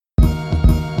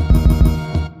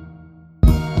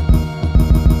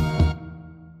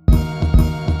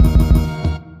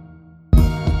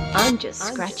I'm just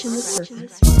scratching the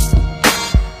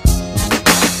surface.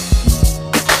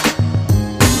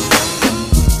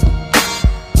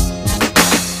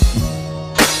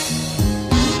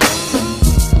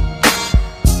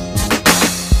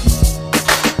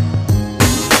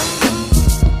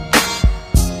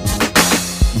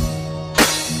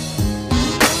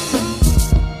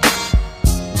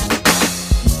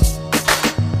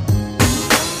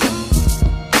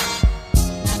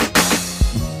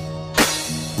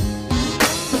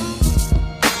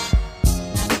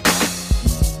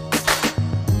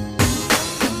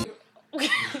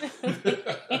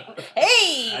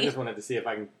 I just wanted to see if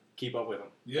I can keep up with him.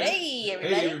 Yeah. Hey,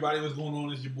 everybody. Hey, everybody. What's going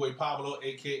on? It's your boy Pablo,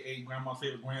 a.k.a. Grandma's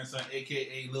favorite grandson,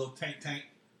 a.k.a. Lil Tank Tank.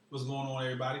 What's going on,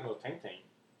 everybody? Little Tank Tank.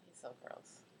 He's so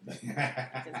gross.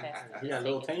 You got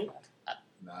Little Tank?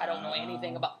 I don't know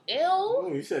anything about. Ew.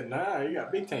 Oh, you said nah. You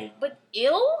got Big Tank. But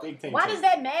ew? Big Tank. Why does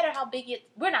that matter how big it...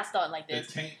 We're not starting like this.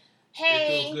 The tank,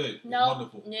 Hey. it feels good. It's No.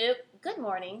 wonderful. Nope. Good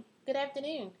morning. Good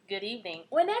afternoon. Good evening.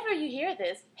 Whenever you hear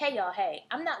this, hey, y'all, hey.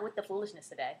 I'm not with the foolishness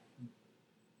today.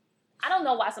 I don't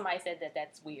know why somebody said that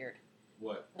that's weird.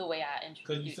 What? The way I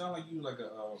Because introduced you sound like you like a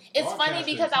It's funny broadcaster.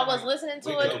 because I was listening to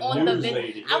Wake it up on the news video.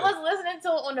 lady. I was listening to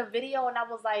it on the video and I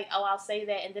was like, oh, I'll say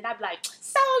that. And then I'd be like,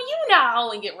 so you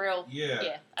know, and get real.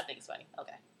 Yeah. I think it's funny.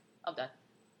 Okay. I'm done.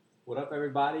 What up,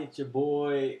 everybody? It's your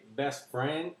boy, best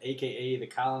friend, a.k.a. the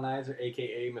colonizer,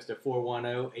 a.k.a. Mr.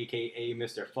 410, a.k.a.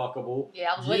 Mr. Fuckable.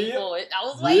 Yeah, I was waiting Yep. for it. I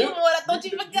was waiting Yep. for it. I thought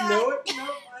you forgot. You know it? No,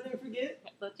 I didn't forget. I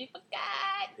thought you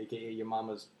forgot. A.k.a. your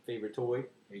mama's favorite toy,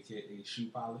 A.k.a. shoe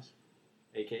polish.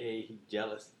 a.k.a. he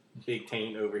jealous. Big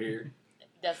Tank over here.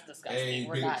 That's disgusting. Hey,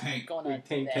 We're big not tank. going Big on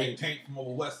tank, today. Tank Tank from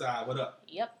over West Side. What up?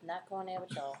 Yep, not going there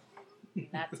with y'all.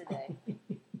 Not today.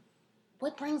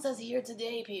 What brings us here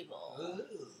today, people?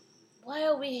 Why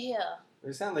are we here?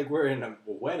 It sounds like we're in a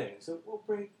wedding. So what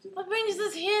brings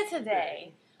us here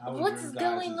today? How was What's your guys'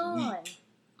 going on? week?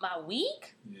 My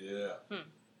week? Yeah.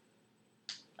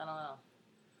 I don't know.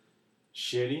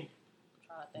 Shitty. I'm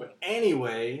trying to But think.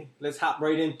 anyway, let's hop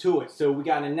right into it. So we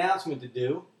got an announcement to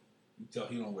do. You tell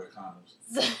he don't wear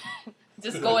condoms.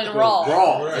 Just going raw.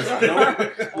 Raw.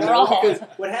 Right. Raw. Because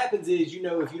what happens is,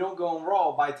 if you don't go on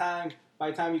raw, by the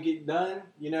time you get done,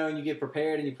 and you get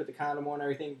prepared and you put the condom on and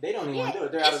everything, they don't even want to do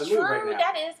it. They're out of the it's mood true. right now.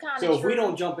 That is kind of So true. if we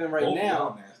don't jump in right Both now,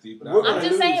 y'all nasty, but we're I'm gonna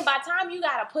just saying, lose. by the time you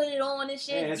gotta put it on and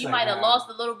shit, Yeah, it's you like, might have lost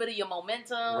a little bit of your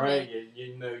momentum. right? and-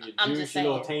 Your I'm juice, just your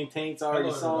little saying. taints Hello,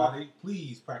 already soft. everybody.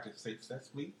 Please practice safe sex,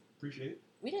 please. Appreciate it.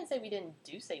 We didn't say we didn't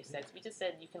do safe sex. We just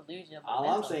said you can lose your momentum. All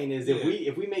I'm saying is,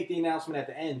 if we make the announcement at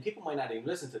the end, people might not even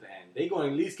listen to the end. They're going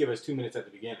to at least give us 2 minutes at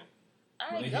the beginning. All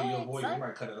When right, they go hear ahead, your voice, son. they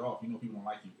might cut it off. You know people don't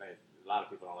like you. Like, a lot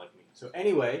of people don't like me. So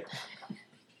anyway,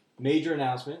 major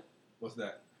announcement. What's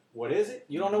that? What is it?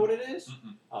 You don't know what it is?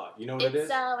 Mm-mm. Oh, you know what it is?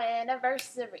 It's our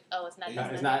anniversary. Oh, it's not. No,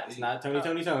 that's It's not Tony,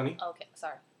 Tony, Tony. Okay,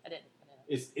 sorry, I didn't.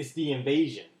 It's the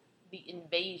invasion. The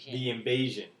invasion. The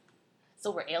invasion.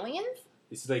 So we're aliens?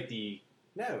 It's like the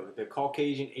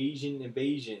Caucasian Asian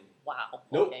invasion. Wow.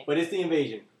 Nope, Okay. but it's the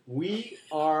invasion. We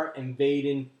are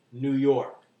invading New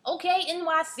York. Okay,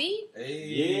 NYC. Hey,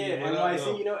 Yeah, what up,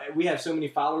 NYC. though? We have so many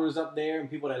followers up there and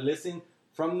people that listen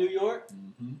from New York.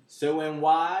 Mm-hmm. So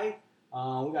NY,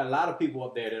 we got a lot of people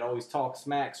up there that always talk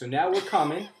smack. So now we're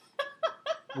coming.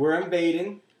 We're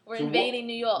invading. We're So invading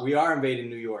New York. We are invading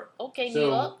New York. Okay, So- New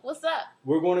York. What's up?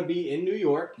 We're going to be in New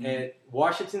York Mhm. at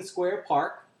Washington Square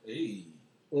Park Hey.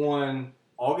 on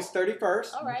August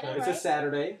 31st. All right, Okay. all It's right. a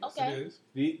Saturday. Yes, Okay. it is.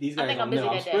 These I guys think don't I'm busy know.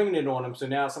 I'm that day. springing it on them, so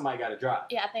now somebody got to drop.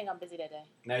 Yeah, I think I'm busy that day.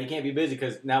 Now you can't be busy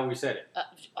because now we said it.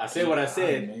 I said okay. what I I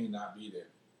said. may not be there.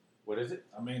 What is it?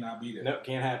 I may not be there. Nope,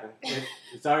 can't happen.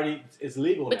 It's already it's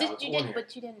legal But now. It's on here.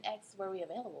 But you didn't ask were we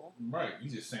available? Right. You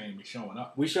just saying me showing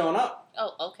up. We showing up.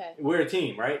 Oh, okay, We're a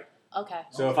team, right? okay.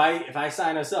 So if I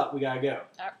sign us up, we gotta go.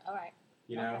 All right.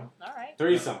 You know, Okay. All right.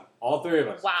 threesome, all three of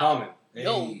us Wow. coming, Hey.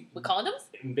 No, with condoms?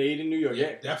 invading New York.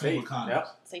 Yeah, Definitely safe. with condoms. Yep.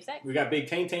 Safe sex? We got Big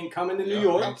Tank coming to New Yeah.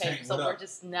 York. Okay, Tank, so what we're up?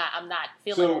 just not. I'm not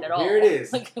feeling So, it at all. here it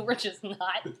is. Like, we're just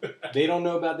not. They don't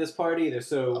know about this part either.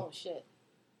 So Oh shit.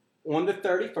 on the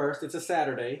 31st, it's a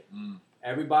Saturday. Mm.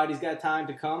 Everybody's got time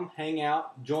to come, hang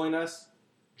out, join us,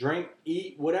 drink,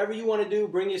 eat, whatever you want to do.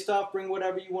 Bring your stuff. Bring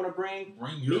whatever you want to bring.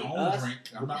 Bring your Meet own us. drink.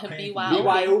 I'm not paying for BYOB.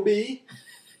 yours. BYOB.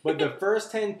 But the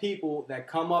first 10 people that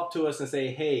come up to us and say,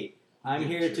 hey, I'm Give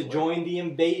here shit to away. join the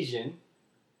invasion,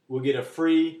 will get a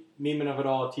free Memeing of It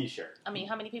All t-shirt. I mean,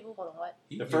 how many people? Hold on, what?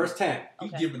 The first 10.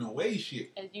 He's Okay. giving away shit.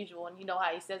 As usual, and you know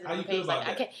how he says it How on you the feel page, about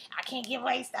like, that? I can't give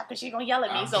away stuff because she's going to yell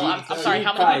at me. I'm So deep. I'm So sorry, She's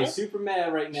how many probably people? super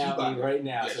mad right now. Right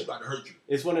now. Yeah, So she's about to hurt you.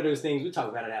 it's one of those things, we talk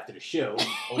about it after the show.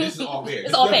 Oh, this is all fair.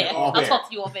 It's all fair. all I'll fair. talk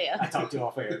to you all fair. I talked to you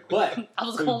off air. But I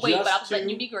was so going to wait, but I just was letting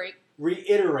to you be great.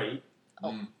 reiterate,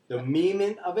 Oh. the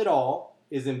Memeing of It All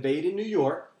is invading New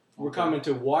York. We're Okay. coming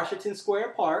to Washington Square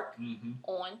Park Mm-hmm.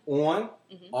 On. on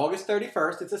Mhm. August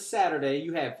 31st. It's a Saturday.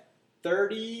 You have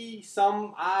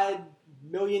 30-some odd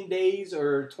million days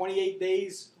or 28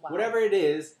 days, Wow. whatever it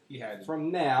is, He had to.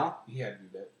 from now He had to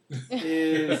do that.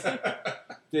 is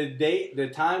the date. The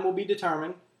time will be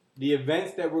determined. The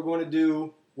events that we're going to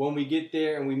do when we get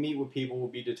there and we meet with people will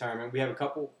be determined.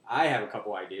 I have a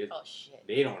couple ideas. Oh, shit.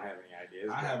 They don't have any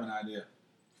ideas. I have an idea.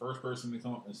 First person to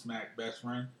come up and smack best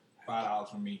friend, $5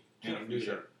 from me and a Can't free do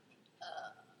shirt.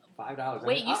 $5.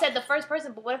 Wait, you said the first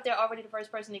person, but what if they're already the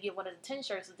first person to get one of the 10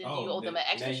 shirts? So then Oh, you owe them an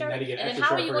extra now you shirt? get And then extra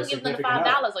how are shirt you for going a to give them the significant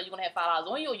 $5? Are you going to have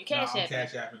 $5 on you, or you cash I'm app?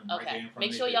 cash apping them right there Okay. in front Make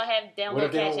of sure their y'all face. have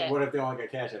download Cash App. What if they don't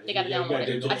get Cash App? They gotta You download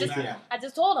gotta it. do I I just, Yeah. I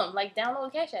just told them, like,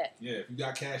 download Cash App. Yeah, if you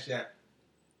got cash app,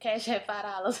 Cash App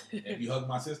 $5. if you hug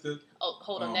my sister, Oh,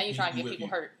 hold on. Now you're peace trying to be get with people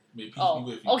you. hurt. may peace Oh,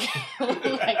 be with you.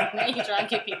 okay. Like, now you're trying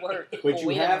to get people hurt. But Well, you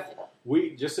wait a have,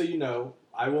 minute. just so you know,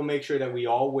 I will make sure that we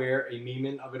all wear a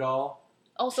Memeing of It All.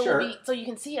 Oh, so shirt. so you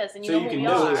can see us and you So know you who can we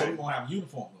know are. So we're going to have a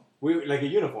uniform though. We like a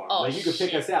uniform. Oh, like you can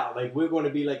pick shit. us out. Like we're going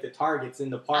to be like the targets in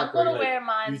the park. I'm gonna where, like, wear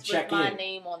mine with check my in.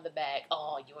 name on the back.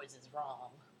 Oh, yours is wrong.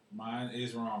 Mine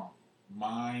is wrong.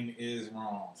 Mine is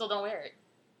wrong. So don't wear it.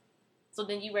 So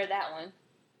then you wear that one.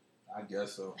 I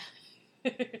guess so.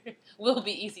 Will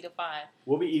be easy to find.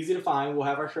 We'll be easy to find. We'll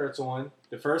have our shirts on.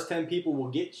 The first 10 people will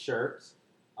get shirts,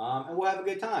 and we'll have a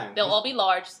good time. They'll all be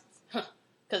large,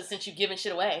 because since you're giving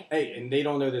shit away. Hey, and they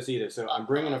don't know this either. So I'm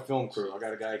bringing a film crew. I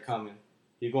got a guy coming.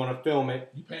 He's going to film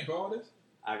it. You paying for all this?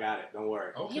 I got it. Don't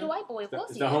worry. Okay. You're the white boy, of course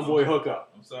It's he the is. homeboy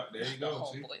hookup. I'm sorry. There you The go.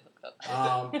 See? homeboy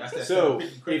hookup. That's that So,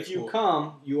 750 credit if you score.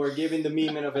 come, you are giving the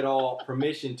Memeing of It All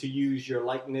permission to use your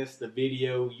likeness, the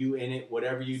video, you in it,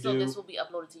 whatever you So do. this will be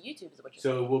uploaded to YouTube, is what you're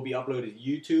So saying. it will be uploaded to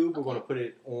YouTube. We're Okay. going to put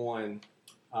it on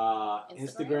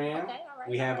Instagram. Okay, all right.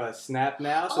 We have all a right. Snap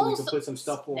now, so we can so put some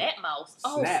stuff on. Snap Mouse.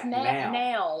 Oh, Snap Snap Now.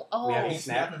 now. Oh, We have Ain't a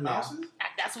Snap snapping now. mouses?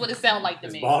 that's what it sounds like to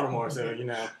It's me. Baltimore, so you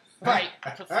know. Right.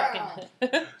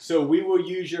 Fucking- So we will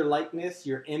use your likeness,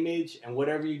 your image, and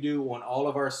whatever you do on all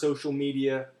of our social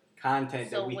media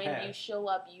content so that we when have. you show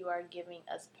up, you are giving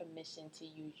us permission to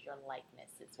use your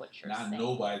likeness, is what you're Not saying.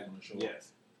 nobody's going to show up.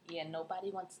 Yes. Yeah, nobody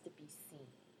wants to be seen.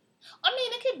 I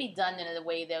mean, it could be done in a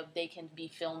way that they can be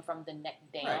filmed from the neck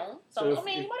down. Right. So, So I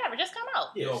mean, whatever, just come out.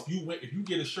 Yes. Yo, if you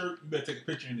get a shirt, you better take a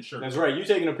picture in the shirt. That's right. You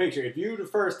taking a picture. If you the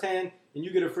first 10 and you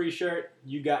get a free shirt,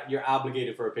 you're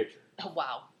obligated for a picture.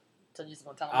 Wow. So you're just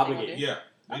going to tell them what they're Obligated. gonna do?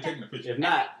 Yeah, they Okay. taking a picture. If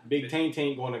not, Big Taint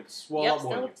ain't going to swell Yep, up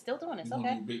on you. still doing it. It's We're okay.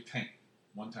 going to do a big tank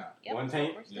one time. Yep, One so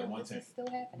tank? we're still, Yeah, one this tank. is still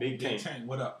happening. Big tank. Tank,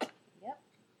 what up?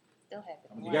 Still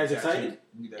happening. You guys excited?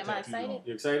 Am I excited?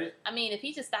 You excited? I mean, if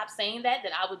he just stopped saying that,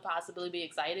 then I would possibly be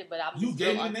excited. But I'm You just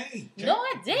gave still me a name. No,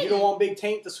 I didn't. You don't want Big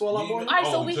Taint to swell up You on you? All right,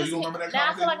 so Oh, we so just you don't remember that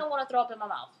now I feel like conversation? I want to throw up in my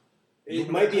mouth. It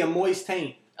might be a moist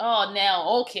taint. Oh, now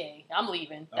okay, I'm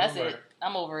leaving. That's All right. it.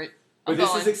 I'm over it. But I'm this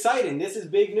going. is exciting. This is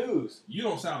big news. You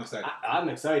don't sound excited. I'm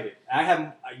excited. I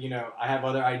have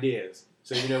other ideas.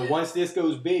 So, once this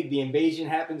goes big, the invasion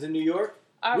happens in New York.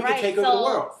 All We right, can take over so, the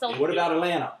world. So What about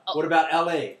Atlanta? Oh. What about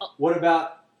LA? Oh. What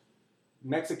about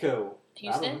Mexico? I don't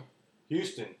Houston? know.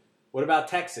 Houston. What about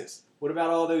Texas? What about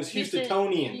all those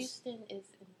Houstonians? Houston is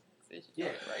in Texas. Yeah,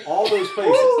 right? all those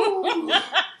places.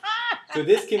 So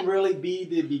this can really be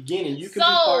the beginning. You can be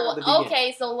part of the beginning.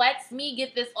 okay, so let's me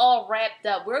get this all wrapped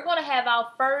up. We're gonna have our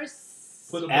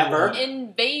first Put 'em Ever. on.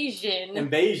 invasion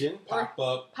Invasion. Pop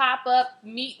up. pop up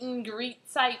meet and greet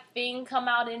type thing. Come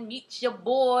out and meet your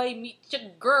boy, meet your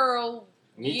girl.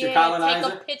 Meet yeah, your colonizer.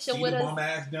 Take a picture See with the us, bum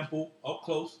ass dimple up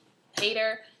close.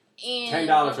 hater. And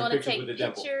 $10 we're for gonna pictures take with the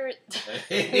dimple. pictures.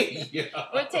 Hey, yeah.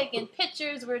 We're taking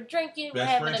pictures. We're drinking. we're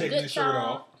Best having friend a taking good his shirt time.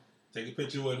 off. Take a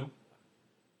picture with him.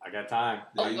 I got time.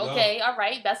 There you go. Okay, all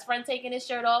right. Best friend taking his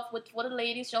shirt off for the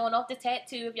ladies, showing off the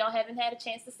tattoo. If y'all haven't had a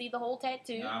chance to see the whole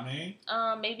tattoo, You know what I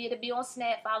mean? maybe it'll be on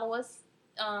Snap. Follow us.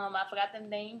 I forgot the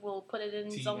name. We'll put it in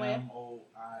somewhere.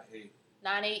 TMOIA.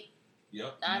 98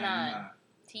 Yep. 99.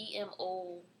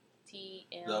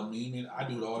 TMOTM. The meaning. I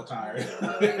do it all the time.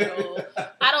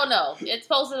 I don't know. It's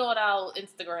posted on our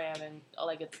Instagram and all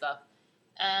that good stuff.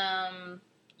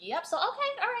 Yep. So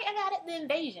okay, all right. I got it. The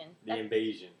invasion. The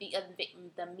invasion.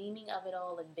 The meaning of it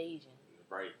all. Invasion.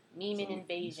 Right. Memeing So,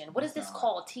 invasion. you What is this sound like-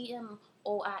 called? TMOIA.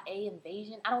 OIA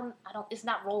invasion. I don't. It's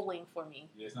not rolling for me.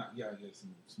 Yeah, it's not. You gotta get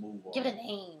some smooth water. Give it a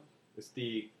name. It's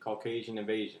the Caucasian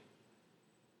invasion.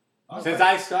 All Since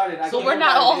right. I started, I So can't we're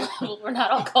not remember all. We're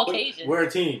not all Caucasian. We're a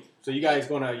team, so you guys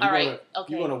gonna All right,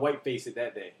 okay. you're gonna white face it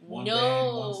that day. One no.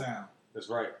 band, one sound. That's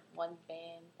right. One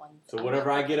band, one. So I'm whatever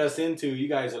not- I get us into, you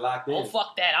guys are locked in. Oh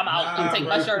fuck that! I'm out. Nah, I'm taking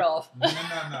bro. my shirt off. No.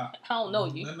 I don't know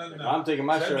you. No. I'm taking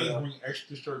my that shirt means off. bring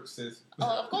extra shirts, sis.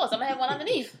 Oh, of course. I'm gonna have one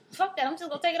underneath. Fuck that! I'm just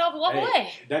gonna take it off and walk Hey,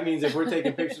 away. That means if we're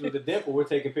taking pictures with the dimple, we're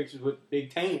taking pictures with big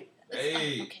taint.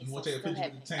 Hey, Okay, you want so to take a still picture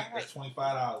have with it. the tank? All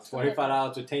right. That's $25.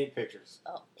 $25 with taint pictures.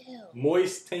 Oh, ew.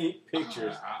 Moist taint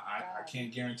pictures. I can't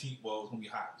guarantee. Well, it's gonna be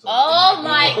hot. So Oh it my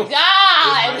might be moist.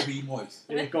 god! It might be moist.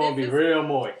 It's gonna be real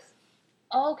moist.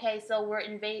 Okay, so we're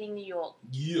invading New York.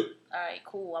 Yeah. All right,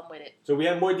 cool. I'm with it. So we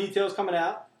have more details coming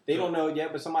out. They don't know it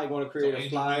yet, but somebody's going to create So a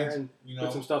Angel flyer Wings, and you put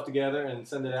know, some stuff together and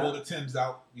send it pull out. the Timbs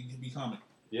out. We can be coming.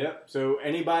 Yep. So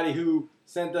anybody who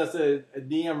sent us a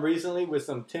DM recently with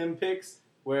some Tim pics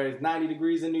where it's 90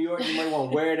 degrees in New York, you might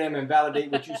want to wear them and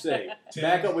validate what you say.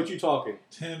 Back up what you talking.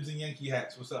 Timbs and Yankee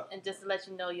hats. What's up? And just to let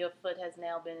you know, your foot has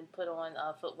now been put on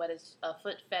a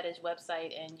foot fetish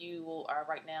website, and you are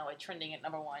right now trending at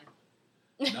number 1.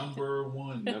 Number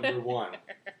one. Number 1.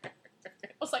 I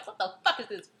was like, what the fuck is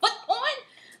this? Foot porn?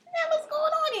 Now what's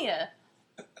going on here?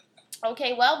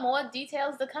 Okay, well, more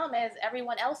details to come as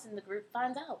everyone else in the group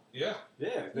finds out. Yeah.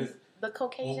 Yeah. This, The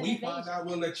Caucasian When we invasion. find out,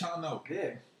 we'll let y'all know.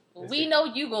 yeah. We know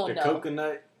you The gonna know.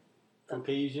 coconut,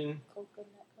 Caucasian. Coconut.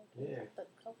 Yeah. The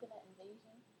coconut invasion.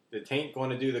 The taint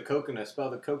going to do the coconut. Spell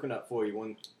the coconut for you.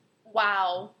 When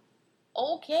Wow.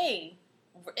 Okay.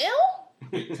 Real?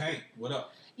 Big Tank, what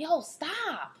up? Yo,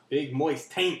 stop. big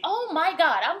moist taint. Oh my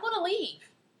god, I'm gonna leave.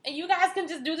 And you guys can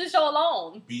just do the show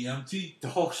alone. BMT. The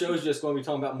whole show's just going to be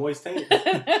talking about moist taint.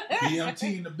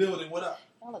 BMT in the building, what up?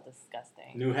 Y'all are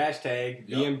disgusting. New hashtag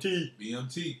Yup. BMT.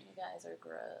 BMT. You guys are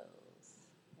gross.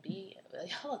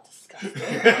 Y'all are disgusting.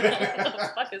 What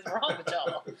the fuck is wrong with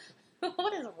y'all?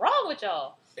 What is wrong with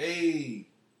y'all? Hey.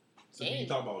 So we Hey. can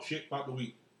talk about shit about the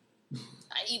week.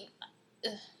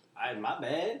 My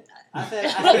bad. I said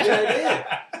I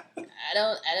did. I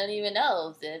don't even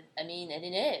know. I mean, I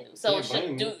didn't know. So Can't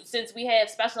blame me. since we have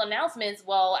special announcements,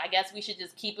 well, I guess we should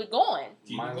just keep it going.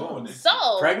 Keep Might it as well. going.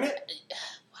 So Pregnant?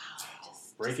 wow,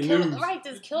 Breaking kill, news. Right,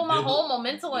 just kill The my dimple- whole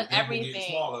momentum and the dimple getting everything.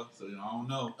 smaller, so I don't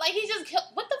know. Like he just killed.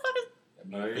 What the fuck is? That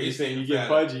mean your You face saying you ain't get fat.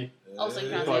 pudgy? Oh, so you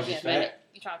trying to Call say you I'm fat? fat?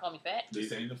 You trying to call me fat?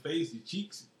 This ain't the face, your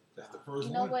cheeks. That's the first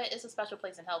You know one. what? It's a special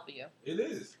place in hell for you. It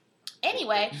is.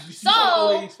 Anyway, You see some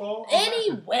old so ladies fall?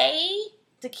 anyway,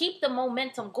 to keep the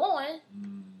momentum going,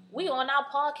 we on our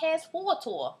podcast war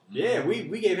tour. Yeah, we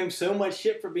gave him so much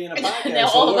shit for being a podcast. Now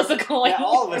so all of we're- us are going. Now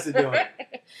all of us are doing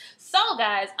it. So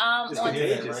guys, It's on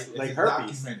contagious. Like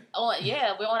herpes.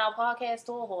 yeah, we're on our podcast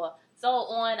tour whore. So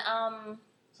on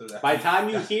So that's, By the time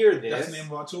you hear that's the this, name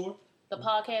of our tour? the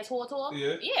podcast whore tour,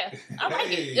 Yeah. I like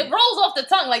Hey. it. It rolls off the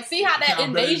tongue. Like, see how that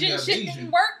Sound better than invasion the shit invasion.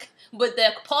 didn't work, but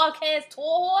the podcast tour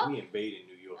whore. we invaded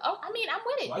New York. Oh, I mean, I'm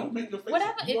with Why you it. make your face?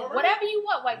 Whatever, You all right? whatever you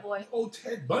want, white boy. Old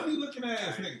Ted Bundy looking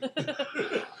ass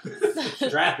nigga.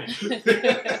 Strapping.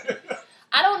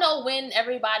 I don't know when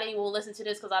everybody will listen to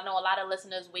this because I know a lot of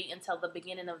listeners wait until the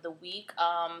beginning of the week.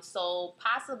 So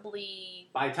possibly.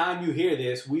 By the time you hear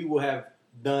this, we will have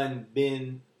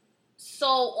been. So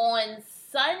on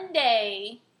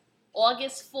Sunday,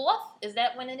 August 4th, is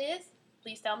that when it is?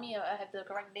 Please tell me I have the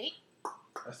correct date.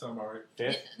 That sound about right.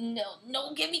 Fifth. No,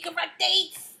 give me correct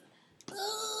dates. Yeah,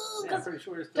 I'm Because pretty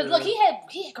sure it's the. look, he had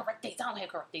correct dates. I don't have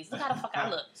correct dates. Look how the fuck I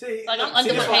look. See, Like I'm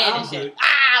see, that's why underprepared I'm and shit. good.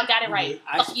 Ah, got it right.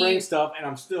 I Fuck spring you. stuff and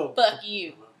I'm still. Fuck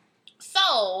you.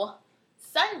 So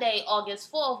Sunday,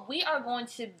 August 4th, we are going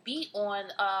to be on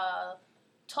a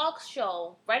talk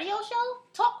radio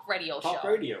Talk show.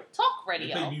 radio. Talk They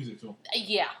radio. play music too.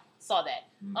 Yeah, saw that.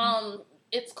 Mhm.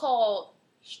 It's called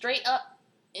Straight Up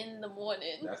in the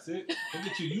Morning. That's it. Look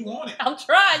at you. You want it. I'm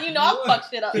trying, you know, I You fuck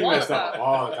shit up He all the messed up time.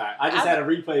 all the time. I just had a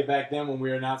replay back then when we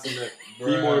were announcing the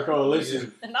B-More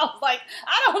Coalition. And I was like,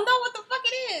 I don't know what the fuck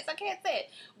it is. I can't say it.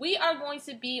 We are going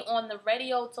to be on the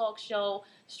radio talk show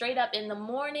Straight Up in the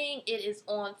Morning. It is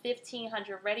on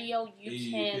 1500 Radio. You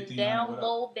Hey, can 1500, what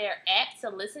download their app to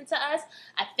listen to us.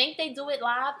 I think they do it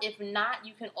live. If not,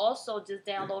 you can also just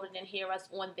download it and hear us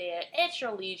on there at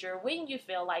your leisure when you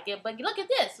feel like it. But look at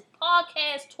this.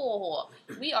 Podcast tour.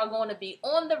 We are going to be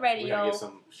on the We gotta radio. get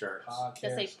some shirts.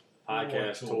 Just say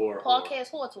Podcast tour.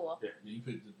 podcast tour. Yeah, you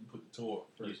put the tour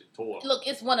You first. should tour. Look,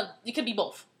 it's one of. It could be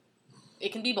both.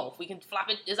 It can be both. We can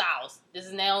flop it. It's ours. This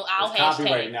is now our It's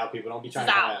copyrighted hashtag. now, people. Don't be This is trying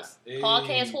to ours. Hey.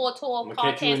 Podcast whore tour. I'm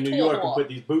gonna catch you in Podcast New tour York and whore. put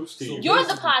these boots to So you. You're the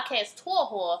basically- podcast tour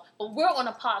whore, but we're on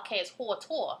a podcast whore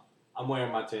tour. I'm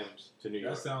wearing my Timbs to New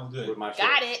York. That sounds good. With my shirt.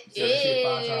 Got it. Said the shit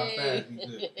 5 times fast, you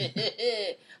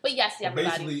good. But yes, But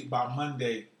everybody. basically, by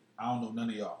Monday, I don't know none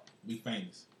of y'all. We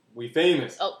famous. We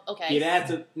famous. Oh, okay. Get at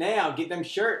it now. Get them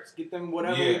shirts. Get them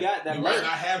whatever we got. That You might merch.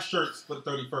 not have shirts for the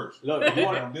 31st. Look, if you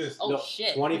want on this. Oh, look,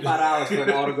 shit. $25 for an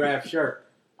autographed shirt.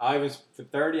 I even for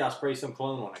 $30, I'll spray some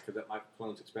cologne on it because my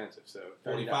cologne's expensive. So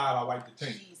 $30. 45, I wipe the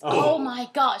tank. Jeez. Oh. Oh my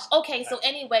gosh. Okay, so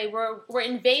anyway, we're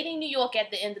invading New York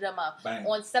at the end of the month. Bang.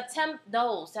 On September.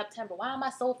 Why am I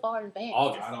so far in advance?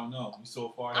 August. I don't know. You so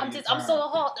far. I'm ahead just, of I'm your so time.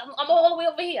 hot. I'm all the way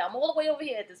over here. I'm all the way over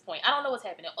here at this point. I don't know what's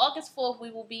happening. August 4th,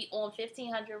 we will be on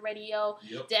 1500 Radio.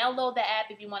 Yep. Download the app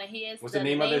if you want to hear. What's the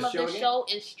name of this show the again? show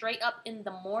is Straight Up in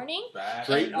the Morning. Bad.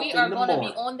 Straight And Up we in are the going to be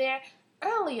Morning. on there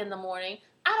early in the morning.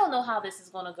 I don't know how this is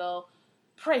going to go.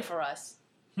 Pray for us.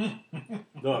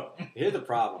 Look, here's the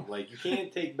problem. Like, you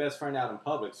can't take best friend out in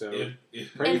public, so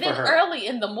If pray And for then her. early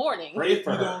in the morning. Pray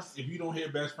for her. if you don't hear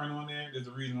best friend on there, there's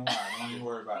a reason why. Don't even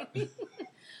worry about it.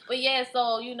 But yeah,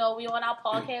 so, we on our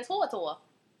podcast whore tour.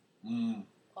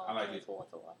 I like it. Whore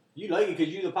tour. You like it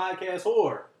because you the podcast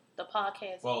whore. The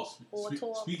podcast Well, whore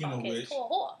tour. speaking of podcast which, tour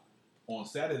whore. on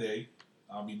Saturday,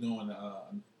 I'll be doing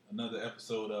another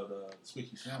episode of the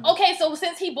Squishy Sandwich. Okay, so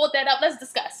since he brought that up, let's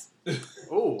discuss.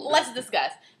 Ooh. Let's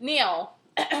discuss. Neil.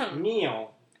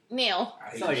 Neil. Neil. I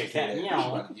hate It's like you a say cat that. meow.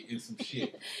 You about to get in some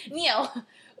shit. Neil.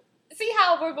 See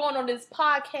how we're going on this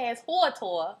podcast whore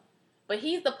tour, but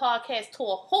he's the podcast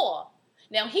tour whore.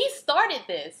 Now, he started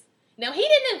this. Now, he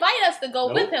didn't invite us to go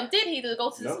Nope. with him, did he, to go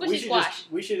to the Nope, Squishy Squash?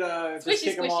 We should just Squishy,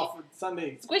 kick him squishy. off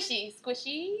Sunday. Squishy.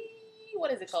 What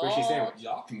is it called? Squishy sandwich.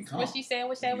 Y'all can come. Squishy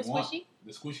sandwich, If you want. squishy.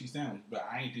 The Squishy Sandwich, but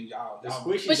I ain't think y'all. The y'all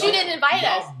Squishy But you didn't invite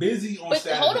us. Y'all busy on But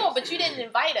Saturday. hold on, but you didn't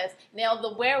invite us. Now,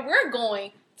 where we're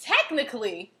going,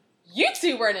 technically, you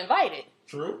two weren't invited.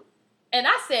 True. And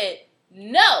I said,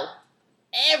 no,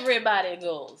 everybody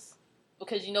goes.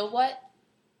 Because you know what?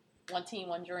 One team,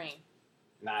 one dream.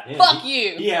 Not him. Fuck he,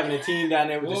 you. He having a team down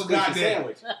there with Well, the Squishy goddamn.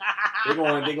 sandwich.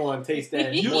 They going to taste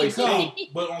that You can moist come, tea.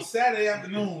 but on Saturday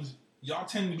afternoons, y'all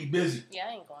tend to be busy. Yeah,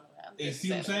 I ain't going around. You see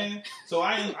what I'm saying? So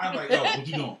I'm like, yo, what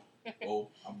you doing? Oh,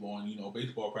 I'm going,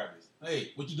 baseball practice.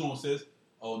 Hey, what you doing, sis?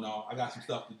 Oh no, I got some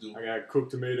stuff to do. I got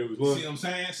cooked tomatoes. You see what I'm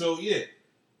saying? So yeah.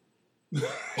 He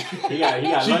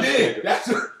got She lunch did. schedule. That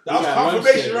was got lunch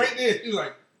confirmation schedule. right there. She was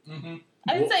like, mm-hmm.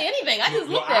 I didn't say anything. I just Your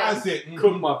looked at eyes him. said, mm-hmm.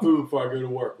 Cook my food before I go to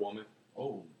work, woman.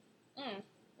 Oh,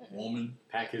 Mm. woman.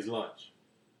 Pack his lunch.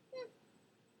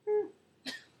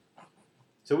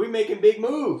 So we making big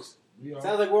moves. We are.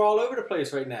 Sounds like we're all over the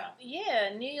place right now.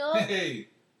 Yeah, New York. Hey.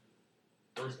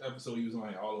 First episode, he was on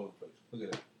here all over the place. Look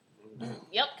at that.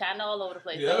 Yep, kind of all over the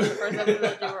place. Yeah. That was the first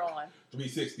episode you were on.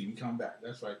 360, we come back.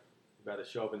 That's right. You better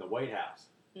show up in the White House.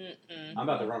 Mm-mm. I'm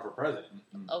about to run for president.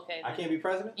 Okay. I can't be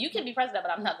president? You can be president,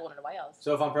 but I'm not going to the White House.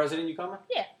 So if I'm president, you coming?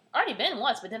 Already been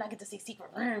once, but then I get to see secret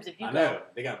rooms if you I go. know.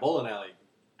 They got a bowling alley.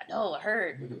 I know, I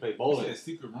heard. We can play You bowling. said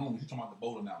secret room. You talking about the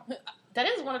bowling now? That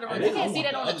is one of the I rooms. You know. can't see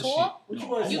that on the tour. What you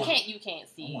No, wanna I see? want- You can't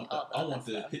see I want, all the I other want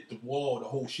to stuff. hit the wall, the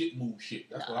whole shit move shit.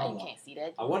 That's No, what I you want. can't see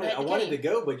that. I wanted You to can't.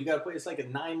 go, but you got to put. It's like a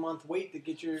 9-month wait to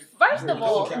get your. First your of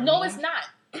all, Captain no, Morgan? it's not.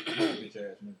 Bitch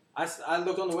ass nigga. I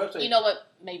looked on the website. You know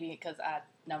what? Maybe because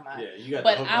never mind. Yeah, you got.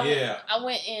 But the hook I, on. Yeah. I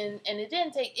went in, and it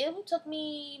didn't take. It took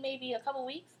me maybe a couple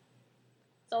weeks.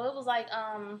 So it was like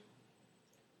I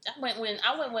went when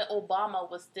Obama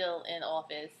was still in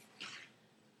office.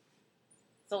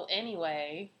 So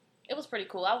anyway, it was pretty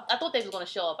cool. I thought they was gonna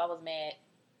show up. I was mad.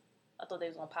 I thought they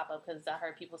was gonna pop up because I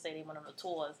heard people say they went on the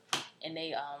tours and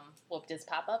they would just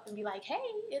pop up and be like, "Hey,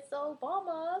 it's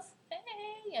Obama's.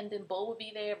 Hey," and then Bo would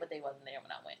be there, but they wasn't there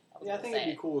when I went. I was Yeah, I really think it'd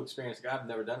be sad. a cool experience. I've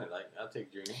never done it. Like, I'll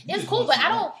take Junior. You It's just cool, want but some I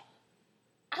don't. lunch.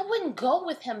 I wouldn't go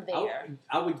with him there.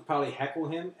 I would probably heckle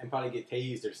him and probably get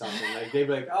tased or something. Like they'd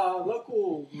be like, "Oh,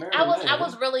 local Maryland." I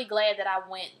was man." really glad that I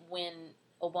went when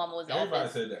Obama was in Everybody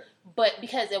office. said that. But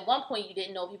because at one point you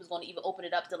didn't know if he was going to even open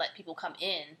it up to let people come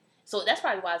in. So that's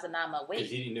probably why it's a 9-month because wait.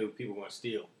 he didn't know people were going to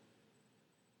steal.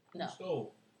 No. Who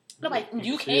stole? No, like, People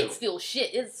you can't steal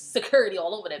shit. It's security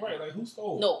all over that. Right, bitch. like who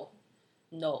stole?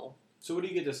 No. So what do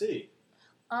you get to see?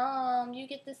 You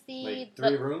get to see Like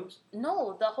 3 rooms?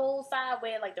 the whole side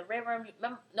where like the red room.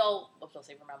 Remember, no, I was gonna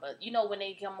say remember. You know when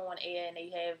they come on air and they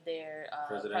have their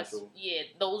Presidential.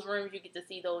 those rooms you get to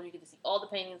see those. You get to see all the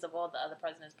paintings of all the other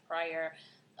presidents prior.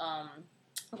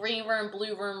 Green room,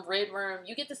 blue room, red room.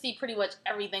 You get to see pretty much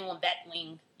everything on that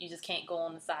wing. You just can't go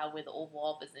on the side where the Oval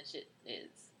Office and shit is.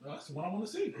 Well, that's what I want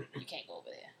to see. You can't go over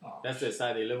there. Oh, That's the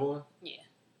side they live on?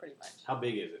 Pretty much. How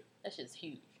big is it? That shit's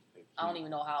huge. I don't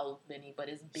even know how many, but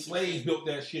it's big. Slaves built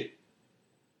that shit.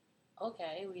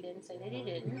 Okay, we didn't say that they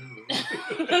didn't.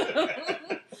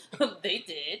 They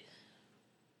did.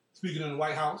 Speaking of the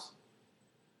White House,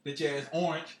 bitch ass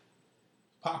Orange,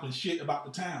 popping shit about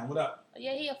the town. What up?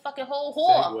 Yeah, he a fucking whole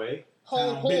whore. Segue.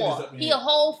 Whole Town business whore. up in He here. a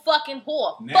whole fucking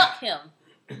whore. Now. Fuck him.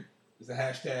 It's a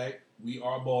hashtag. We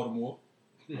are Baltimore.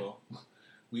 Well,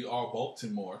 we are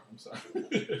Baltimore. I'm sorry.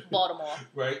 Baltimore.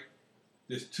 Right?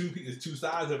 There's two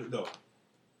sides of it though.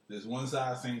 There's one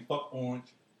side saying fuck Orange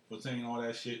for saying all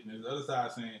that shit, and there's the other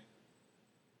side saying,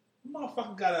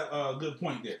 motherfucker got a good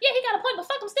point there. Yeah, he got a point, but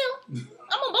fuck him still.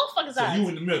 I'm on both fucking So sides. you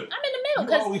in the middle. I'm in the You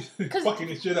middle always cause fucking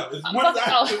this shit up. It's I'm one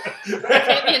fucking- side. I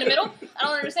can't be in the middle. I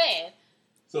don't understand.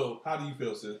 So how do you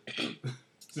feel, sis?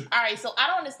 All right, so I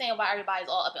don't understand why everybody's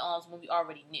all up in arms when we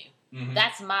already knew. Mhm.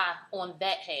 That's my on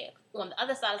that half. On the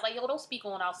other side, it's like, yo, don't speak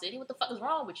on our city. What the fuck is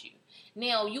wrong with you?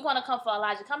 Now, you want to come for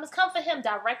Elijah Cummings, come for him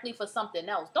directly for something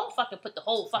else. Don't fucking put the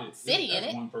whole fucking city in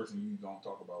That's it. one person you don't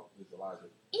talk about is Elijah.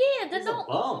 Yeah, then He's a don't.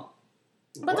 bum.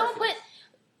 But don't put. It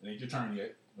ain't your turn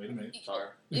yet. Wait a minute. Sorry.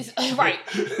 Right.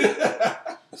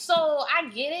 So I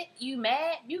get it. You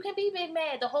mad? You can be big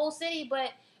mad. The whole city,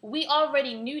 but we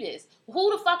already knew this.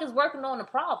 Who the fuck is working on the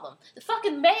problem? The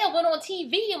fucking mayor went on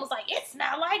TV and was like, "It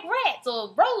smell like rats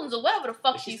or rodents or whatever the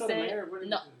fuck Is she she still the said." mayor? What is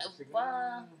No, it?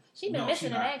 she been No, missing she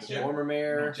in not. action. Yeah. Former No,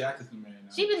 mayor. Jack is the man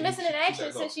now. She been missing in action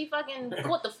let go. since she fucking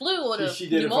caught the flu or the She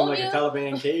did it from like pneumonia. a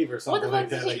Taliban cave or something fuck like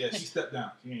did that. she- Like, Yeah, she stepped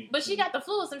down. She ain't, But she got the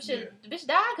flu or some shit. Yeah. The bitch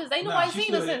died because ain't Nah, nobody she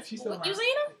seen her still- since. she still You around.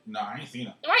 seen her? Nah, I ain't seen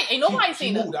her. Right, ain't nobody she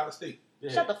seen her. moved out of state.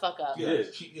 yeah. Shut the fuck up. She Yeah,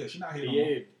 did. she not here no more.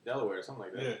 PA, Delaware, or something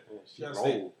like that. Yeah. She's She out of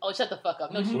state. old. Oh, shut the fuck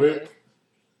up. No, she Whip.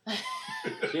 did.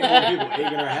 She had more people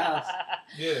egging her house.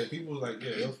 Yeah, people was like,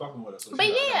 yeah, they was fucking with her. So But she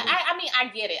yeah, got that I mean, I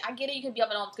get it. I get it. You can be up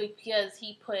and on because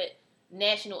he put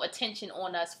national attention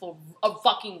on us for a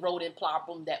fucking rodent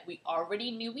problem that we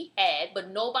already knew we had, but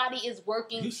nobody is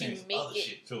working He's to saying some make other it.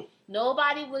 shit too.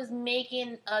 Nobody was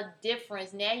making a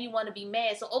difference. Now you want to be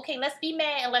mad. So, okay, let's be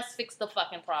mad and let's fix the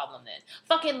fucking problem then.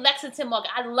 Fucking Lexington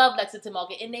Market. I love Lexington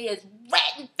Market. And they is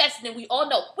rat infested and we all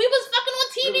know. We was fucking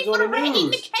on TV It was for the on the rat eating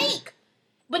the news. cake.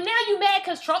 But now you mad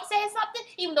because Trump said something?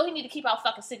 Even though he need to keep our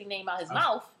fucking city name out his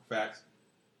mouth. Facts.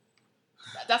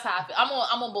 That's how I feel.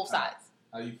 I'm on both sides.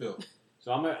 How you feel?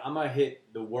 So I'm gonna hit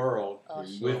the world Oh, Here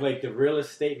you shit. with like the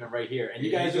realest statement right here, and you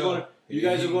Here guys you are go. gonna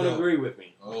Here you agree with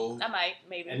me, Oh, I might,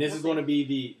 maybe. and this We'll is see. gonna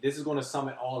be this is gonna sum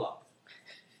it all up.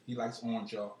 he likes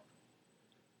orange, y'all.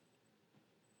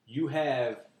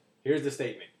 Here's the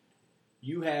statement.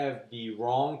 You have the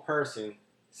wrong person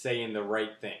saying the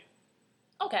right thing.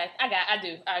 Okay,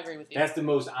 I agree with you. That's the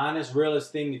most honest,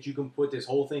 realist thing that you can put this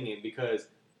whole thing in, because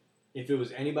if it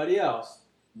was anybody else,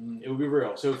 it would be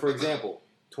real. So, for example,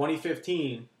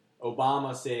 2015,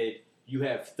 Obama said you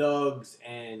have thugs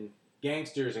and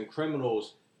gangsters and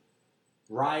criminals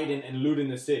rioting and looting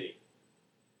the city.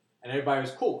 And everybody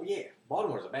was cool. Yeah,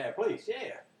 Baltimore's a bad place.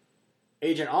 Yeah.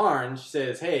 Agent Orange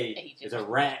says, hey, Agent. it's a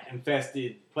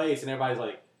rat-infested place. And everybody's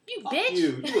like, You fuck bitch.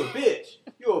 you a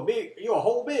bitch. You're a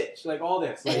whole bitch. Like, all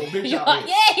this. Like, Whole bitch You out are- here.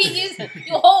 yeah, he used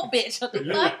you a whole bitch. What the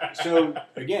fuck? So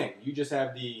again, you just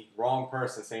have the wrong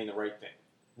person saying the right thing.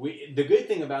 The good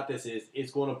thing about this is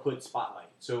it's going to put spotlight.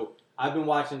 So I've been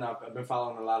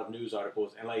following a lot of news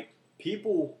articles, and like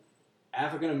people,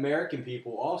 African American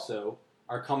people also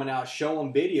are coming out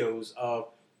showing videos of.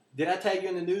 Did I tag you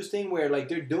in the news thing where like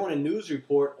they're doing a news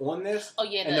report on this? Oh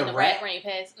yeah, and the rat rain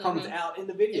pass comes out in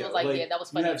the video. It was like, yeah, that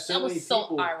was funny. You have so That many was so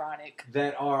people ironic.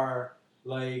 that are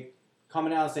like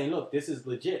coming out and saying, "Look, this is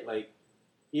legit." Like,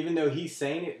 even though he's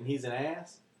saying it and he's an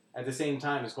ass, at the same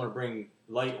time, it's going to bring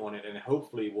light on it and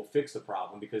hopefully will fix the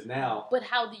problem. Because now, But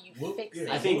how do you Well, fix yeah. it?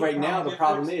 I think right now the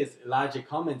problem is Elijah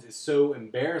Cummings is so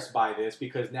embarrassed by this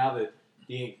because now that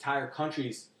the entire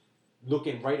country's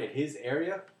looking right at his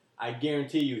area, I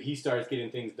guarantee you he starts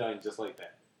getting things done just like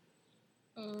that.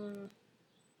 Mm,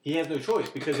 He has no choice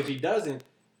because if he doesn't,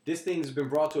 this thing's been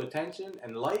brought to attention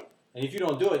and light. And if you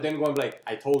don't do it, then you're going to be like,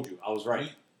 I told you, I was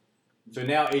right. So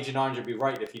now Agent Orange will be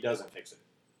right if he doesn't fix it.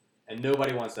 And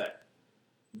nobody wants that.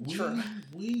 True.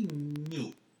 We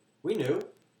knew. We knew.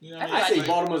 You know what I mean? say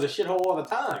Baltimore's a shithole all the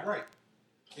time. Right.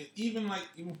 And even like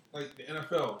the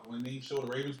NFL, when they show the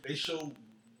Ravens, they show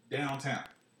downtown.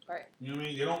 right. You know what I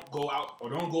mean? They don't go out or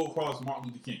don't go across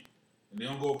Martin Luther King. And they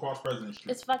don't go across President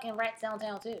Street. It's fucking rats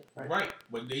downtown too. Right.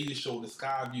 But they just show the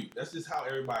sky view. That's just how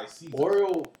everybody sees it.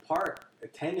 Oriole Park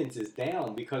attendance is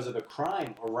down because of the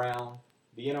crime around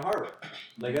the Inner Harbor.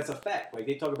 Like, that's a fact. Like,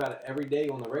 they talk about it every day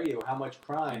on the radio, how much And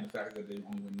crime. the fact that they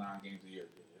only win 9 games a year.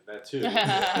 That too.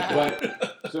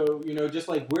 But, so, you know, just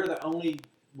like we're the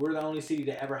only city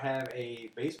to ever have a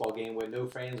baseball game where no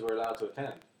fans were allowed to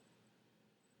attend.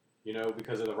 You know,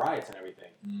 because of the riots and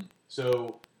everything. Mm.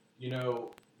 So, you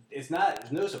know, it's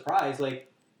no surprise. Like,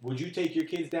 would you take your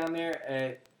kids down there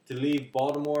to leave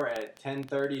Baltimore at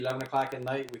 10:30, 11 o'clock at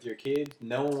night with your kids,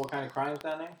 knowing what kind of crimes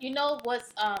down there? You know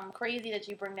what's crazy that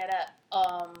you bring that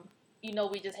up? You know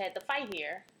we just had the fight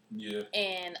here. Yeah.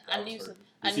 And I knew some.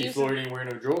 You see Floyd didn't wear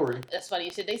no jewelry. That's funny.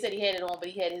 They said he had it on, but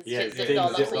he had his Yeah, shit his zipped all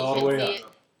up zipped so all you the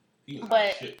couldn't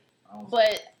way see up. it.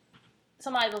 But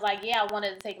somebody was like, "Yeah, I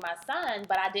wanted to take my son,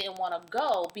 but I didn't want to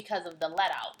go because of the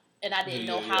let out, and I didn't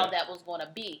know how that was going to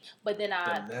be." But then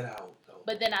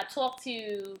I talked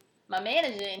to my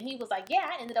manager, and he was like, "Yeah,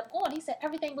 I ended up going." He said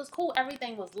everything was cool,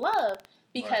 everything was love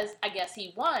because I guess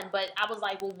he won. But I was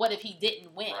like, "Well, what if he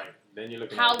didn't win?" Right. Then you're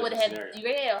looking how at would a have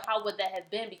scenario. how would that have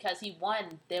been? Because he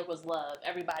won, there was love.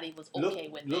 Everybody was okay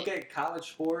with it. Look at college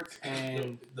sports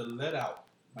and the let out.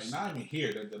 Like, not even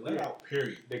here. The let out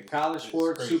period. The college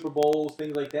sports, Super Bowls,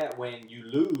 things like that. When you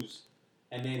lose,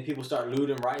 and then people start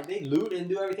looting, right? They loot and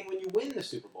do everything when you win the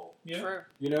Super Bowl. Yeah. True.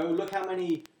 You know, look how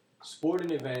many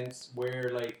sporting events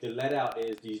where like the let out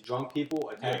is these drunk people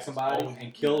attack somebody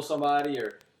and kill somebody,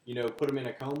 or you know, put them in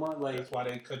a coma. Like that's why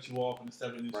they cut you off in the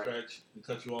 7-inch stretch. They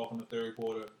cut you off in the third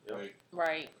quarter. Like,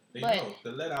 They know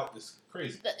the let out is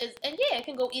crazy. And yeah, it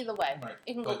can go either way. Right.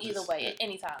 It can go either way at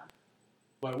any time.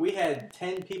 But we had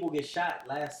 10 people get shot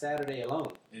last Saturday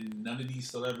alone. And none of these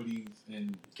celebrities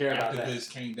and care about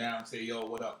activists came down and say, "Yo,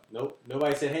 what up?" Nope.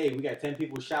 Nobody said, "Hey, we got 10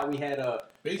 people shot." We had a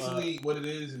basically what it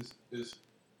is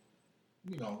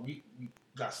you know, we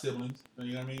got siblings.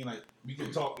 You know what I mean? Like we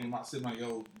can talk to my sibling, like,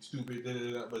 "Yo, you stupid," da,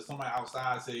 da, da. But somebody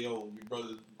outside say, "Yo, your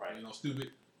brother's you know, stupid."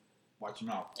 Watch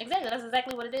your mouth. Exactly, that's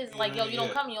exactly what it is. Like, yo, you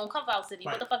don't come for our city.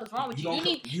 What the fuck is wrong with you?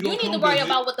 You need to worry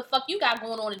about what the fuck you got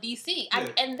going on in DC.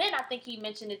 And then I think he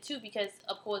mentioned it too because,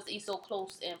 of course, he's so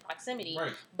close in proximity.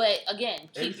 Right. But again,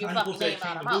 keep your fucking name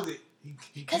out of mouth.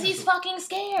 Because he's fucking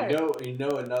scared. You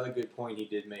know another good point he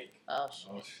did make. Oh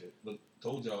shit. Look,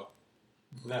 told y'all.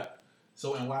 No.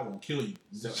 So and why gonna kill you?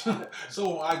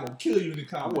 So I gonna kill you in the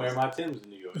comments. I'm wearing my Timbs in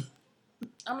New York.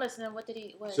 I'm listening. What?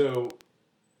 So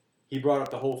he brought up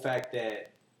the whole fact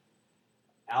that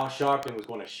Al Sharpton was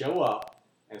going to show up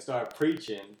and start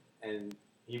preaching, and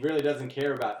he really doesn't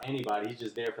care about anybody. He's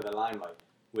just there for the limelight,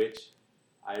 which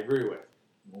I agree with.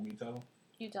 You want me to tell him?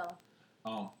 You tell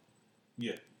him.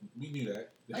 Yeah, we knew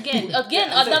that. Again,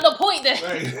 another point that.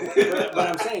 Right. But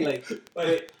I'm saying, like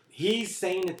he's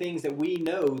saying the things that we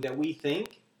know, that we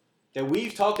think, that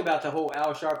we've talked about the whole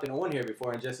Al Sharpton on here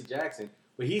before and Jesse Jackson,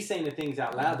 but he's saying the things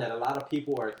out loud that a lot of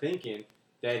people are thinking.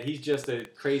 That he's just a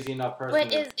crazy enough person.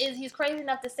 But is he's crazy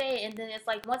enough to say it, and then it's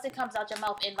like once it comes out your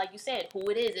mouth, and like you said,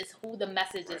 who it is, it's who the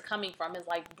message is coming from. It's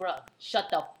like, bruh, shut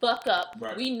the fuck up.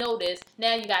 Right. We know this.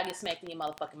 Now you gotta get smacked in your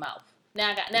motherfucking mouth. Now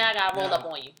I gotta roll up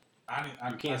on you.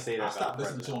 You can't say that. I stopped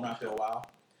listening to him after a while.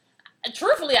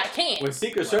 Truthfully, I can't. When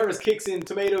Secret Service kicks in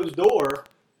Tomato's door,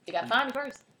 you gotta find me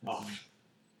first. Oh,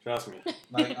 trust me.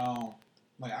 Like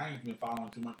I ain't been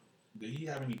following too much. Did he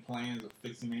have any plans of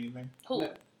fixing anything? Who?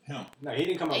 Him. No, he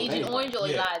didn't come up with Agent Orange or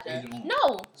Elijah.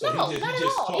 No, so not at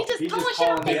all. He's just throwing shit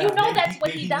out there. You know that's what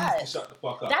he does. Shut the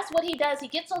fuck up. That's what he does. He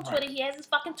gets on Twitter. He has his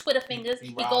fucking Twitter fingers.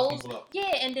 He goes,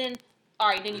 and then, all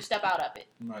right, then you step out of it.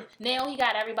 Right. Now he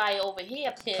got everybody over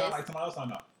here pissed. Kind of like somebody else I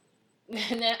know.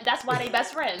 That's why they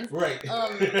best friends. Right.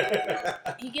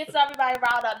 He gets everybody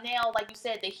riled up now. Like you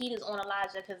said, the heat is on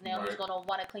Elijah because now he's going to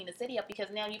want to clean the city up because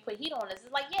now you put heat on us.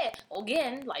 It's like, yeah,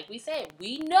 again, like we said,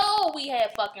 we know we are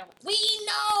fucking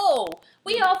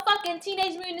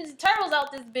Teenage Mutant Ninja Turtles out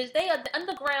this bitch. They are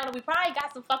underground and we probably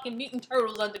got some fucking mutant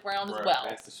turtles underground as well.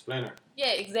 That's the Splinter.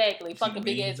 Yeah, exactly. Fucking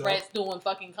big ass rats doing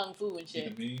fucking kung fu and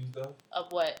shit. The memes though?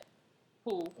 Of what?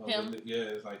 Who? Him? Yeah,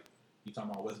 it's like, you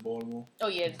talking about West Baltimore? Oh,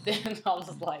 yeah. Then I was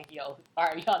just like, yo, all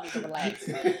right, y'all need to relax.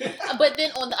 But then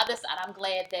on the other side, I'm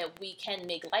glad that we can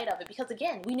make light of it because,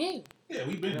 again, we knew. Yeah,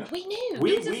 we knew.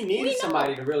 We needed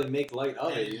somebody to really make light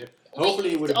of it. You know?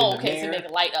 Hopefully it would have been the mayor. So make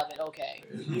light of it, okay.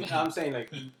 I'm saying,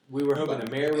 like, we were hoping the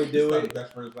mayor would do it.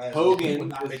 Hogan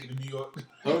not making it to New York.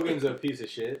 Hogan's a piece of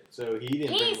shit, so he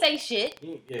didn't. He ain't say shit.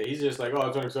 He's just like, oh,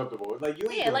 it's unacceptable. Like, you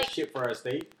ain't doing shit for our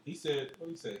state. He said, what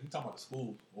he said? He talking about the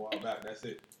school a while back. That's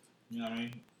it. You know what I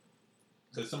mean?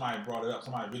 Because somebody brought it up.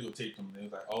 Somebody videotaped him. And they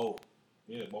was like, oh,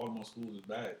 yeah, Baltimore schools is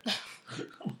bad.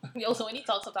 Yo, so when he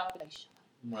talks sometimes, I'll be like, shut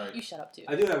up. Right. You shut up, too.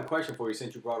 I do have a question for you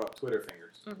since you brought up Twitter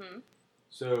fingers. Mm-hmm.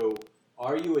 So,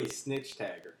 are you a snitch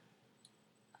tagger?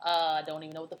 I don't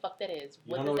even know what the fuck that is.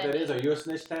 You don't know what that is? Are you a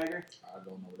snitch tagger? I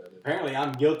don't know what that is. Apparently,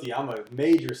 I'm guilty. I'm a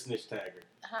major snitch tagger.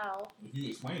 How? If you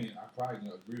explain it, I probably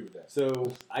can agree with that.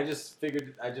 So, I just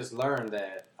learned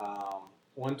that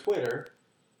on Twitter,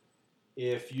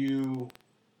 if you,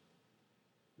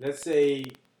 let's say,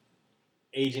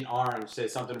 Agent Orange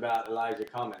says something about Elijah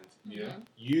Cummings, yeah,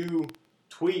 you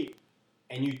tweet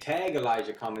and you tag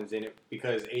Elijah Cummings in it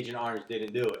because Agent Orange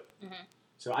didn't do it. Mm-hmm.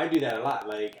 So I do that a lot.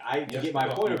 Like, to get my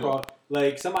you point do. across,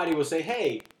 like, somebody will say,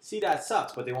 hey, C-Dot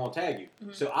sucks, but they won't tag you.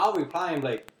 Mm-hmm. So I'll reply and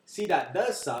like, C-Dot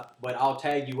does suck, but I'll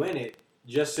tag you in it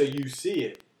just so you see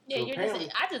it. Yeah, So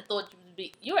I just thought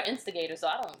you're an instigator, so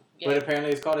I don't get But it.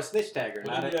 apparently it's called a snitch tagger,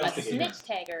 not an A A instigator. snitch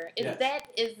tagger.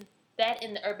 Is that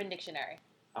in the Urban Dictionary?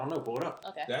 I don't know, pull it up.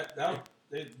 Okay.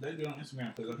 They do it on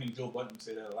Instagram because I think Joe Budden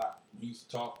say that a lot. He used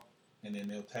to talk, and then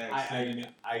they'll tag saying it.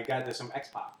 I got this from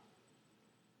X-Pop.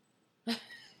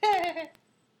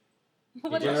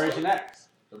 What Generation X.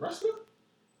 The wrestler?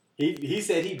 He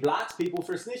said he blocks people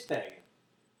for snitch tagging.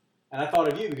 And I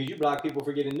thought of you because you block people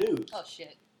for getting nudes. Oh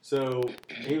shit. So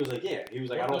he was like, yeah. He was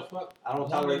like, I don't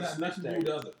tolerate snitch nothing to do with tagging.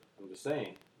 the other. I'm just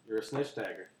saying, you're a snitch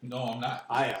tagger. No, I'm not.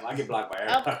 I am. I get blocked by Of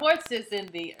everybody. course, it's in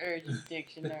the Urban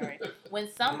Dictionary. When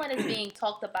someone is being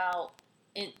talked about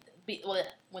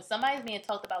when somebody's being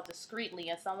talked about discreetly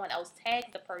and someone else tags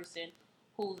the person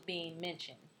who's being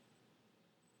mentioned.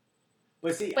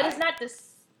 But see, But it's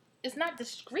not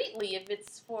discreetly if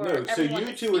it's for no. So everyone you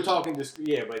to two are see. talking discreet.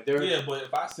 Yeah, but they're. Yeah, but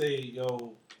if I say,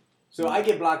 yo, So I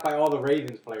get blocked by all the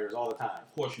Ravens players all the time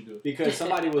of course you do. because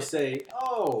somebody will say,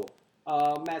 "Oh,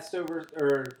 Matt Stover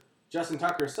or Justin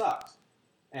Tucker sucks,"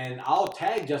 and I'll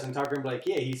tag Justin Tucker and be like,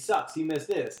 "Yeah, he sucks. He missed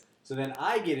this." So then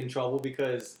I get in trouble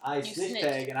because I snitch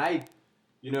tag and I,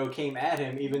 came at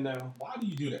him even though. Why do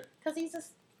you do that? Because he's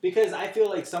just. Because I feel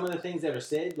like some of the things that are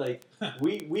said, like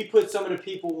we put some of the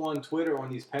people on Twitter on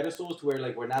these pedestals to where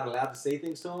like we're not allowed to say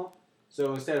things to them.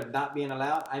 So instead of not being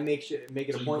allowed, I make it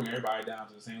a So you point. bring everybody down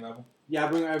to the same level? Yeah, I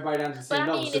bring everybody down to the same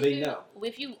level so they know.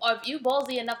 If you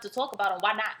ballsy enough to talk about them,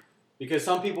 why not? Because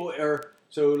some people are.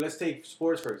 So let's take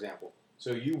sports for example.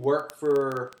 So you work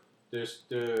for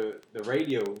the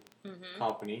radio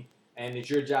company, and it's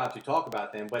your job to talk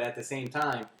about them. But at the same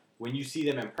time, when you see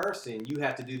them in person, you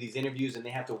have to do these interviews, and they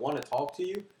have to want to talk to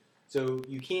you. So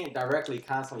you can't directly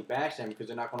constantly bash them because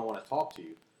they're not going to want to talk to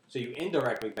you. So you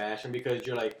indirectly bash them because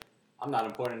you're like, I'm not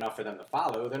important enough for them to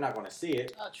follow. They're not going to see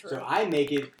it. Oh, true. So I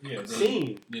make it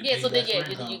seen. Yeah, so then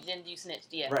you snitched.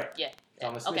 Yeah. Right. Yeah. So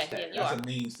I'm a snitch tag. Yeah, you That's are. a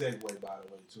mean segue, by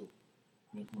the way, too.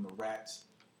 Went from the rats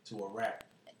to a rat.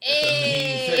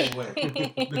 Hey. That's a mean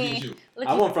segue. Look at you.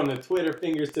 I went from the Twitter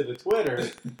fingers to the Twitter,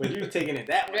 but you're taking it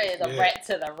that way. The rat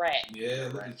to the rat. Yeah,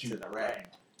 look at you. To the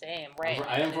rat. Damn, rat.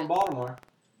 I am from Baltimore.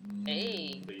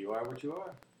 Hey. But you are what you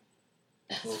are.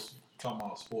 So, talking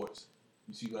about sports.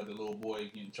 You see like the little boy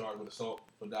getting charged with assault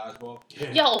for dodgeball?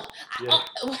 Yeah. Yo, Yeah.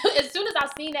 as soon as I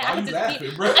seen that, Why I you could laughing,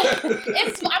 just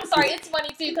bro? I'm sorry, it's funny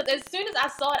too because as soon as I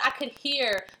saw it, I could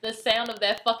hear the sound of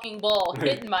that fucking ball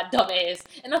hitting my dumb ass,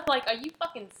 and I'm like, "Are you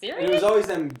fucking serious?" And it was always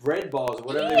them red balls or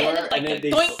whatever they Yeah, were, like and then the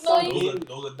they doink sunk noise. in.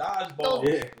 Those are dodgeballs.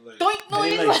 Yeah. Like, Doink And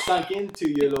they noise. like sunk into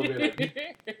you a little bit.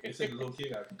 Like, they said the little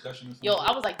kid got a concussion or something. Yo,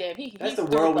 I was like, "Damn, he That's the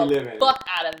threw world we the live in. fuck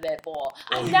out of that ball."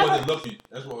 Oh, I he never wasn't looking.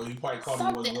 That's what he probably called him.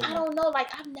 He wasn't something. looking. I don't know. Like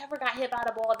I've never got hit by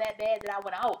the ball that bad that I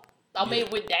went out. I may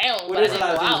have went down, well, but I there's a didn't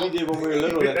lot go of out. things we did when we were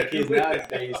little that the kids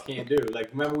nowadays can't do. Like,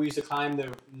 remember we used to climb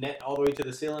the net all the way to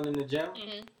the ceiling in the gym? Mm-hmm.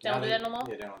 They Now don't do that no more.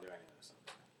 Yeah, they don't do any of that stuff.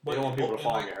 But They don't want people to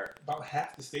fall and like, get hurt. About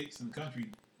half the states in the country,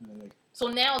 like, So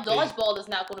now dodgeball is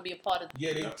not going to be a part of.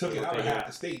 yeah, they No, took it they'll out of take it half out.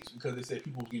 the states because they said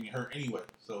people were getting hurt anyway.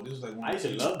 So this was like one I of the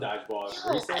used to love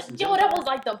dodgeball. Recess and Yo, gym that time. was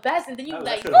like the best, and then you That was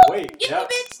like, couldn't "Woo, wait. give Yep.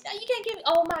 me, bitch! No, you can't give me."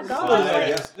 Oh my Oh, god!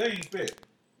 yeah. That ain't fair.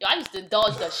 Yo, I used to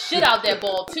dodge the shit out that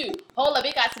ball too. Hold up,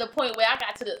 it got to the point where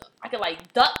I could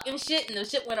like duck and shit, and the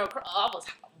shit went across.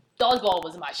 Dodgeball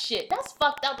was my shit. That's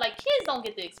fucked up. Like kids don't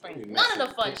get to experience We none of the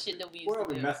messing fun things- shit that we used We're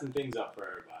to do. messing things up for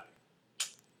everybody.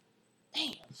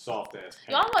 Damn. Soft ass.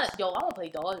 Yo, I wanna play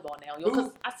dodgeball now, yo,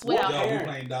 cause I swear, What? Yo, Aaron. we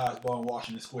playing dodgeball in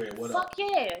Washington Square. What up? fuck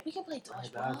yeah, we can play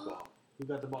Alright, dodgeball. dodgeball. Who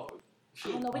got the ball? I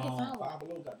don't know, we can find one. Five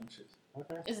Below got them shits.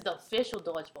 Okay. This is the official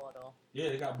dodgeball though. Yeah,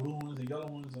 they got blue ones and yellow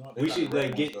ones and all. They We got should the red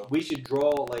like ones, get. though. We should draw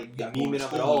like the gotta go meaning to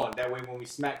of it school. all, and that way when we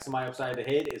smack somebody upside the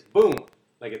head, it's boom,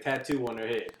 like a tattoo on their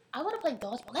head. I want to play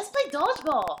dodgeball. Let's play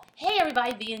dodgeball. Hey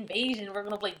everybody, the invasion. We're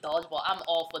gonna play dodgeball. I'm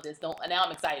all for this. Don't. Now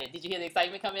I'm excited. Did you hear the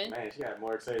excitement come in? Man, she got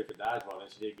more excited for dodgeball than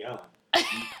she did going.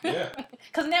 Yeah.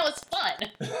 Cause now it's fun.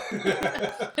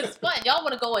 It's fun. Y'all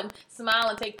want to go and smile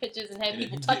and take pictures and have And if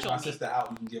people you touch get my on me. sister out,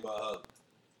 you can give her a hug.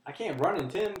 I can't run in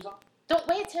Tim's. Don't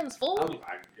wear Tim's full.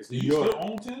 It's Do New you York. still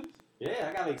own Tim's? Yeah,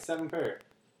 I got like 7 pair.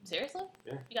 Seriously?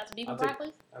 Yeah. You got some beef I'll and take-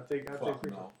 broccoli? I'll take Fuck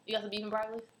 3. no. You got some beef and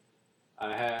broccoli?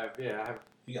 I have.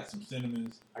 He got some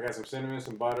cinnamons. I got some cinnamon,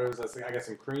 some butters. I got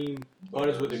some cream.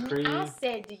 Butters with the cream. I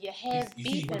said, do you have You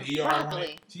see beef with and the ER on broccoli?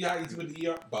 it? See how easy with the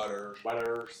ER? Butter.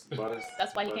 Butters.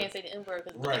 That's why you butters, can't say the N word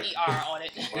because Right. put the ER on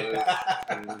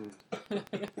it.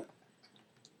 butters.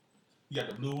 You got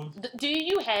the blue ones. Do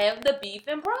you have the beef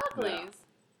and broccolis?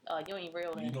 Oh, you ain't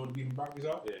real You then. know what the beef and broccolis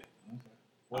are? Yeah. Okay.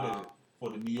 What is it? For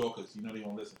the New Yorkers, you know they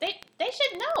won't listen. They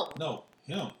should know. No,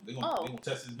 him. They gonna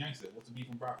test his gangster. What's the beef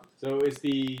and broccoli? So it's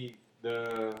the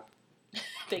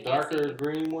They can't darker see.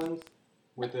 green ones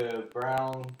with the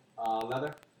brown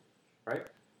leather, right?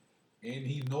 And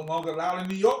he's no longer allowed in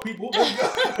New York, people.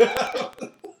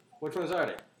 Which ones are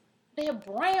they? They're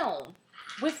brown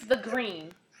with the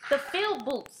green. The field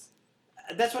boots.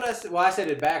 That's what I said. Well, I said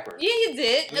it backwards. Yeah, you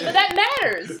did. But that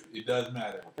matters. It does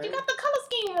matter. Okay. You got the color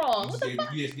scheme wrong. What the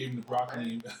fuck? You just gave him the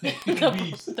broccoli and the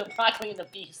beef. The broccoli and the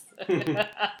beef.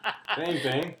 Same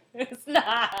thing. It's not.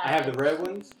 I have the red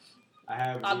ones. I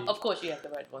have the... Of course you have the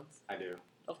red ones. I do.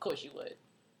 Of course you would.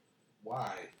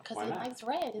 Why? Because Why he not? likes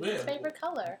red. It's Yeah. his favorite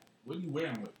color. What are you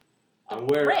wearing with? I'll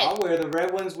Red. wear the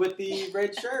red ones with the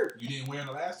red shirt. You didn't wear them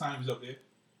the last time you was up there.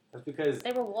 That's because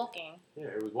They were walking.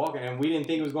 it was walking, and we didn't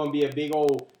think it was going to be a big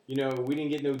old. We didn't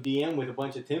get no DM with a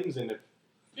bunch of Tims in it.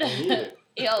 Either.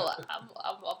 Yo,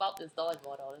 I'm about this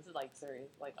dodgeball though. This is like serious.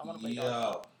 Like I want to play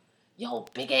dodgeball. Yo,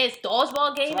 big ass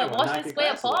dodgeball game Somebody at will knock Washington your Square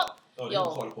glasses Park. off. Oh, they Yo.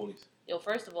 gonna call the police. Yo,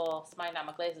 first of all, somebody knock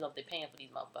my glasses off. They're paying for these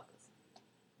motherfuckers.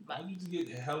 Why you just get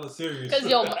hella serious? Because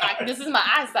yo, this is my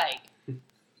eyesight,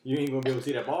 You ain't gonna be able to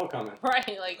see that ball coming.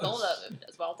 right? Like hold up,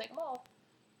 that's why I'll take them off.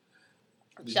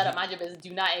 Shut up, mind your business.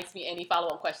 Do not ask me any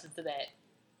follow-up questions to that.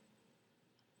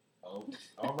 Oh,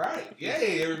 all right.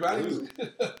 Yay, everybody.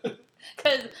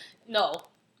 Because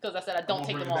I said I don't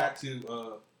take bring them it off. back to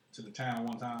the town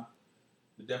one time.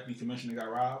 The deputy commissioner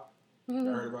got robbed. You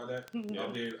heard about that? Yeah.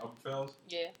 Up there at Upper Fells.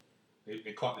 Yeah,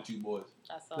 They caught the two boys.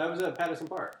 I saw. That was at Patterson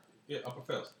Park. Yeah, Upper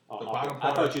Fells. Oh, The upper. bottom I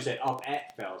part. thought you said up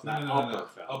at Fells, not upper Fells.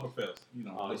 Upper Fells. You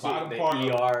know, Oh, the you see, bottom the part.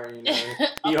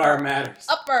 ER, ER matters.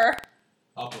 upper.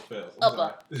 Upper Fells.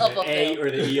 Upper. The Upper A Fells.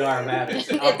 or the ER matters.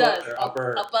 It Upper does. or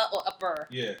upper. Upper or upper.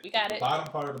 Yeah. We got The it.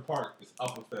 bottom part of the park is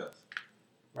Upper Fells.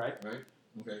 Right? Right?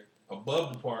 Okay.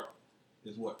 Above the park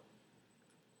is what?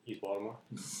 East Baltimore.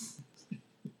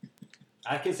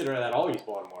 I consider that all East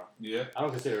Baltimore. Yeah. I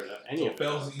don't consider it any So of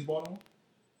Fells those. is East Baltimore?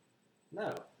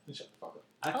 No. Then shut the fuck up.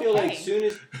 I feel like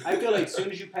Okay.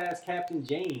 soon as you pass Captain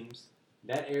James,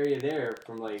 that area there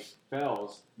from like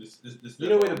Fells, This you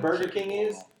know where the Burger shit King going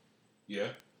is? on. Yeah.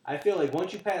 I feel like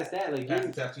once you pass that, like Past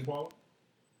you, the tattoo parlor?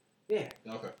 yeah,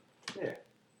 Okay. yeah.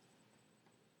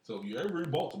 So if you're ever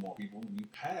in Baltimore, people, you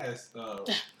pass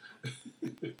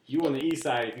You on the east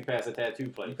side if you pass a tattoo you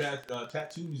place. pass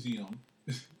Tattoo Museum,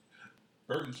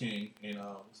 Burger King, and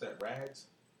what's that, Rags?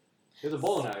 There's a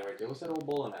bowling alley right there. What's that old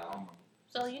bowling I alley? don't know.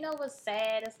 So you know what's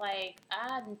sad? It's like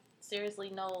I seriously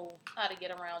know how to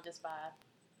get around just by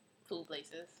food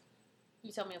places.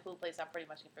 You tell me a food place, I pretty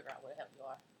much can figure out where the hell you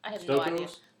are. I have no idea.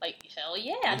 Stoko's? Like hell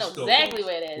yeah, I Which know Stoko's? exactly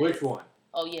where that is. Which one?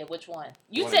 Oh yeah, which one?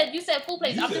 You What? said food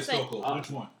place. You I'm said just saying. Stoko's. Which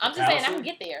one? I'm just saying I Towson? can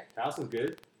get there. Towson's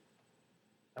good.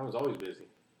 That one's always busy.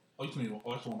 Oh, you mean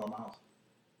that's the one by my house?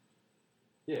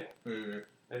 Yeah. Yeah,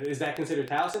 Is that considered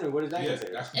Towson, or what is that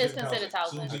considered? that's It's considered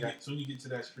Towson. Towson. Soon you get to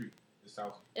that street, it's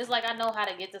Towson. It's like I know how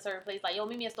to get to certain places. Like yo,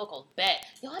 meet me at Stoko's. Bet.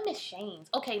 Yo, I miss Shane's.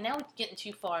 Okay, now we're getting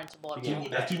too far into Baltimore.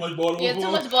 That's too much Baltimore. Yeah,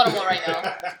 too much Baltimore right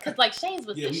now. Cause like Shane's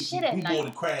was Yeah, the we shit at more night.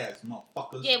 than crabs,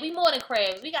 motherfuckers. Yeah, we more than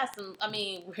crabs. We got some. I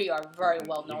mean, we are very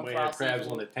well known You for might our have crabs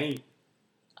seafood. on the taint.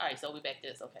 All right, so we back to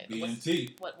this. Okay.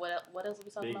 BNT. What else are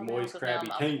we talking Big about now? moist 'Cause now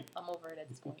crabby I'm, taint. I'm over it at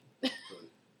this point. Did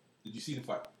you see the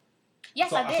fight?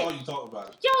 Yes, I I did. saw you talk about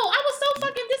it. Yo, I was so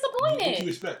fucking What you disappointed.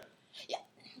 expect?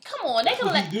 Come on, they That's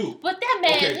gonna what let. you do. But that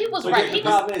man, Okay, he was okay, right. The He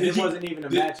was. problem is Did it you- wasn't even a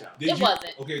did- matchup. Did It you,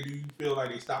 wasn't. Okay, do you feel like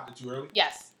they stopped it too early?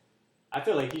 Yes. I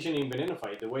feel like he shouldn't even been in a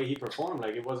fight. The way he performed,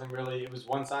 like it wasn't really. It was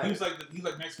one He sided. was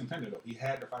like next contender though. He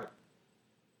had to fight him.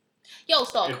 Yo,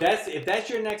 so If that's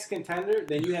your next contender,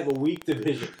 then you have a weak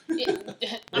division.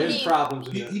 I There's mean, problems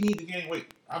with He that. need to gain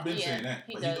weight. I've been Yeah, saying that,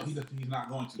 he but does. he's not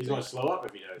going to. He's going to slow up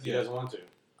if he does. He Yeah. doesn't want to.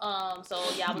 So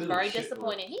yeah, I was Little very shit,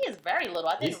 disappointed. He is very little.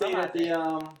 I He didn't stayed realize at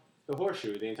it. the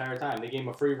horseshoe the entire time. They gave him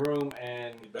a free room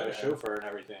and He better a chauffeur and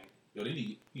everything. Yo, they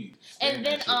need. And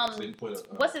then, so they can put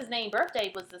a, What's his name?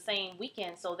 Birthday was the same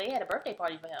weekend, so they had a birthday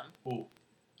party for him. Who?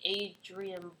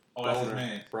 Adrian. Oh, that's his Broner.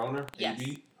 man. Broner? Yes.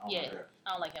 AB? I don't Yeah. like that.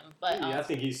 I don't like him, but Yeah, I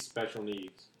think he's special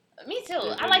needs. me too.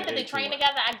 Yeah, I like that they they too train much.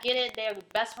 together. I get it. They're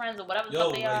best friends or whatever the Yo,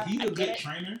 fuck they are. like, he's I a get good it.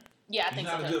 trainer. Yeah, I He's think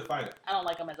not so a too. good fighter. I don't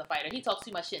like him as a fighter. He talks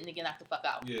too much shit and they get knocked the fuck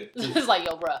out. Yeah. It's like,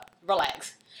 yo, bruh,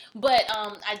 relax. But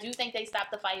I do think they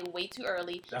stopped the fight way too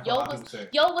early. That's Yo what a lot of was people say.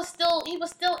 Yo was still he was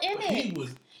still in But it. he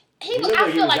was He was, looked I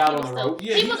like feel was like out he on was the still. rope.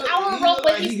 Yeah, he he was looked- out on he the rope, looked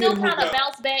but like he he still getting kind of whooped up.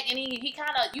 bounced back, and he kind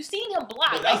of. You seen him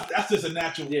block. But Like, that's just a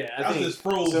natural. Yeah, I that's think just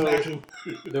Fro's so. natural.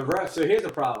 The ref. So here's the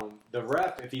problem. The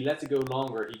ref, if he lets it go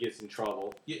longer, he gets in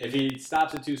trouble. Yeah. If he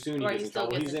stops it too soon, he Right, gets he in still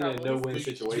trouble. gets He's in in a trouble. no-win But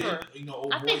situation. Sure. You know,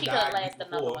 old I boy think he could have died lasted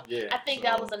before. another one. Yeah. I think So,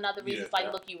 that was another reason. yeah. It's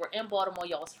like, look, you were in Baltimore,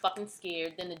 y'all was fucking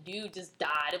scared. Then the dude just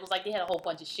died. It was like they had a whole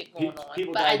bunch of shit going on.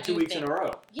 People but I died do 2 weeks think, in a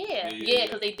row. Yeah, Yeah.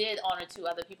 because they did honor 2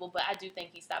 other people. But I do think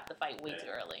he stopped the fight way too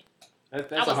early.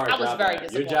 That's I a hard was job. very to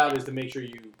have. Your disappointed. job is to make sure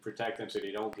you protect them so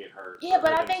they don't get hurt. Yeah, or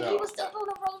but hurt I think he themselves. was still on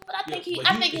the ropes. But I think Yeah, he,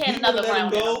 but I think he if had would've another let him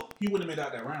round. in him. go, he wouldn't have made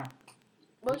out that round.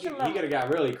 What He you could remember? have got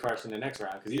really crushed in the next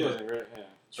round because he Yeah. wasn't really. Yeah.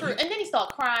 True, and then he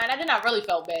started crying. And then I really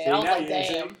felt bad. See, I was now like,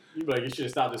 damn. you be like, you should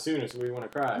have stopped it sooner, so we want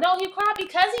to cry. No, he cried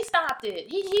because he stopped it.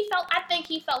 He felt. I think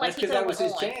he felt like That's he because could that have was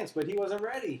went his on. chance, but he wasn't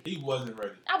ready. He wasn't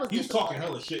ready. I was. He was talking disappointed.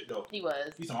 hella shit though. He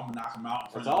was. He said, "I'm gonna knock him out."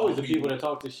 In front It's of always all the people that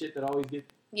talk this shit that always get.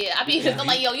 Yeah, I mean, Yeah, I'm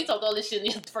like, yo, you talked all this shit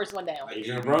and you're the first one down.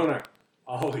 Adrian Broner,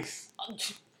 always.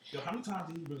 Yo, how many times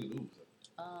did he really lose?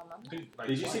 Like,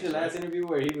 Did you see the last interview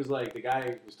where he was like, the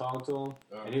guy was talking to him,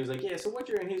 and he was like, yeah, so what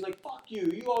you're in? He was like, fuck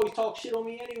you. You always talk shit on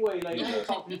me anyway. Like, you don't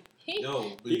talk.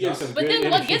 Yo, He gives some But good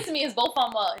then what interview. gets me is both of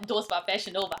them are endorsed by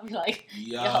Fashion Nova. I'm like,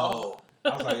 Yo.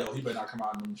 I was like, yo, he better not come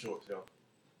out in them shorts, yo.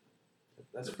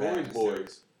 That's The Floyd's bad boys.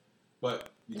 series. But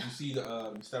did you see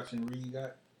the reception Reed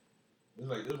got? It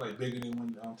was like bigger than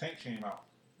when Tank came out.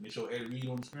 They showed Ed Reed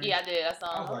on the screen. yeah, I did. I saw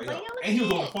I him. was like, yo. yo, look And he was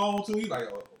at on the it. phone too. He like,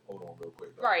 oh, hold on real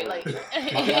quick. Though. Right, like,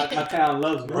 My town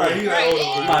loves me. Right, he like,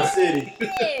 hold on. My city.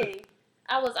 yeah.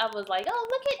 I was like, oh,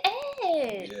 look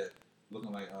at Ed. Yeah,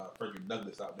 looking like Frederick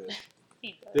Douglass out there.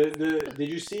 He does. Did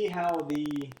you see how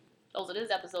the Oh, so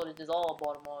this episode is just all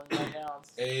Baltimore right now.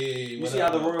 Hey, you what see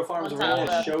up, how the man? Royal Farms One time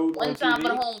Arena for- showed One on time TV? for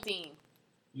the home team.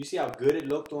 You see how good it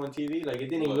looked on TV? Like it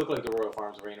didn't even What? look like the Royal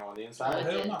Farms Arena on the Oh, inside.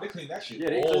 hell no, they cleaned that shit. Yeah,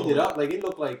 they all cleaned the it way. up. Like it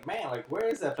looked like, man, like where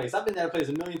is that place? I've been to that place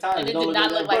a million times. And it don't did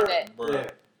not look like Bruh. that. Bruh. Yeah.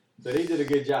 So they did a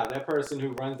good job. That person who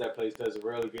runs that place does a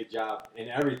really good job in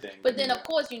everything. But then, of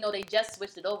course, you know, they just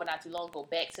switched it over not too long ago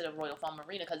back to the Royal Farms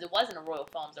Arena because it wasn't a Royal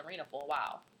Farms Arena for a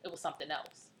while. It was something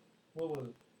else. What was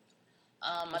it?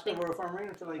 I It's think been Royal Farm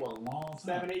Arena for like For a long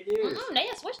time. 7-8 years. they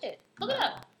had switched it. Look it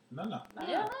up. No.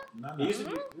 Yeah. It used to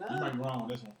be, You might be wrong on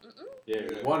this one. Yeah,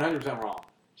 Yeah. 100% wrong.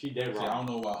 She dead See, I wrong.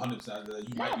 don't know about 100%.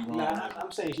 You might be wrong Nah, on that one.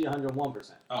 I'm saying she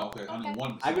 101%. Oh, okay.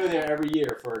 101%. I go there every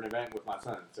year for an event with my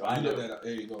son, so I You know. look that up.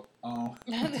 There you go.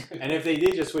 And if they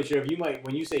did just switch it up, you might,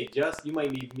 when you say just, you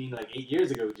might mean like 8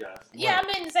 years ago just. Yeah, I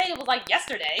meant to say it was like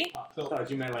yesterday. I So, thought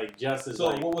you meant like just as so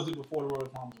like, what was it before the Royal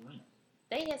Farms Arena?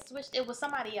 They had switched. It was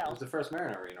somebody it was else, the first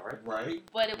Mariner Arena, right? Right.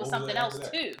 but it was What was something it else after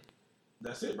that? too.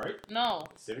 That's it, right? No,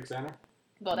 Civic Center.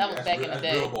 well, that was That's back real- in the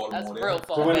that's day. real Baltimore That's there. real So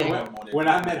far So back. when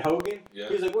I met Hogan, Yeah.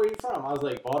 he was like, "Where are you from?" I was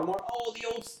like, "Baltimore." Oh, the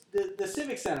old the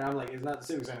Civic Center. I'm like, "It's not the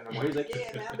Civic Center no more." He's like,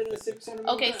 "Yeah, man, I've been in the Civic Center."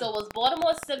 many Okay, times." so it was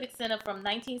Baltimore Civic Center from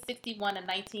 1961 to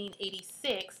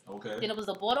 1986. Okay. Then it was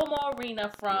the Baltimore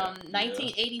Arena from Yeah.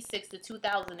 1986 to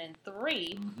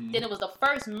 2003. Mhm. Then it was the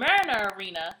first Mariner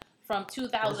Arena from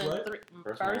 2003.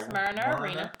 First First Mariner. Mariner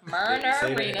Arena. Mariner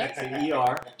Say Arena. that, say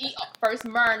ER. First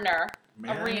Mariner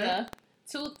Mariner? Arena.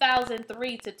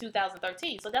 2003 to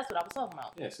 2013. So that's what I was talking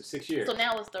about. Yeah, so 6 years. So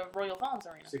now it's the Royal Farms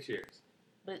Arena. 6 years.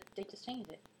 But they just changed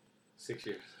it. 6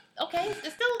 years. Okay,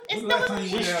 it's still When's the last time in you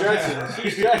She's went out stretching. there?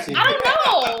 She's stretching. I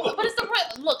don't know, but it's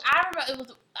the look. I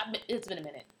remember it's been a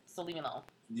minute, so leave me alone.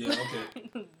 Yeah,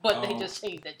 okay. But they just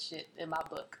changed that shit in my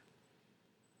book.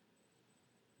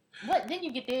 What? Then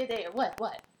you get there. What?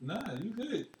 Nah, you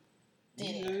good. You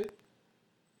Yeah. good.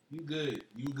 You good.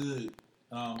 You good.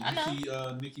 I know. You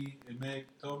see Nikki and Meg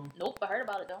talking? Nope. I heard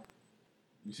about it though.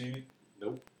 You seen it?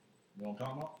 Nope. You know what I'm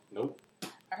talking about? Nope.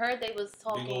 I heard they was Big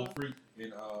talking old freak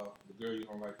and the girl you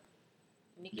don't like,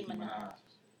 Nicki Nicki Minaj.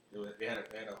 Minaj. They had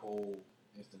a whole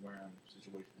Instagram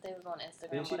situation. They was on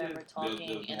Instagram, Didn't she whatever, just- talking,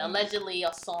 the and one- allegedly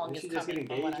a song Did she is just get coming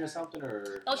from engaged or whatever. something?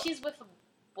 Or No, she's with a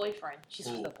boyfriend. She's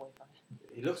Who? with a boyfriend.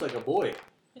 he looks like a boy.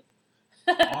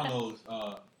 On those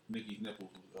Nikki's nipples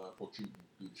was protruding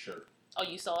through the shirt. Oh,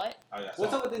 you saw it? I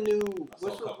What's saw up it. with the new? I saw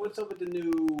a couple. What's up with the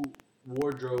new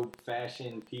wardrobe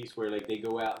fashion piece where like they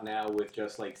go out now with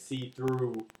just like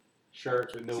see-through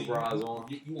shirts with no See, bras on?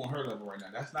 You on her level right now.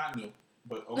 That's not new.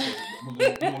 But okay, I'm gonna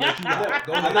let you know.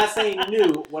 Go I'm ahead. not saying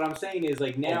new. What I'm saying is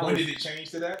like now. Oh, when did it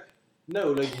change to that?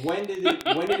 No, like when did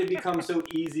it become so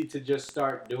easy to just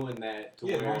start doing that? To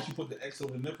Yeah, why where don't you put the X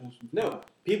over the nipples? no,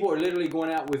 people are literally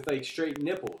going out with like straight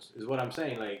nipples. Is what I'm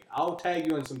saying. Like I'll tag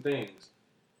you in some things.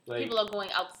 Like People are going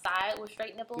outside with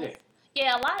straight nipples. Yeah.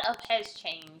 Yeah, a lot of has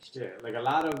changed. Yeah, like a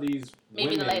lot of these Maybe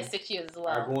women the last 6 years as are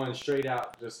well. going straight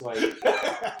out, just like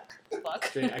Fuck.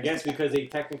 straight, I guess because they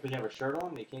technically have a shirt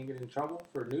on, they can't get in trouble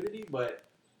for nudity, but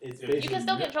it's You You basically can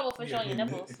still get in trouble for showing your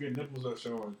nipples. If your nipples are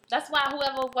showing. That's why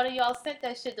whoever one of y'all sent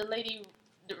that shit, the lady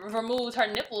removed her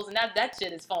nipples, and that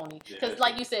shit is phony. Yeah, Because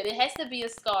like you said, it has to be a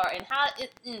scar, and how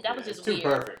it that was it's just too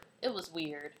weird. perfect. It was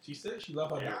weird. She said she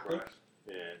loved her Yeah, doctor. right.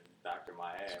 Yeah, Dr.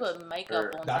 My ass. She put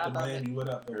makeup on Dr. top of Miami, it. what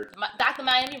up? Dr.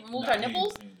 Miami removed her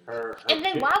nipples, Her and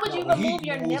then pic- why would you when he remove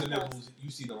your removes nipples? the nipples, you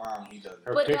see the line he does it.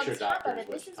 Her But on picture top doctor of is it,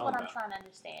 what this she's is what talking I'm trying to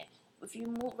understand. If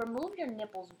you remove your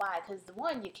nipples, why? Because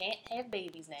one, you can't have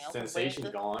babies now. Sensation's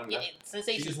gone. Yeah,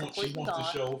 sensation's completely wants to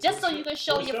gone. show Just for so the you can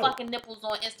show. show For the your show. fucking nipples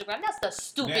on Instagram. That's the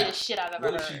stupidest shit I've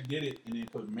ever What if she heard. did it and then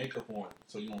put makeup on it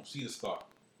so you don't see the scar?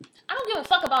 I don't give a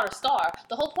fuck about a scar.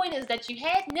 The whole point is that you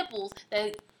have nipples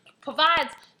that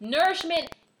provides nourishment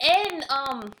and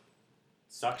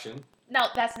Suction. no,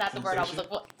 that's not the word I was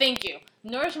Sensation? looking for. Thank you.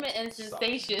 Nourishment and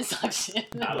sensation suction.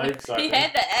 I like He suction.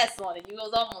 had the S on it. You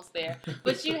was almost there.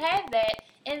 But you have that,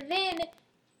 and then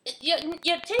your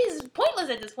titties is pointless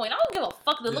at this point. I don't give a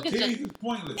fuck to look at your. titties is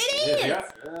pointless. It is. Yeah,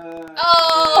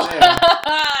 Oh,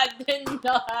 yeah. didn't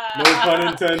know. No pun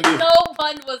intended. No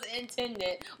pun was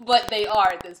intended, but they are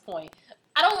at this point.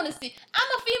 I don't want to see.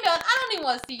 I'm a female, and I don't even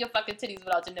want to see your fucking titties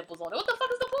without your nipples on it. What the fuck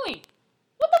is the point?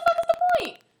 What the fuck is the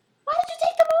point? Why did you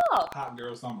take them off? Hot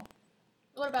girl summer.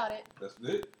 What about it? That's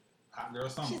it. Hot girl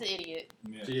summer. She's an idiot.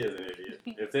 Yeah. She is an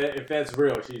idiot. If that's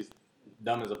real, she's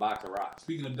dumb as a box of rocks.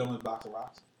 Speaking of dumb as box of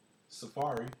rocks,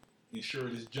 Safari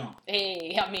insured his junk.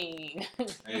 Hey, I mean,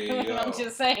 Hey, yo. I'm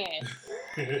just saying.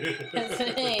 Just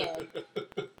saying.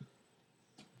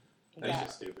 That's Yeah,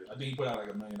 just stupid. I think he put out like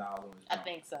 $1 million on his I junk.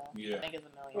 think so. Yeah. I think it's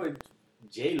 $1 million.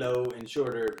 J-Lo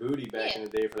insured her booty back Yeah. in the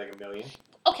day for like $1 million.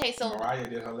 Okay, so Mariah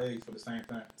did her legs for the same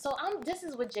thing. this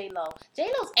is with J Lo.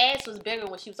 J Lo's ass was bigger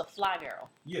when she was a fly girl.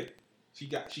 Yeah.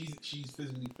 She's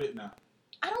physically fit now.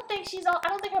 I don't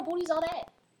think her booty's all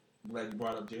that. I'm glad you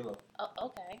brought up J-Lo. Oh,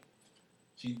 okay.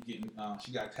 She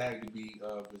got tagged to be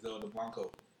Griselda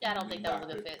Blanco. Yeah, I don't think that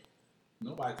was a good fit.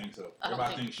 Nobody thinks so. I don't Everybody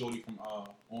think- thinks Shorty from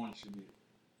Orange should be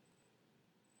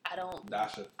I don't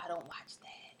Dasha. watch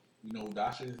that. You know who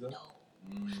Dasha is though? No.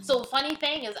 Mm, So funny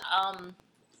thing is,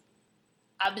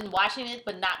 I've been watching it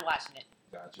but not watching it.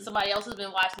 gotcha. Somebody else has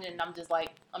been watching it and I'm just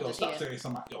like, I'm Yo, just stop here. saying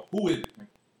somebody. Yo, who is it?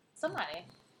 Somebody.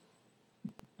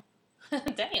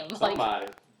 Damn. Like,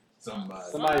 Somebody.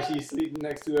 Somebody she's sleeping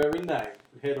next to every night.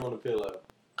 Head on a pillow.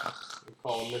 We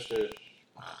call him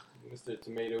Mr.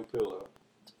 Tomato Pillow.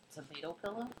 tomato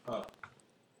pillow? Oh,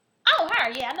 Oh, her.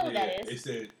 Yeah, I know what that It is.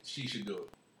 said she should do it.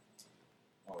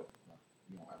 Oh, no,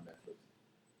 you don't have Netflix.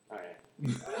 Alright.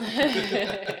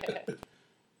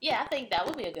 Yeah, I think that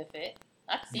would be a good fit.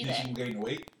 I can see You think she that. gonna gain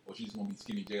weight, or she's gonna be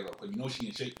skinny J-Lo? Because you know she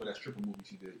in shape for that stripper movie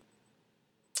she did.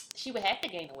 She would have to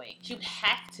gain the weight. She would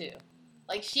have to.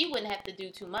 Like, she wouldn't have to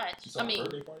do too much. She saw I mean, her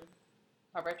birthday party?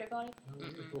 her birthday party?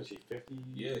 Mm-mm. What is she, 50?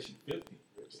 Yeah, she's 50.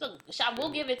 So, I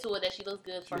will give it to her that she looks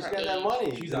good for She's her got age. that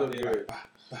money. She's to out look there good.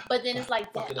 like, But then it's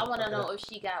like, Fuck it I up, want to fuck it know up. if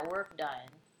she got work done.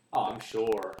 Oh, I'm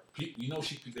sure. You know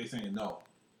they saying no.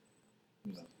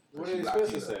 You know, What she are they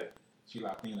supposed to Latina. say? She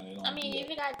Latina. They don't I mean, do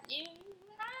if that. you got,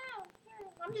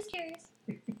 I'm just curious.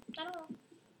 I don't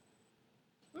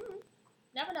know.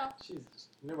 Never know.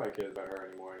 Nobody cares about her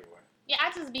anymore anyway. Yeah,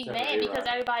 I just be Except for mad because A-Rod.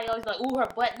 everybody always like, ooh, her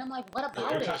butt. And I'm like, what Yo,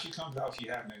 about every time it? she comes out, she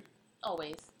having it.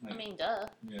 Always. I Like- mean, duh.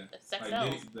 Yeah. Sex Like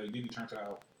sells. Diddy turned her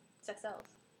out. Sex sells.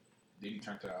 Diddy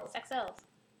turned her out. Sex sells.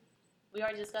 We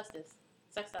already discussed this.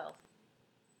 Sex sells.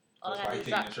 All I That's had why to you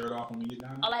do taking is the shirt off when we get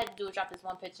down. all I had to do was drop this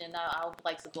one picture and now our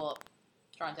likes will go up.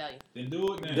 Trying to tell you. Then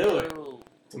do it then. Do it. Ooh.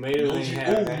 Tomato You know ain't what you,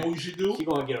 having know that. what you should do? She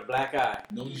gonna get a black eye.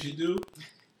 You know what you should do?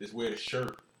 Just wear the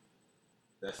shirt.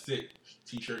 That's it.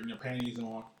 T-shirt and your panties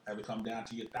on. Have it come down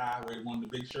to your thigh. Wear one of the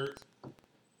big shirts.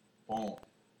 Boom.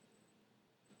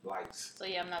 Lights. So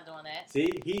yeah, I'm not doing that. See,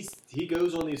 he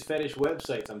goes on these fetish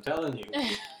websites. I'm telling you.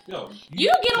 Yo,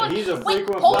 You get on. He's a wait,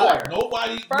 frequent hold flyer. on.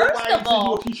 Nobody First sent of all-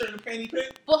 you a T-shirt and a panty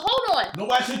pic. But hold on.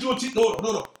 Nobody sent you a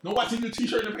no. Nobody sent you a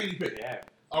T-shirt and a panty pic. Yeah.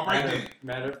 All right then.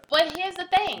 Matter. But here's the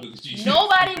thing. Look at you.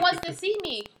 Nobody wants to see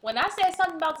me. When I said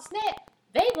something about the snap,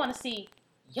 they want to see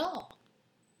y'all.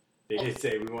 They did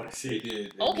say we want to They see.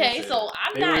 did. Okay, so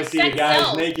I'm They not want to see the sex guys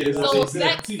sells. naked. They wanna So see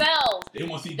sex BMT. sells. They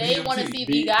want to see They BMT. want to see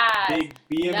the guys, Big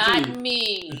BMT. not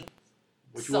me.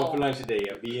 What you want for lunch today?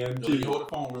 A Yo, BMT. you hold the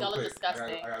phone real Y'all are quick. disgusting.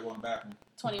 I gotta go in the bathroom.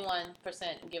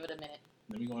 21%. Give it a minute.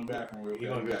 Let me go in the bathroom real quick. You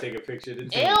gonna go take a picture of the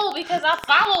Ew, because I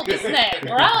followed the snap.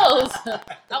 Gross.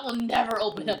 I will never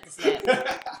open up the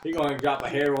snap. He gonna drop a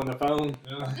hair on the phone.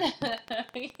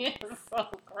 Yeah. You're so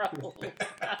gross.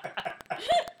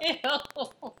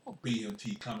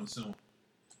 BMT coming soon.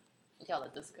 Y'all are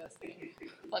disgusting.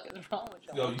 What is wrong with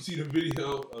y'all? Yo, you see the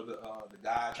video of the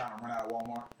guy trying to run out of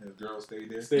Walmart and his girl stayed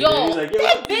there? Yo, he's like,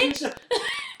 that bitch.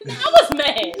 I was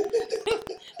mad.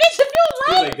 Bitch, if you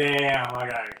He's like. like, damn, I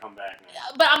gotta come back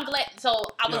now. But I'm glad. So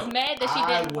I was mad that she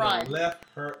didn't run. Left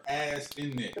her ass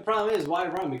in there. The problem is, why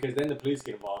run? Because then the police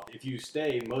get involved. If you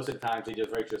stay, most of the time they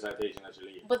just write you a citation and let you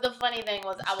leave. But the funny thing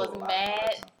was, I was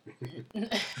mad.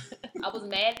 I was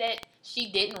mad that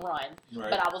she didn't run,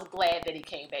 but I was glad that he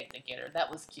came back to get her. That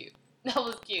was cute. That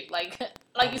was cute. Like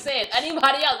you said,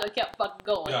 anybody else would kept fucking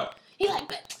going. Yo. He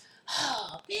like,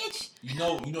 oh, bitch. You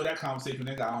know that conversation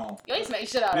that got home. Yo, he smacked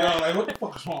shit out of Yo, her. like, what the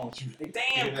fuck is wrong with you? Like,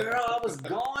 damn, girl, I was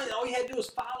gone. All you had to do was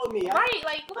follow me. Right,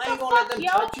 like, what I ain't the gonna let fuck, them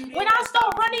yo? touch you. When I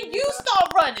start running, you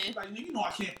start running. Like, you know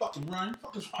I can't fucking run.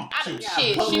 What the fuck is wrong I with you?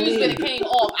 shit, shoes would have came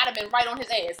off. I'd have been right on his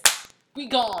ass. We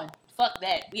gone. Fuck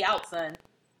that. We out, son.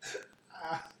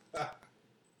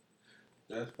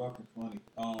 That's fucking funny.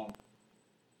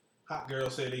 Hot girl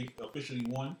said they officially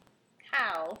won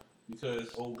How?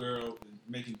 because old girl is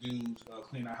making dudes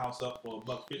clean our house up for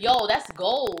 $1.50. Yo, that's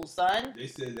gold, son. They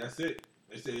said that's it.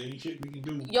 They said ain't shit we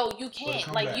can do. Yo, you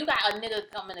can't. Like, you got a nigga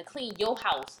coming to clean your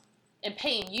house and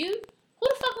paying you? Who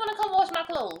the fuck want to come wash my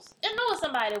clothes? There know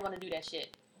somebody that want to do that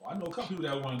shit. Well, I know a couple people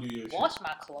that want to do your shit. Wash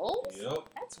my clothes? Yep.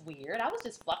 That's weird. I was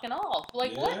just fucking off.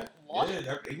 Like, Yeah, what? Wash?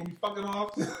 Yeah, they gonna be fucking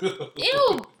off.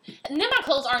 Ew. And then my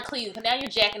clothes aren't clean because now you're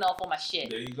jacking off on my shit.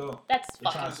 There you go. That's They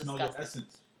fucking trying to smell disgusting. your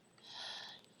essence.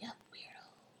 Yep,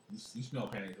 weirdo. You smell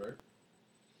panties, right?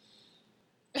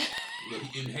 Yeah,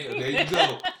 inhale. There you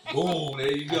go. Boom.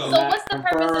 There you go. So what's the purpose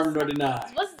Confirmed of or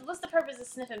denied? what's the purpose of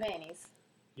sniffing panties?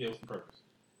 Yeah, what's the purpose?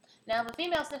 Now, if a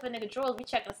female sniff a nigga drawers, we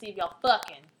checking to see if y'all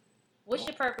fucking. What's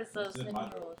your purpose of sniff sniffing my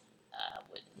drawers? I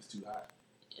wouldn't. It's too hot.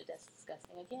 That's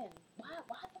disgusting. Again, why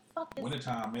the fuck does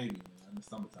Wintertime, maybe. In the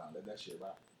summertime, let that shit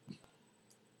rock.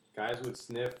 Guys would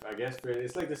sniff, I guess,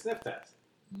 it's like the sniff test.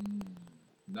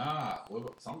 Nah. What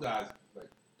about, some guys, like,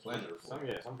 pleasure. Some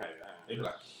kind of, They be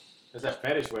like, there's that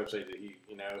fetish website that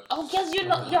you know. Oh, yes, you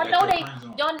know, y'all know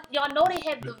they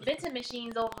have the venting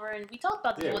machines over, and we talked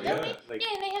about this Yeah, one, yeah, didn't we? like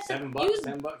Yeah, and they have $7, to use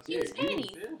 $10. use Yeah,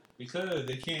 panties. yeah. because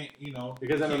they can't,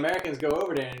 Because them Americans go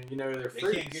over there and they're they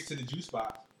freaks. can't get to the juice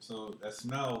box, so that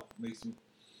smell makes you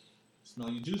smell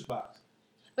your juice box.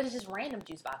 But it's just random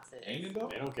juice boxes. Ain't it though?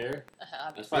 They don't care.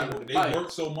 That's They, fine. they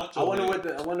work so much. I wonder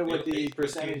over what the They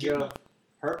percentage can't get of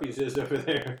herpes is over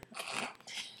there.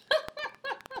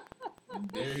 And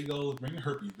there he goes, bringing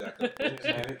herpes back up.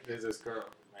 Man, there's this girl,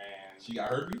 man. She got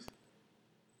herpes.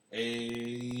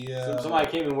 Somebody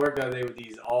came and worked the other day with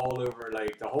these all over,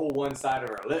 like the whole one side of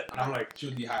her lip, and I'm like, she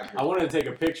was dehydrated. I wanted to take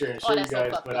a picture and show you that's so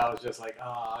guys, fucked but up. I was just like,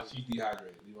 ah, She's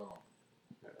dehydrated. Leave her alone.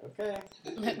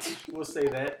 okay, we'll say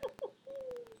that.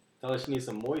 Tell her she needs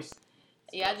some moist.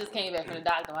 Yeah, I just came back from the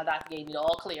doctor. My doctor gave me the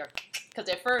all clear. Because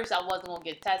at first I wasn't going to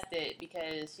get tested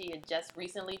because she had just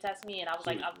recently tested me. And I was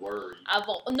like, I'm worried.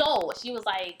 No, she was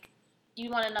like, you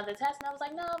want another test? And I was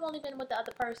like, no, I've only been with the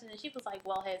other person. And she was like,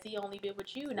 well, has he only been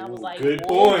with you? And I was like, good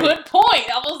whoa, point. good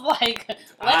point. I was like,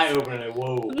 Eye opener, like,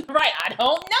 whoa. Right, I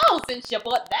don't know since you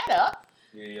brought that up.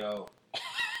 Yeah, yo.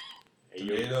 Hey,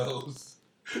 yo. Tomatoes.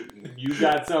 You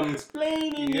got some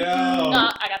explaining. Yo. No,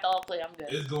 I got the all clear. I'm good.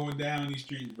 It's going down in these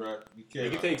streets, bro. Be It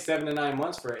careful. can take 7 to 9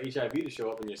 months for HIV to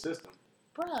show up in your system.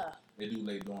 Bruh. They do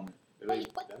lay dormant. Wait,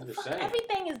 what I'm the just fuck? saying.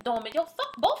 Everything is dormant. Yo,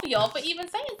 fuck both of y'all for even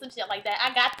saying some shit like that.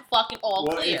 I got the fucking all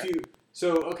Well, clear.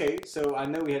 so I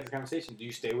know we had this conversation. Do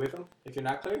you stay with him if you're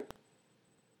not clear?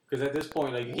 Because at this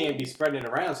point, like, you can't be spreading it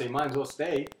around, so you might as well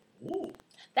stay. Ooh.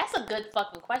 That's a good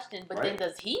fucking question, but then Right.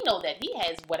 does he know that he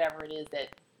has whatever it is that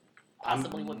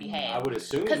possibly would be had? I would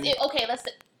assume. Because, okay, let's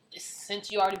say, since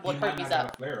you already brought He might herpes not have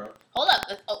up. a flare up. Hold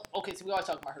up. Okay, so we are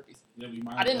talking about herpes. Yeah, we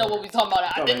might I didn't know have what we were talking about. I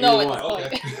Talking didn't about know at either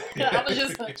this one. point. Okay. I was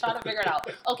just trying to figure it out.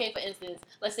 Okay, for instance,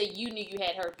 let's say you knew you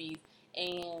had herpes,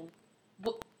 and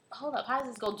hold up, how does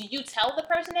this go? Do you tell the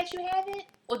person that you have it,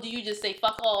 or do you just say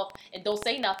fuck off and don't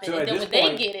say nothing, So and at then this when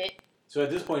point- they get it, So at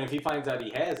this point, if he finds out he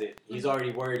has it, he's Mhm.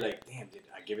 already worried. Like, damn, did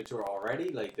I give it to her already?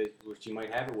 Like, she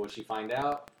might have it. Will she find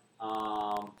out?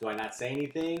 Do I not say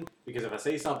anything? Because if I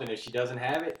say something and she doesn't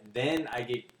have it, then I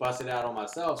get busted out on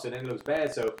myself. So then it looks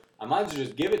bad. So I might as well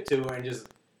just give it to her and just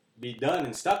be done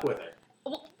and stuck with her.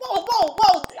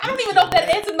 whoa! I don't even know if that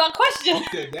answered my question.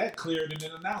 Okay, that cleared in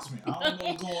an announcement. I don't know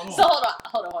what's going on. So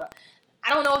hold on.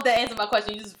 I don't know if that answered my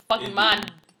question. You just fucking It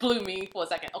mind blew me for a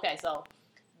second. Okay, so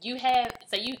you have,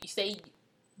 so you say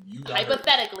You got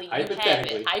hypothetically you have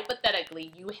Hypothetically. it.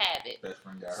 Hypothetically you have it. herpes. Best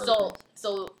friend got So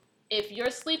herpes. if you're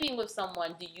sleeping with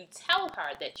someone, do you tell her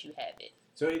that you have it?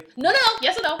 So No.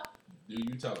 Yes or no? Do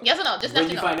you tell her? Yes or no? Just when let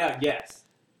you know. find out, yes.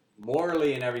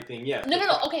 Morally and everything, yes. No.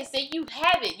 Okay, say you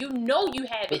have it. You know you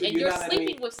have But it, and you're you're not letting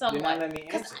sleeping me- with someone. You're not letting me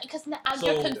answer. Because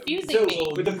So- you're confusing so-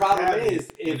 me. But the you problem have is,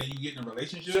 it, if- and then you get in a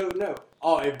relationship. So, no.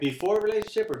 Oh, if before a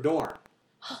relationship or during?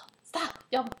 Stop.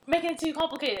 Y'all making it too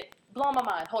complicated. Blowing my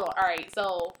mind. Hold on. All right.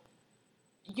 So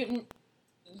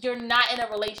you're not in a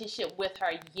relationship with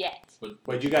her yet.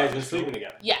 But you guys been sleeping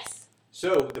together. Yes.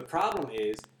 So, the problem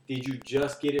is, did you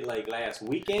just get it like last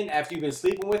weekend after you've been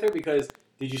sleeping with her? Because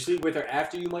did you sleep with her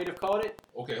after you might have caught it?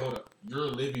 Okay, hold up. You're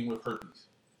living with herpes.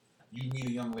 You meet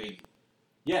a young lady.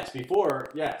 Yes, before.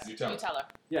 Yes. You tell You her. tell her.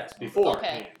 Yes, before.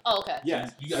 Okay. man. Oh, okay.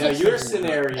 Yes. You got Now, to your sleep with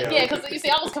her. scenario. Yeah, because you see,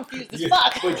 I was confused as Yeah.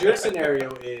 fuck. But your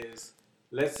scenario is,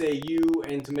 let's say you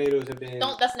and Tomatoes have been.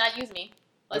 Let's not use me.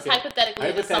 Let's Okay. hypothetically,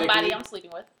 it's Hypothetically- somebody I'm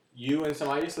sleeping with. You and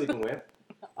somebody you're sleeping with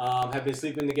have been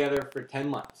sleeping together for 10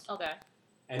 months. Okay.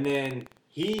 And then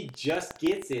he just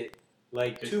gets it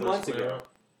like His 2 first months flare ago. up.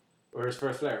 Or his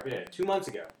first flare up, yeah, 2 months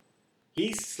ago.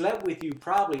 He slept with you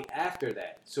probably after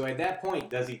that. So at that point,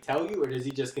 does he tell you or does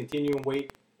he just continue and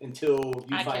wait until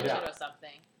you I find catch out? it or something.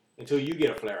 Until you get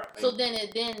a flare up. So then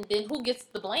who gets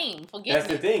the blame for that's getting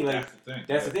the thing. Like, That's the thing.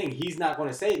 that's the thing. He's not going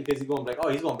to say it because he's going to be like, oh,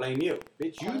 he's going to blame you.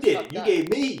 Bitch, you Oh, that's did it. fucked You up. gave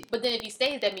me. But then if he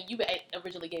stays, that means you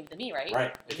originally gave it to me, right?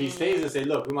 Right. If he stays and say,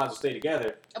 look, we might as well stay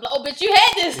together. I'm like, oh, bitch, you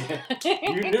had this.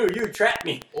 You knew. You trapped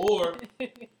me. Or,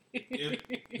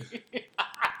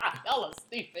 Y'all are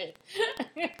stupid.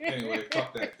 anyway,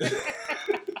 fuck that.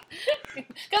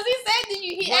 Because he said to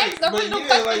you, he Right, asked the but original yeah,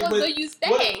 question like, was, but do you stay?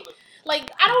 what-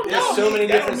 Like, I don't There's know. so many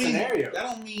That don't different mean- scenarios. That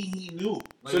don't mean he knew.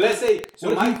 Like, So let's say. So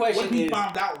what if my he- question what if he is.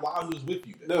 found out while he was with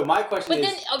you? Then? No, my question But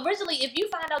is. then originally, if you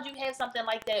find out you have something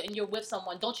like that and you're with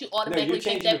someone, don't you automatically think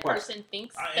changing that the question. person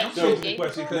thinks I that am you changing the gave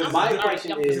question it to him? because My All right,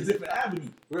 question y'all- is- It's a different avenue.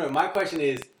 Remember, my question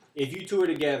is, if you two are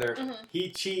together, Mhm.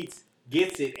 he cheats,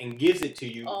 gets it, and gives it to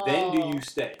you, then do Oh. you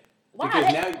stay? Why?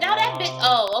 Because Now that bitch.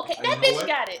 Oh, okay. You That know bitch what?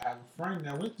 got it. I have a friend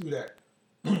that went through that.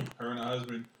 Her and her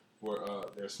husband were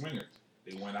they're swingers.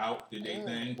 They went out, did their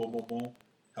thing, boom, boom, boom.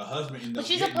 Her husband ended But up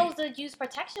you're getting supposed it. to use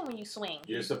protection when you swing.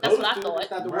 You're That's supposed what I to. thought.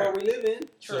 That's not the Right. world we live in.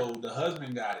 So the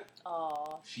husband got it.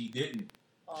 Oh. She didn't.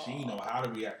 She didn't know how to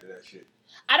react to that shit.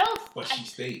 I don't. But she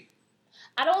stayed.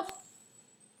 I don't.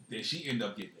 Then she ended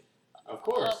up getting it. Of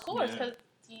course. Of course, Yeah. because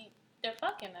they're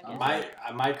fucking. I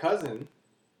guess. My cousin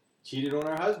cheated on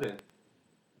her husband.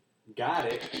 Got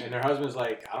it, and her husband's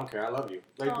like, I don't care, I love you.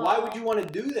 Like, why would you want to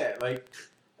do that? Like,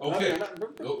 Okay.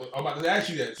 nothing- I'm about to ask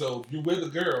you that. So if you're with a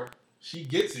girl, she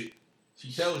gets it.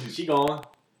 She tells you. she gone.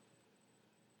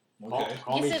 Okay.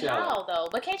 Call me Gets it shallow. how though?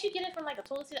 But can't you get it from like a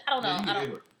toilet seat? I don't know. Yeah, you I get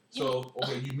don't. it. So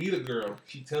okay, you meet a girl.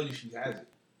 She tells you she has it.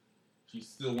 She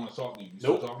still want to talk to you. You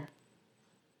Nope. still talking?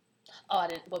 Oh, I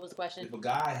didn't. What was the question? If a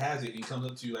guy has it and he comes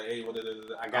up to you like, "Hey,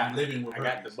 got- I'm living with I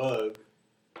got the herpes." bug.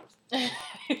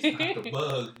 It's not the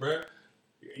bug, bruh.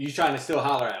 You trying to still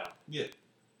holler at him? Yeah.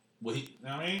 Well, he, you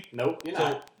know what I mean? Nope, you're So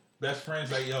not. best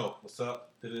friends like, "Yo, what's up?"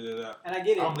 Da-da-da-da. And I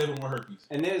get it. I'm living with herpes.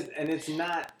 And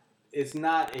it's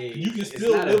not a. You can it's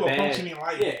still not live a bad- functioning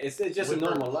life. Yeah, it's just a with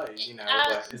normal life, you know.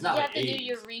 Uh, But it's not you like have to do 80s.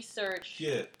 your research.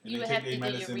 Yeah, and You they have take to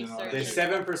their do your medicine and all that. research.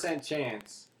 There's shit. 7%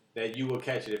 chance that you will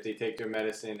catch it if they take their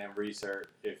medicine and research.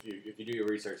 If you do your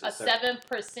research, A it's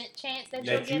 7% chance that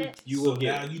you'll that get it. you So will now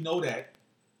get. you know that.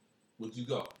 Would you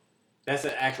go? That's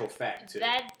an actual fact too.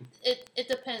 That it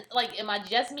depends. Like, am I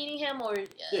just meeting him or?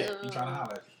 Yeah, He trying to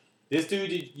holler at you. This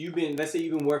dude, let's say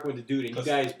you've been working with the dude, and you Cause-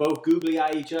 guys both googly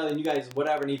eye each other, and you guys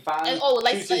whatever, and he finally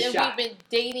like shoots his if shot. we've been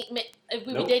dating. If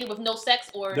we've Nope. been dating with no sex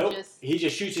or Nope, just. he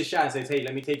just shoots his shot and says, "Hey,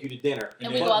 let me take you to dinner."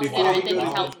 And we then go out to before dinner we and then go he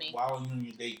to- tells me. While on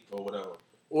your date or whatever.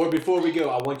 Or before we go,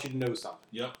 I want you to know something.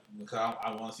 Yep. Because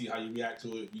I want to see how you react to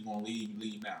it. If you're gonna leave, you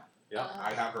leave now. Yeah.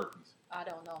 I have herpes. I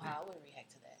don't know how I would react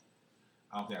to that.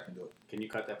 I don't think I can do it. Can you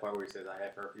cut that part where he says, "I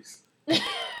have herpes"?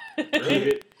 Really? Leave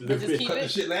it. Just Leave it. keep Cut it. the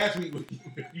shit last week when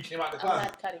you came out the I'm closet.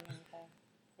 not cutting anything.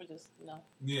 We're just no.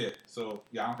 Yeah. So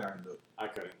yeah, I don't think I can do it. I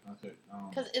couldn't. Okay.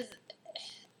 Because it's.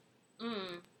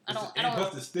 I don't. And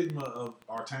plus the stigma of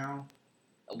our town.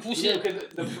 You know,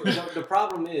 'cause the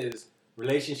problem is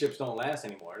relationships don't last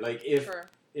anymore. Like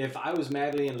if I was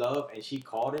madly in love and she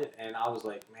caught it and I was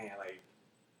like, man, like,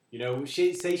 you know,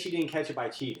 she didn't catch it by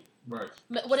cheating. Right.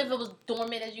 But what if it was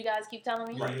dormant, as you guys keep telling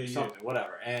me? Yeah, Right, yeah, yeah. something,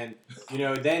 whatever. And, you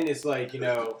know, then it's like, you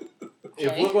know,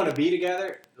 if Okay. we're going to be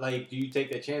together, like, do you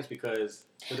take that chance? Because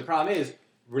but the problem is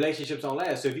relationships don't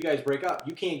last. So if you guys break up,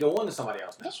 you can't go on to somebody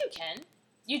else now. Yes, you can.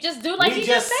 You just do like We you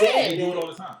just just said. said They do it all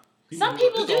the time. Some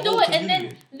people It's a do whole it, and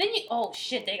community. then you oh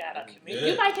shit, they got a community.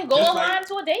 Yeah. You might can go Just online like-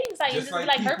 to a dating site and just just be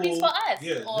like like herpes people- for us.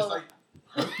 Yeah, or, just like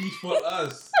herpes for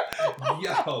us.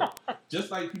 Yo, Just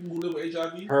like people who live with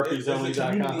HIV.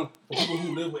 Herpesonly.com. For people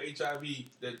who live with HIV,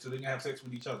 so they can have sex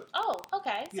with each other. Oh,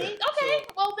 okay. Yeah, See, okay.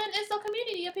 Well, then it's a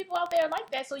community of people out there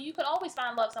like that, so you can always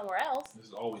find love somewhere else.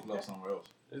 There's always love somewhere else.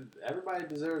 Everybody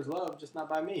deserves love, just not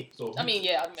by me. So I mean,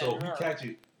 yeah. So if you catch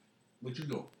it, what you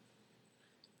doing?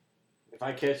 If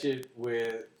I catch it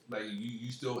with... Like,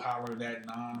 you still hollering at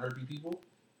non-herpes people?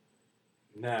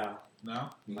 No. No?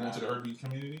 You going to the herpes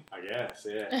community? I guess,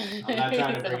 yeah. I'm not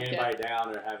trying to bring anybody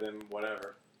down or have them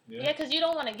whatever. Yeah, because you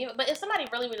don't want to give it. But if somebody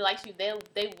really, really likes you,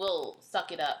 they will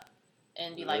suck it up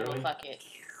and be like, well, fuck it.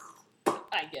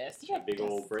 I guess. You're big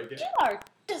old break it. You are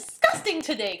disgusting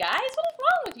today, guys. What is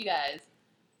wrong with you guys?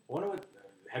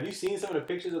 Have you seen some of the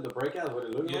pictures of the breakouts? What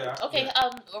it looks like? Okay, yeah.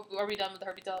 Are we done with the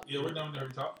herpes talk? Yeah, we're done with the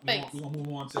herpes talk. Thanks. We're going to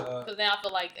move on to... Because now I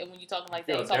feel like when you're talking like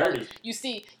that,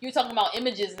 you're talking about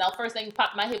images, and the first thing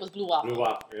popped in my head was blue waffle. Blue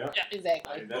waffle, yeah. Yeah,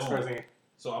 exactly. That's the first thing.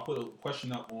 So I put a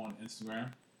question up on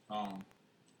Instagram.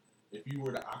 If you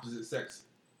were the opposite sex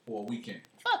for a weekend.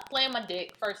 Fuck, playing my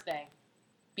dick, first thing.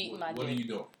 Beating my dick. What are you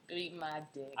doing? Beating my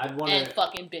dick. And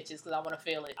fucking bitches, because I want to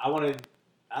feel it.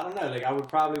 I don't know. Like, I would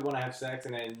probably want to have sex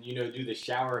and then, do the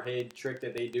shower head trick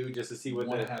that they do just to see what you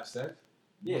want to have sex?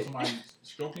 You want somebody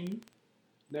stroking you?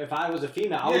 If I was a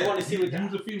female, I would want to see what... You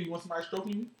was a female, you want somebody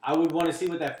stroking you? I would want to see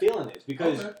what that feeling is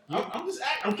because... Okay.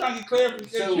 I'm trying to get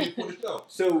clarification for the show.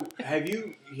 So,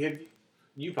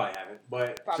 you probably haven't,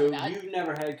 but... Probably not. You've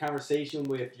never had a conversation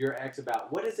with your ex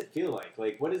about what does it feel like?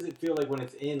 Like, what does it feel like when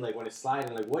it's in, like when it's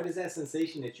sliding? Like, what is that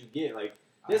sensation that you get? Like,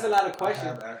 there's a lot of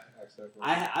questions.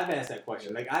 I've asked that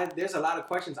question. Yeah. Like, there's a lot of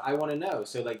questions I want to know.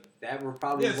 So, like, that were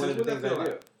probably one of the things I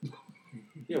do.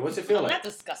 Yeah, what's it feel I'm like? not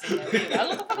discussing that either.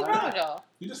 What the fuck is wrong with y'all?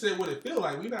 You just said what it feel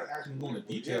like. We're not actually going to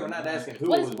detail. Yeah, we're not asking who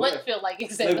what it was what with. Feel like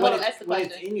exactly? Like, That's the when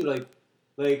question. it's in you,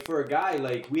 like for a guy,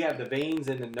 like we have the veins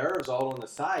and the nerves all on the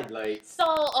side. Like,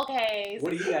 so okay.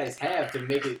 What do you guys have to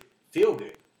make it feel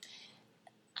good?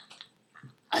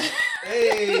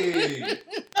 Hey.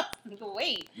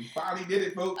 Wait. We finally did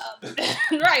it, folks.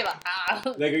 Right.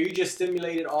 Like, are you just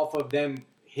stimulated off of them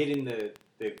hitting the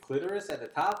clitoris at the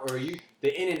top, or are you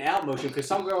the in and out motion? Because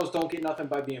some girls don't get nothing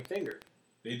by being fingered.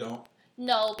 They don't.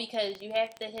 No, because you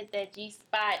have to hit that G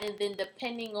spot, and then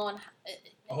depending on.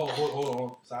 Hold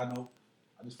on. Side note: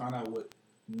 I just found out what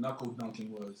knuckle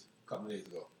dunking was a couple of days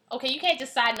ago. Okay, you can't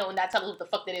just side note and not tell us what the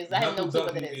fuck that is. I have no clue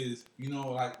what it is.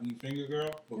 Like when you finger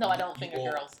girl. No, I don't finger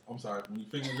girls. I'm sorry. When you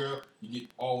finger girl, you get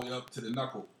all the way up to the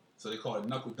knuckle. So they call it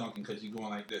knuckle dunking because you're going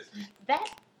like this.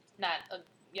 That's not a.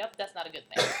 Yep, that's not a good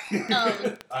thing. All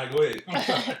right, go ahead. I'm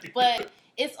sorry. But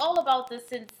it's all about the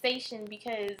sensation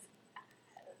because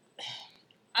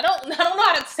I don't know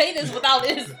how to say this without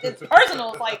it's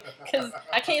personal. It's like because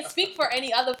I can't speak for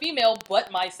any other female but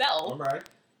myself. All right.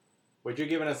 But you're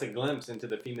giving us a glimpse into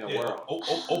the female world.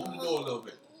 Open the door a little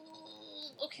bit.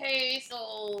 Okay,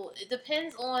 so it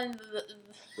depends on the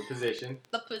position.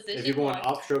 The position. If you're going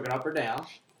up, stroking up or down.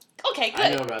 Okay, good. I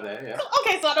know about that, yeah.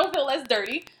 Okay, so I don't feel less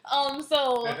dirty.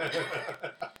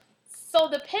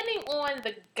 So depending on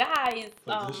the guy's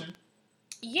position.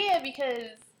 Yeah,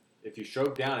 because if you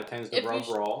stroke down, it tends to rub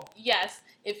raw. Yes,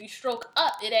 if you stroke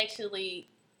up, it actually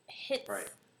hits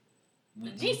the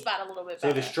G spot a little bit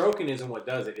better. So the stroking isn't what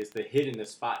does it; it's the hitting the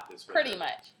spot that's pretty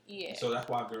much. Yeah. So that's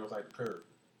why girls like the curve.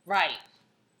 Right.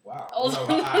 Wow. Oh,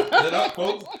 lit up,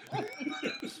 folks.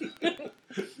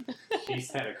 She's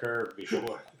had a curve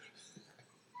before.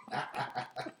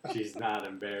 She's not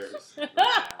embarrassed.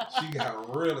 She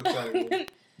got real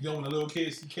excited. You know when a little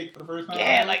kid see cake for the first time?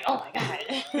 Yeah, like, oh my god.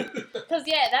 Because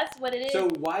that's what it is. So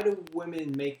why do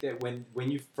women make that when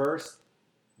you first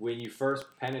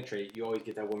penetrate, you always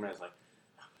get that woman that's like.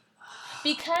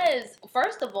 Because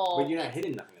first of all, but you're not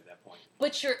hitting nothing at that point.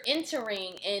 But you're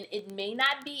entering, and it may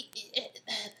not be.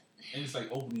 And it's like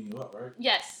opening you up, right?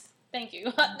 Yes. Thank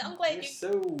you. I'm glad you're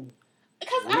so.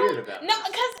 Because I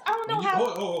don't know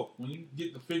how. When you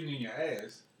get the finger in your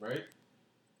ass, right?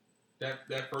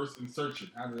 That first insertion,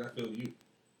 how did that feel to you?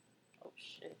 Oh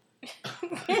shit!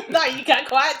 No, you got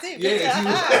quiet too. Yeah,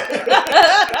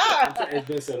 it's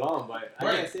been so long, but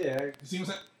right. I guess yeah. You see what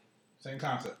I'm saying? Same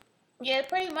concept. Yeah,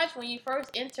 pretty much when you first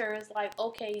enter, it's like,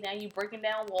 okay, now you're breaking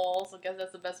down walls. I guess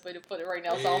that's the best way to put it right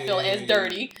now, so I don't feel as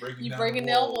dirty. You're breaking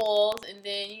down walls, and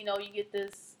then, you get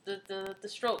this the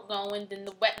stroke going, then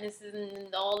the wetness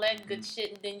and all that good shit,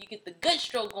 and then you get the good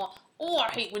stroke going. Oh, I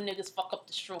hate when niggas fuck up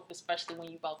the stroke, especially when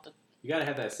you about to... You gotta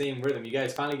have that same rhythm. You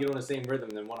guys finally get on the same rhythm,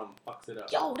 and then one of them fucks it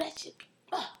up. Yo, that shit...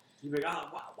 You be like,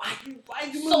 why you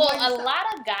move So like a lot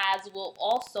of guys will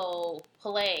also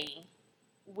play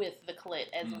with the clit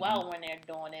as well when they're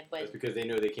doing it, but that's because they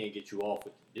know they can't get you off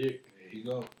with the dick. There you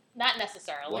go. Not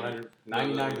necessarily.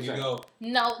 99%. There you go.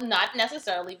 No, not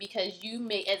necessarily, because you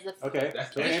may, as a... Okay,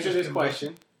 That's to answer this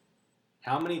question,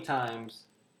 how many times...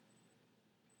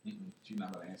 She's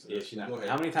not going to answer Yeah, this. she's not. Go ahead.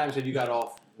 How many times have you got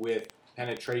off with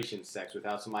penetration sex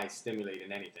without somebody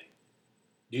stimulating anything?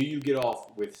 Do you get off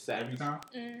with sex? Every time?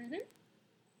 Mm-hmm.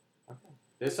 Okay.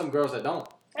 There's some girls that don't.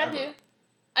 I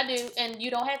do, and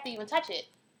you don't have to even touch it.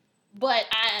 But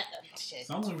shit.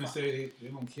 Some women say they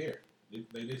don't care.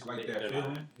 They just like that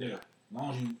feeling. Yeah. As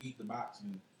long as you eat the box.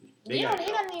 And He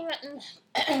doesn't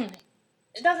even...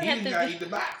 It doesn't he have ain't to got to be... eat the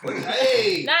box.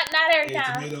 Hey! Not every Hey,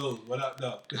 time. tomatoes. What up,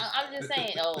 though? I'm just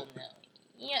saying. Oh, no.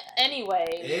 Yeah, anyway.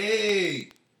 Hey!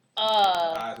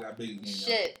 Eyes got big again,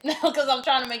 Shit. Because I'm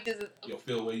trying to make this... Yo,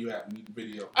 Phil, where you at? Meet the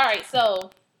video. Alright, so...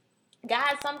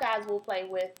 Some guys will play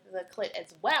with the clit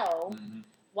as well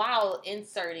while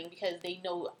inserting because they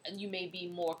know you may be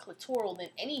more clitoral than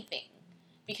anything.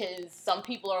 Because some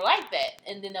people are like that,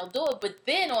 and then they'll do it. But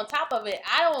then on top of it,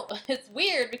 it's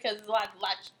weird because there's a lot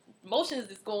motions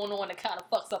that's going on that kind of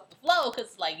fucks up the flow. Because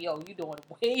it's like, yo, you doing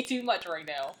way too much right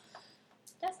now.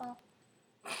 That's all.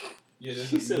 Yeah,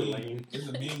 She's so lame.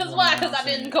 Because why? Because I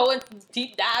didn't go and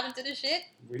deep dive into this shit.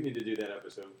 We need to do that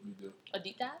episode. We do. A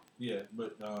deep dive? Yeah,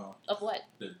 but Of what?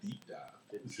 the deep dive.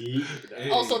 The deep dive. Hey.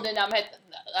 Oh, so then I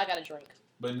got a drink.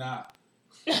 But not.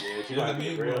 Yeah, There's she a might be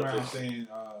meme real going around too. saying,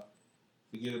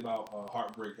 forget about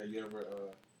heartbreak. Have you ever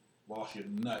lost your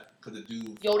nut because the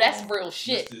dude? Yo, that's real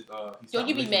shit. His, Yo,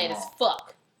 you be mad as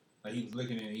fuck. Like he was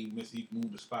licking it and he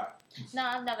moved the spot.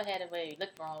 Nah, I've never had it where he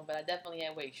looked wrong, but I definitely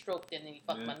had where he stroked it and he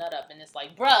fucked my nut up, and it's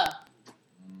like, bruh,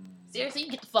 seriously, you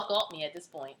get the fuck off me at this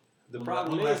point. The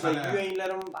problem is, like, you ain't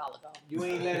let him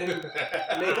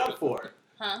make up for it.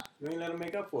 Huh? You ain't let him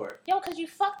make up for it. Yo, because you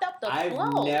fucked up the I've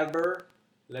flow. never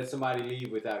let somebody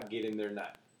leave without getting their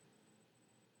nut.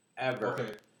 Ever.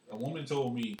 Okay, a woman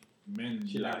told me men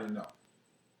never know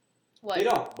What? They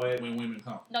don't, but when women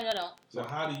come. No. So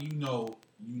how do you know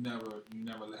you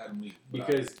never let them leave?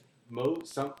 because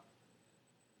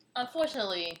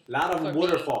Unfortunately, a lot of them for me,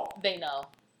 waterfall they know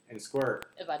and squirt.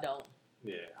 if I don't.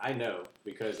 Yeah, I know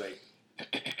because like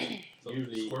So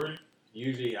usually- squirting?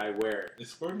 usually I wear it.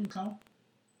 Is squirting come?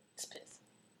 It's piss.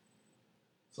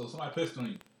 So somebody pissed on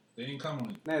you. They ain't come on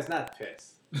you. No, it's not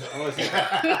piss. You upset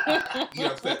that. You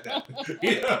upset that.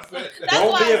 That's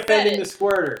Don't why be I said offending it. the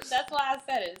squirters. That's why I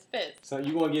said it. It's piss. So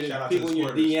you gonna get Shout out to people the in your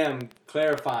squirters. DM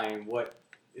clarifying what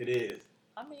it is.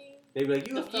 I mean, They be like,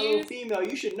 "You a If fellow you- female,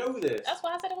 you should know this." that's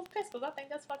why I said it was piss, because I think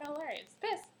that's fucking hilarious.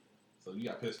 Piss. So you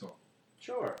got pissed on.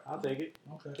 Sure, I'll take it.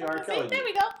 Okay. Yeah, R. See, Kelly. there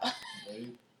we go.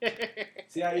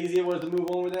 See how easy it was to move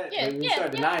on with that? Yeah, when you yeah,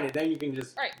 start yeah. denying it, then you can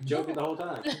just Right. joke it the whole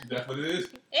time. That's what it is.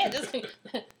 Yeah, just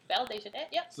validation.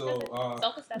 Yep. So,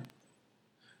 self-esteem.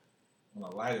 on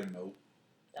a lighter note,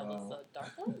 That was a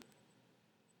dark one?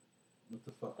 what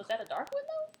the fuck? Was that a dark one,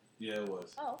 though? Yeah, it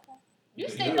was. Oh, okay. You Yeah,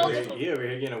 stay you focused. You over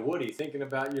here getting a Woody thinking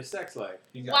about your sex life.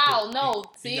 He got Wow, pissed- no.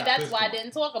 he See, got that's pissed why I on.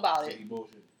 didn't talk about Yeah, it. he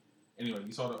bullshit. Anyway,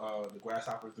 you saw the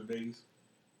grasshoppers in Vegas?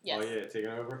 Yes. Oh yeah, taking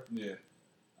over. Yeah.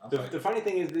 I was like, The funny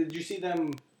thing is, did you see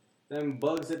them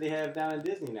bugs that they have down in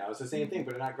Disney now? It's the same thing,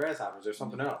 but they're not grasshoppers. They're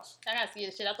something else. I gotta see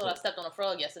this shit. I thought I stepped on a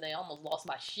frog yesterday. I almost lost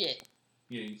my shit.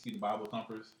 yeah, you see the Bible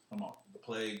thumpers? Come on, the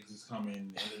plagues is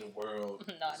coming, the end of the world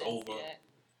No, I is didn't over. see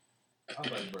that. I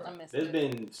was like, bro. I missed There's it.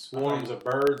 been swarms of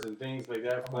birds and things like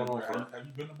that I'm like, going bro, on for. have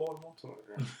you been to Baltimore?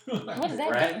 What is that?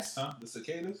 Rats? Huh? The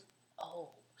cicadas? Oh,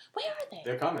 where are they?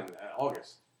 They're coming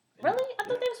August. Really? I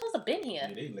thought they were supposed to have been here.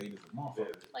 Yeah, they late as a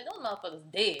motherfucker. Like, those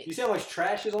motherfuckers dead. You see how much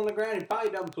trash is on the ground? He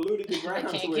probably done polluted the ground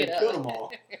Can't to where get it killed up. them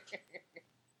all.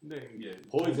 Yeah,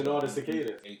 Poison all the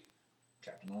cicadas. Hey,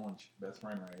 Captain Orange, best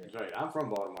friend right here. That's right. I'm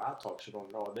from Baltimore. I'll talk shit on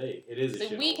it all day. It is a So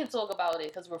shit. we can talk about it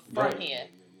because we're from Right. here.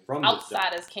 from the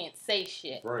Outsiders can't say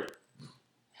shit. Right.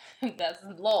 That's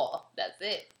law. That's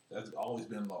it. That's always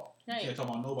been law. You Right. can't talk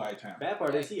about nobody town. Bad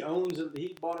part is he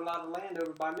bought a lot of land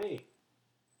over by me.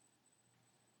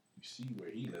 You see where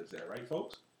he lives at, right,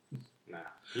 folks? Nah.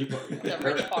 He bought, The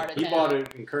rich part of he town. bought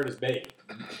it in Curtis Bay.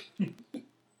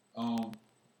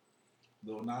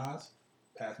 Lil Nas,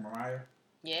 past Mariah.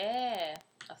 Yeah,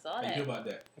 I saw How you that. feel about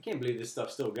that? I can't believe this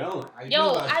stuff's still going. How you Yo,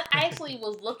 feel about I it? actually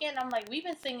was looking. I'm like, we've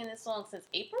been singing this song since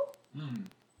April. Mm.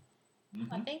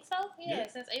 I Mhm. think so. Yeah, Yeah.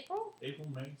 since April. April,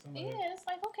 May, something Yeah, like that. it's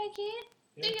like, okay, kid,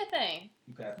 Yeah. do your thing.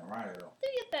 You passed Mariah though. Do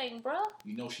your thing, bro.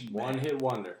 You know she One mad. hit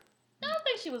wonder. I don't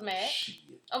think she was mad. Shit.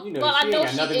 Oh, You know, well, she I know ain't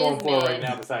got she nothing going is for her right mad.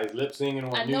 now besides lip singing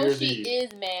on I New know Year's she Eve.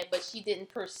 is mad, but she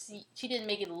didn't She didn't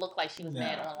make it look like she was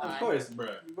mad Nah, online. Of course.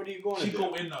 Bruh. What are you going to She do?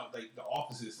 go in the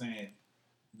offices saying,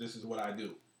 "This is what I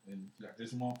do." and you got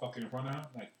this motherfucker in front of him.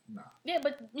 Like, nah. Yeah,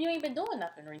 but you ain't been doing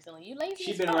nothing recently. You lazy.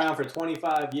 She's as been fuck. around for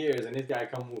 25 years, and this guy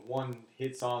come with one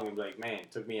hit song and be like, man,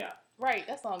 took me out. Right,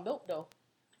 that song dope though.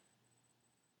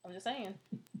 I'm just saying.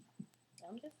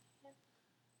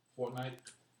 Fortnite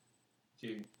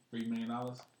gave $3 million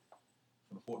for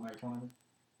the Fortnite tournament.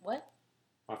 What?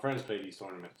 My friends play these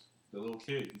tournaments. The little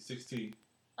kid, he's 16.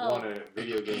 Won a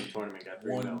video game tournament, got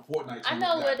 3 Won million. the Fortnite tournament. I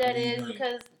know what that $3 is million.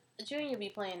 because Junior be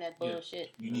playing that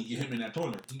bullshit. You need to get him in that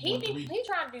tournament. He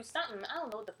trying to do something. I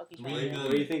don't know what the fuck he's trying to do.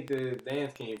 Where do you think the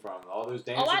dance came from? All those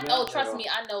dances? Trust me,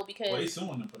 I know because. Well, they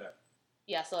suing them for that.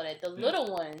 Yeah, I saw that. The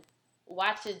little one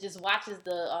watches the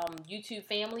YouTube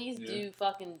families do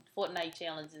fucking Fortnite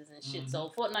challenges and shit.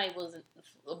 So Fortnite was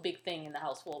a big thing in the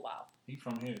house for a while. He's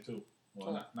from here too.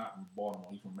 Well, not in Baltimore.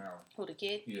 He's from Maryland. Who, the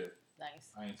kid? Yeah. Nice.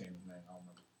 I ain't saying his name. I don't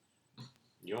remember.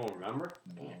 You don't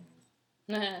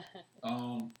remember?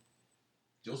 No.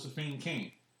 Josephine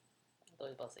King. I thought you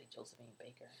were about to say Josephine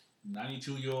Baker.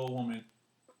 92-year-old woman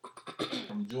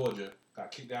from Georgia got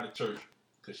kicked out of church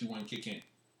because she wouldn't kick in.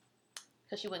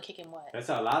 Because she wouldn't kick in what? That's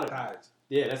how a lot of Tithes.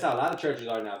 Yeah, that's how a lot of churches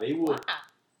are now. They will. Wow.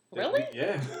 Really?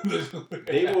 Yeah.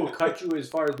 They will cut you as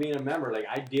far as being a member. Like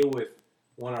I deal with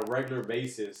on a regular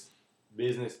basis,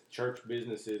 church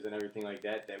businesses and everything like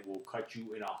that will cut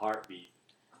you in a heartbeat.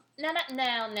 Now. She's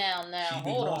been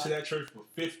Hold going on. to that church for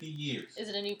 50 years. Is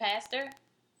it a new pastor?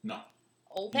 No.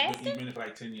 Old He's pastor? been there for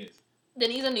like 10 years. Then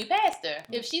he's a new pastor.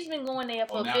 If she's been going there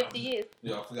for 50 years.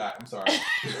 Yeah, I forgot. I'm sorry.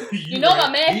 You know my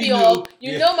math be off.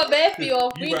 You know my math be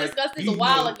off. We right. discussed this He a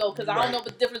while knew. ago because I don't know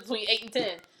the difference between 8 and 10.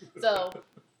 So,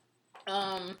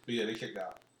 But yeah, they kicked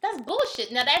out. that's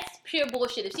bullshit. Now that's pure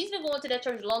bullshit. If she's been going to that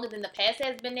church longer than the pastor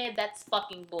has been there, that's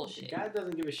fucking bullshit. God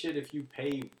doesn't give a shit if you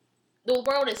pay. The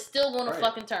world is still going to Right.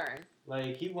 fucking turn.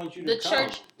 Like he wants you The to come.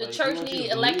 church Like, church he wants you need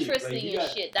to believe. electricity Like, you and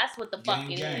got- shit. That's what the fuck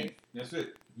it Gang. is. That's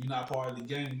it. You're not part of the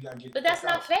gang. You gotta get. But the that's fuck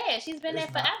not out. fair. She's been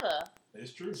It's there not. forever.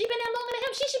 It's true. She's been there longer than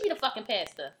him. She should be the fucking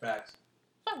pastor. Facts.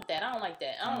 Fuck that. I don't like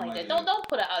that. I don't like that. that. Don't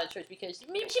put her out of church because she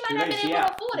might Too not late, be she able to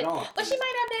out. afford She it. gone. But she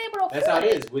might not be able to afford That's how it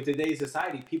it. is with today's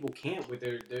society. People can't with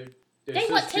their They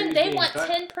want 10. They want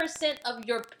 10% of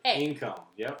your pay. income.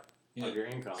 Yep. Yeah. Of your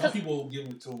income. Some people give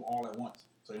it to them all at once,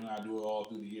 so you don't gotta do it all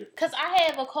through the year. Cause I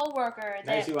have a coworker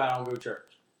Now you that see why I don't go to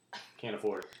church. Can't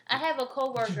afford it. I have a But you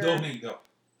coworker. donate though.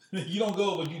 You don't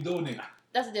go, but you donate.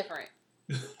 That's different.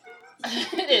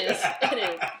 It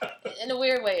is. In a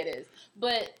weird way, it is.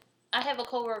 But I have a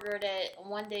coworker that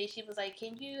one day she was like,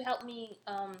 "Can you help me?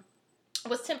 It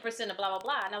was 10% of blah blah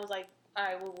blah." And I was like, "All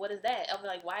right, well, what is that?" I was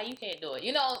like, "Why you can't do it?"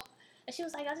 You know. And she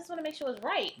was like, "I just want to make sure it's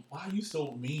right." Why are you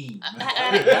so mean? I-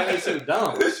 man? Why are they so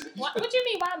dumb? What you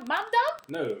mean? Why mom dumb?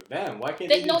 No, damn. Why can't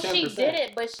they do No, 10%? she did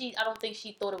it, but I don't think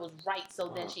she thought it was right. So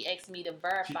then she asked me to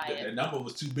verify The it. number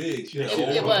was too big. She It, had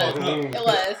to it was. overfuck up. It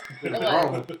was. It was.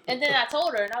 Wrong. And then I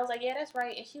told her, and I was like, "Yeah, that's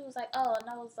right." And she was like, "Oh," and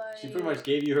I was like, She pretty much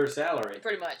gave you her salary.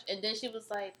 pretty much." And then she was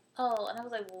like, "Oh," and I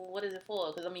was like, "Well, what is it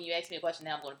for?" Because I mean, you asked me a question,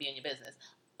 now I'm going to be in your business.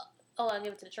 Oh, I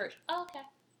give it to the church. Oh, okay.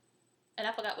 And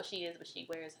I forgot what she is, but she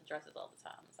wears dresses all the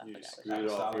time. So I You forgot what screwed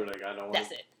it off. You're like, I don't want.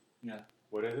 That's it.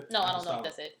 What is it? No, I don't know if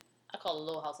that's it. I call it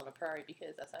Little House on the Prairie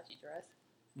because that's how she dressed.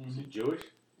 Is she Jewish?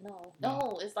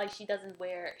 No, it's like she doesn't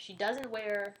wear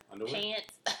Underwear?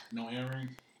 pants, No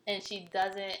earrings. and she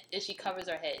covers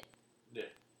her head. Yeah.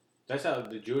 That's how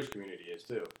the Jewish community is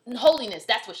too. Holiness,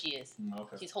 that's what she is.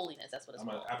 Okay. She's holiness, that's what it's I'm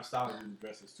called. an apostolic in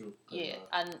dresses too. 'Cause, Yeah,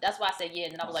 and that's why I said yeah,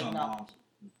 and I was like, no. mom's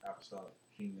apostolic.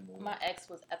 She ain't never My ex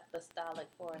was apostolic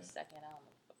for a second. I don't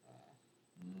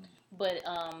know. Mm. But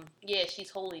yeah, she's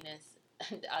holiness.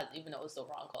 Even though it's so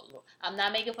wrong called little. I'm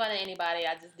not making fun of anybody.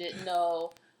 I just didn't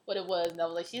know what it was. And I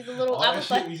was like, she's a little. All I that was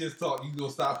shit like, we just talked. You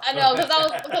gonna stop? I know because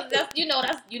that's Yeah.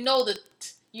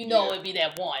 it'd be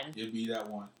that one. It'd be that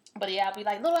one. But yeah, I'd be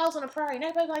like Little House on the Prairie, and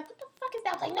everybody be like, what the fuck is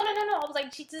that? I was like, no. I was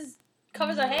like, she just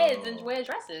covers her heads and wears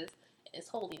dresses. It's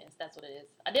holiness. That's what it is.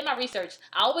 I did my research.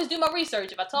 I always do my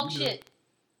research if I talk You do. shit.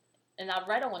 And I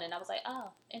read on it, and I was like, oh,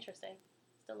 interesting.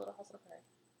 Still Little House on the Prairie.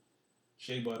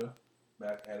 Shea Butter,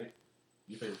 back at it.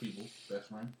 Your favorite people, best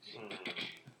friend.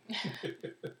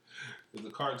 There's a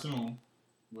cartoon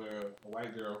where a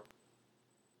white girl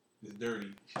is dirty.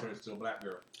 She turns into a black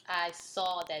girl. I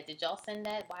saw that. Did y'all send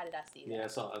that? Why did I see that? Yeah, I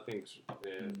saw. I think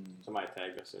somebody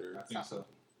tagged us or I think so.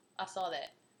 I saw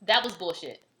that. That was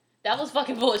bullshit. That was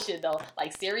fucking bullshit, though.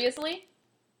 Like, seriously?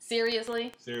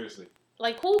 Seriously? Seriously.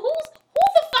 Like, who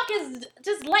the fuck is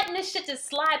just letting this shit just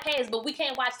slide past, but we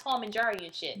can't watch Tom and Jerry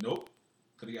and shit? Nope.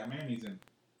 Because he got mayonnaise in it.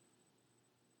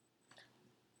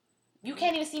 You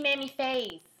can't even see Mammy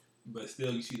face. But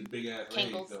still, you see the big ass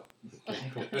legs, Kinkles.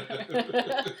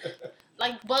 though.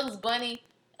 Like Bugs Bunny,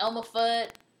 Elmer Fudd,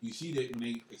 You see that when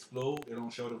they explode, they don't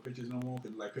show the pictures no more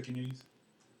because like pickaninnies.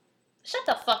 Shut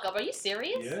the fuck up. Are you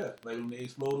serious? Yeah, like when they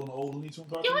explode on the old Looney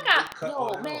Tunes cartoon. Yo, I they got. cut all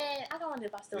Yo, that off. man, I don't wonder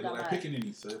if I still They got look like mine.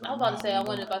 pickaninnies. So I was about to say, I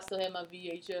wonder if I still had my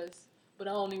VHS. But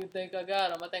I don't even think I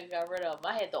got them. I think I got rid of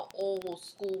them. I had the old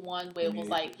school one where it was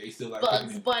like they still like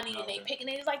Bugs pickaninnies. Bunny and they picking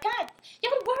it. It's like, God,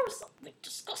 y'all the worst. Like,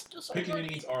 disgusting. So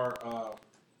Pickaninnies are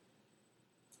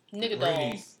nigger green.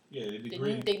 dolls. Yeah, they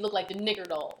green. They look like the nigger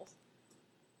dolls.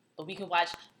 But we can watch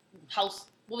House.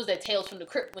 What was that? Tales from the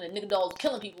Crypt when the nigger dolls were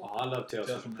killing people. Oh, I love Tales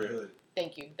from the Crypt. Hood.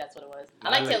 Thank you. That's what it was. I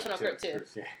like Tales from the Crypt too.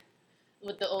 Yeah.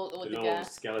 With the The guy. old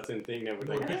skeleton thing that was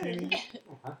You know like, what a pickaninny is?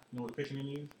 uh-huh. You know what a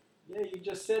pickaninny is? Yeah, you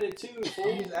just said it too, I'm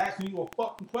fool. just asking you a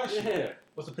fucking question. Yeah,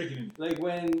 What's a pickaninny? like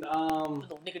when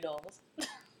Little nigger dolls.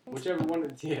 whichever one,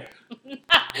 yeah.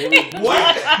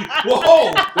 What?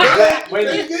 Whoa! when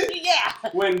Yeah.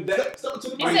 when Step to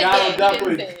the He when mic. said Donald that, Duck he didn't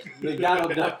would say it. the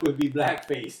Donald Duck would be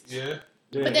blackface. Yeah.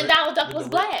 Yeah, But then Donald Duck With was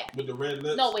the red- black. With the red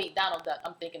lips. No, wait, Donald Duck.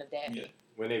 I'm thinking of Daffy. Yeah.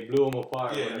 when they blew him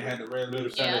apart. Yeah, whatever, they had the red blew the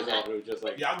lips. Yeah, feathers off. It was just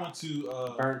like Yeah, I went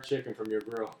to burnt chicken from your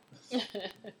grill.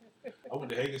 I went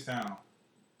to Hagerstown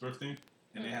thrifting,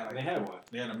 and they had like They had one.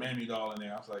 They had a mammy doll in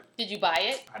there. I was like, Did you buy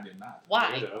it? I did not.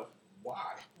 Why? You know, Why?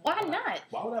 Why not?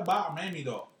 Why would I buy a mammy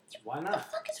doll? why What the not?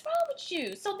 fuck is wrong with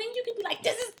you? So then you can be like,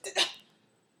 this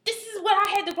is what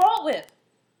I had to grow up with.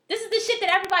 This is the shit that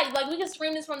everybody, like, we can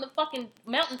scream this from the fucking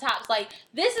mountaintops. Like,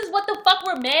 this is what the fuck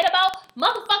we're mad about?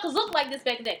 Motherfuckers look like this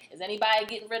back then. Is anybody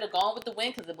getting rid of Gone with the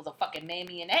Wind because it was a fucking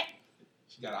mammy in that?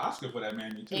 She got an Oscar for that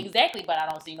mammy too. Exactly, but I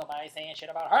don't see nobody saying shit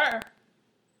about her.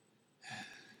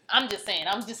 I'm just saying.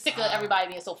 I'm just sick of everybody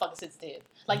being so fucking sensitive.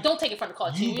 Like, don't take it from the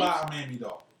cartoons. You buy a mammy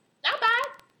doll, I buy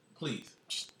it. please.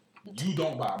 You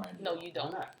don't buy a mammy No, doll. you Why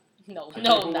don't. not? No, I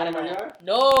no, can't put not one at in my all. yard?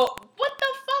 No. What the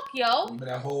fuck, yo? Remember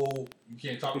that whole you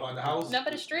can't talk about the house?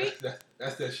 Number the street?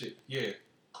 That's that shit. Yeah.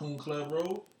 Coon Club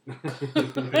Road. Is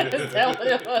that what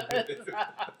it was?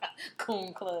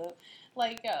 Coon Club.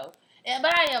 Like, yo. And,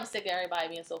 but I am sick of everybody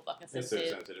being so fucking It's so sensitive.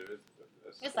 sensitive.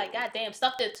 It's like, goddamn,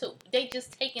 stuff that too. They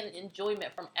just taking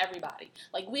enjoyment from everybody.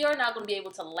 Like, we are not going to be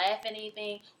able to laugh at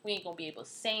anything. We ain't going to be able to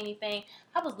say anything.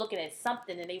 I was looking at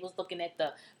something, and they was looking at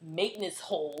the maintenance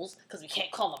holes, because we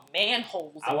can't call them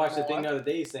manholes I watched a anymore. thing the other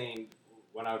day saying,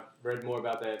 when I read more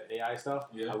about that AI stuff,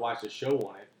 Yeah. I watched a show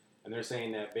on it, and they're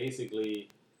saying that basically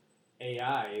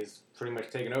AI is pretty much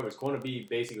taking over. It's going to be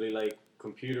basically like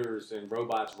computers and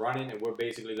robots running, and we're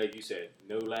basically, like you said,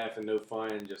 no laughing, no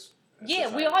fun, just...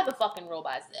 Yeah, we are the fucking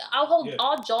robots. Our whole, Yeah.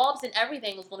 our jobs and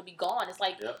everything is going to be gone. It's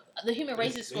like Yep. the human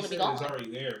race is They going to be said gone. It's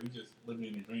already there. We just living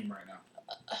in a dream right now.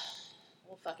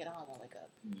 Well, fuck it. I don't want to wake up.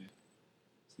 Yeah.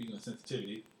 Speaking of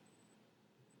sensitivity,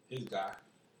 his guy,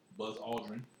 Buzz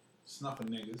Aldrin, snuffing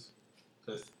niggas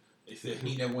because they said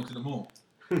he never went to the moon.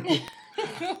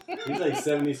 He's like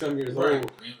 70-some years Right.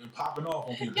 old. And popping off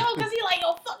on people. Yo, because he like,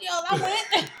 yo, fuck y'all, I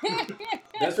went.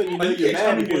 That's when you know Like, you're you can't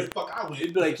tell mad me where because the fuck I went.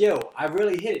 it'd be like, yo, I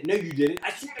really hit it. No, you didn't.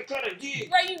 I swear to God, I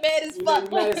did. Right, you mad as You know,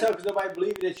 fuck. you're mad as hell because nobody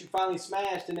believed that you finally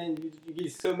smashed, and then you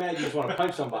get so mad you just want to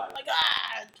punch somebody. Like,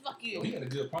 fuck Yo, he you. had a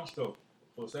good punch though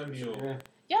for a 70-year-old. Yeah.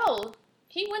 Yo,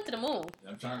 he went to the moon.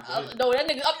 I'm trying to say, No, that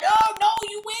nigga, no,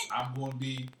 you went. I'm going to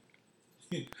be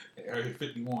at Area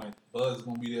 51. Buzz is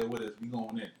going to be there with us. We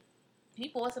going in. He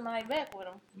brought somebody back with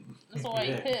him. That's why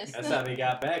he Yeah. pissed. That's how they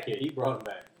got back here. He brought him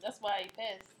back. That's why he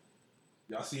pissed.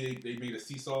 Y'all see they made a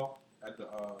seesaw at the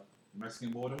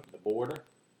Mexican border, The border.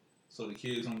 so the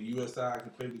kids on the U.S. side can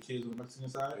play with the kids on the Mexican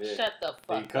side. Yeah. Shut the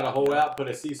They fuck cut a up. hole out, put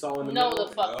a seesaw in the No, middle.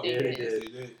 the fuck Yeah, they they did. did.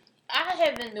 They did. I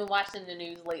haven't been watching the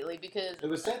news lately because It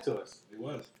was sent to us. It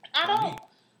was. I don't.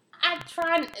 I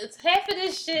try. It's half of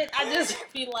this shit. I just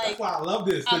feel like That's why I love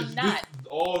this. 'Cause I'm not. This is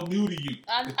all new to you.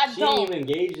 I She ain't don't. even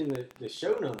engaged in the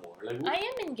show no more. Like I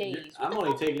am engaged. What I'm the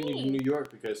only fuck taking you you to mean? New York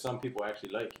because some people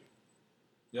actually like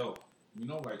you. Yo, you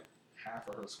know, like half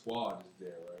of her squad is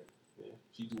there, right? Yeah.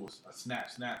 She do a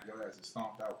snap, your ass is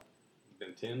stomped out.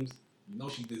 Them Tims. You know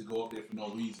she just go up there for no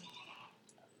reason.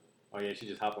 Oh yeah, she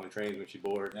just hop on trains when she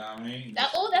bored. You know what I mean?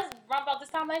 That's right about this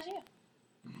time last year.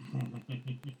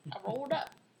 I rolled up.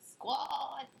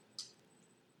 Squad.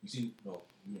 You seen? No,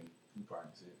 you probably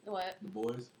didn't see it. What? The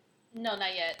Boys. No,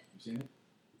 not yet. You seen it?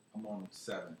 I'm on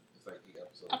 7. It's like 8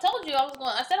 episodes. I told you I was going.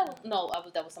 I said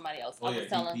that was somebody else. Oh I yeah, was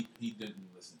telling. he didn't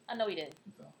listen. I know he didn't.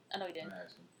 He fell. I know he didn't. I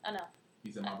asked him. I know.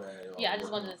 He said, "My bad." Yo, Yeah, I I'm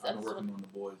just working wanted to- on- I I'm just working on the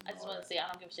Boys. I just want to say I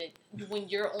don't give a shit. When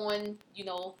you're on,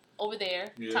 over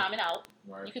there, Yeah. timing out,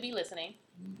 Right. you could be listening.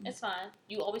 Mhm. It's fine.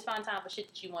 You always find time for shit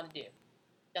that you want to do.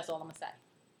 That's all I'm gonna say.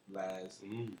 Laz.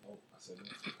 Mm. Oh, I said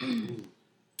it. Mm.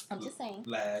 I'm just saying.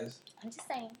 Laz. I'm just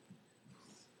saying.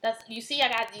 That's you see.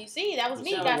 That was You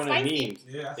me. sound Got like one of the spicy. memes.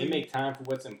 Yeah, I They see. make time for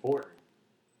what's important.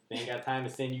 They ain't got time to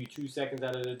send you 2 seconds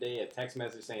out of the day a text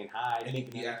message saying hi. And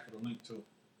he asked for the link too.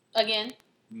 Again?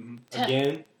 Mm-hmm.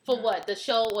 Again? For what? The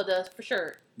show or the for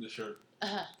shirt? The shirt.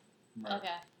 Uh-huh. Right. Okay.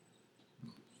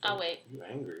 I'll wait. You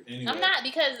angry? Anyway. I'm not,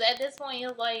 because at this point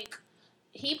it's like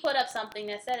he put up something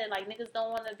that said it like niggas don't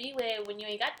want to be there when you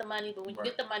ain't got the money, but when you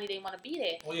get the money they want to be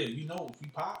there. Oh yeah, you know if we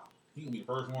pop, he gonna be the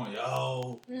first one.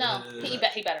 Yo. No, he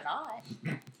better not.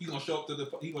 He gonna show up to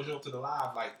the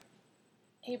live like.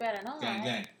 He better not.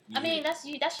 Gang. I mean that's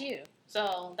you. That's you.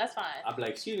 So that's fine. I'll be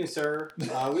like, excuse me, sir.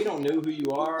 We don't know who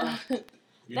you are.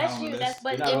 That's you.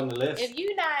 But you're not on the list. If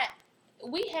you not,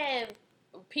 we have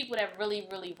people that really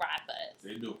rock us.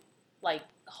 They do. Like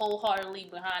wholeheartedly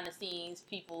behind the scenes,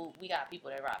 people. We got people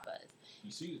that rock us.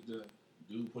 You see, the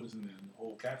dude put us in the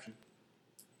whole caption.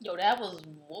 Yo, that was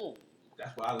whoa.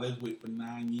 That's what I lived with for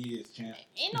 9 years, champ.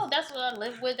 You know, that's what I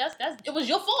lived with. That's it was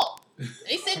your fault.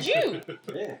 They said you.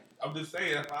 Yeah. I'm just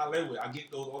saying, that's what I live with. I get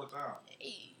those all the time.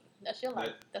 Hey, that's your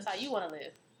life. That's how you want to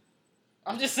live.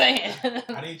 I'm just saying.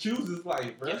 I didn't choose this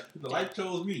life, bro. The life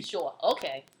chose me. Sure.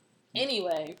 Okay.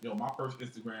 Anyway. Yo, my first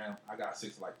Instagram, I got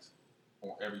 6 likes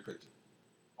on every picture.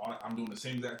 I'm doing the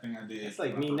same exact thing I did. It's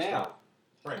like me now.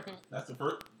 Right. That's the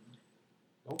first.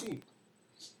 Don't be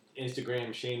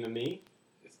Instagram shaming me.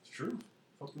 It's true.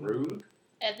 Fucking Rude.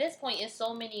 At this point, it's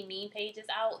so many meme pages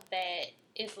out that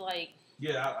it's like.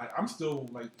 Yeah, I'm still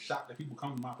like shocked that people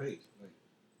come to my page. Like,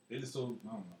 they just so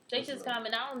I don't know. They just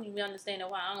comment. I don't even understand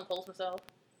why I don't post myself.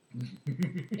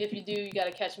 If you do, you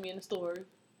gotta catch me in the story.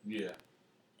 Yeah,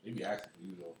 they be asking for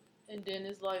you though. And then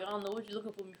it's like, I don't know what you're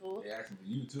looking for me for. They asking for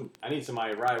you too. I need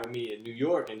somebody to ride with me in New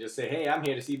York and just say, hey, I'm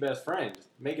here to see best friend. Just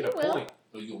make it You a will. point.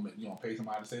 So you gonna pay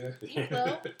somebody to say that? You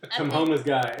will. Some homeless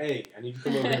guy, hey, I need you to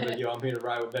come over here and be like, yo, I'm here to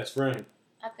ride with best friend.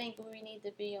 I think we need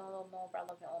to be a little more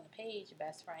relevant on the page,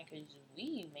 best friend, because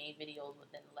we made videos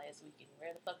within the last week, and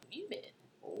where the fuck have you been?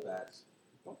 Oh, that's.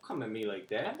 Don't come at me like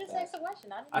that. I'm just asking a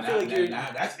question. I feel like you're.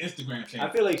 That's Instagram shaming.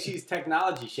 I feel like she's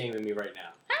technology shaming me right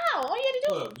now. How? All you had to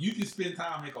do. Look, you can spend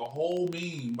time make a whole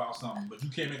meme about something, but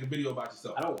you can't make a video about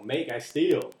yourself. I don't make, I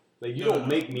steal. Like, you don't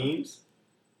make memes.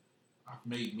 I've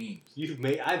made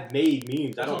memes. I've made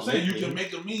memes. I That's don't what I'm saying. You memes. can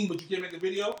make a meme, but you can't make a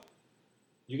video.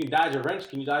 You can dodge a wrench.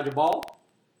 Can you dodge a ball?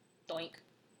 Doink.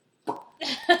 Ain't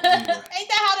that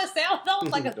how that sounds? Though?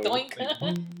 It's like a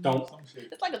doink. Don't.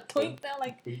 It's like a doink sound.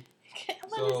 Like,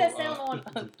 what So, does that sound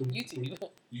on YouTube?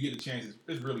 You get a chance.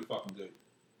 It's really fucking good.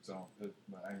 So, but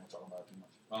I ain't gonna talk about it too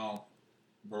much.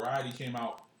 Variety came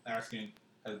out asking,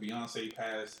 has Beyonce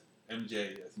passed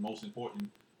MJ as the most important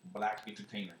black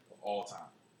entertainer of all time?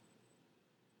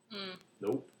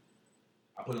 Nope.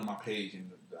 I put it on my page and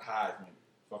the hive went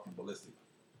fucking ballistic.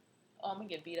 Oh, I'm gonna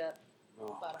get beat up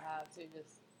Oh. by the hive too.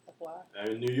 Just FYI. I'm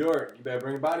in New York. You better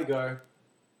bring a bodyguard.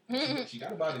 She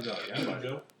got a bodyguard. Yeah,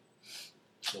 Joe.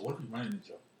 So what if we run into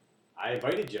Joe? I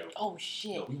invited Joe. Oh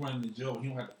shit. Yo, we run into Joe and he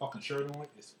don't have the fucking shirt on.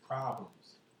 It's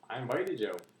problems. I invited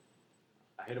Joe.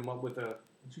 I hit him up with a.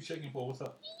 What you shaking for? What's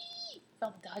up?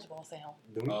 Felt the dodgeball sound.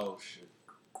 Oh shit.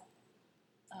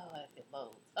 Oh, it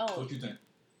loads. Oh, What you think?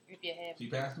 if you have. She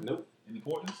passed him? Nope. In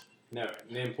importance? No.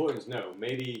 In the importance, no.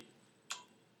 Maybe.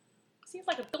 Seems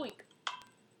like a doink.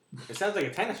 It sounds like a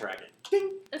tennis racket.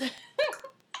 Ding.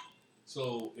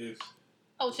 So if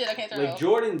Oh shit, I can't turn it Like off.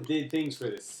 Jordan did things for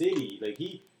the city. Like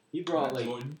he brought like.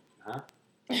 Jordan, Huh?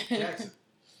 Jackson.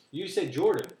 You said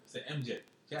Jordan. Said MJ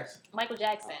Jackson. Michael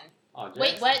Jackson. Oh, Jackson.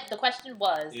 Wait, what? The question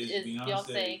was, Is is Beyonce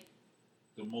Beyonce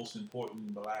the most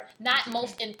important black? not entertainer?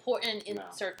 most important No.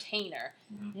 entertainer?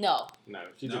 Mhm. No. No,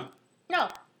 she No. No.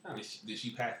 Did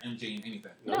she pass MJ in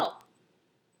anything? Nope. No.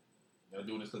 Y'all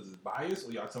doing this because it's biased,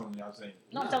 or y'all saying?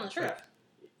 No, I'm telling the truth. fact?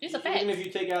 It's a Even fact. if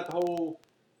you take out the whole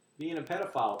being a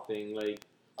pedophile thing, like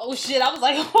Oh shit, I was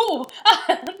like, who?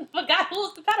 I forgot who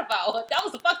was the pedophile. That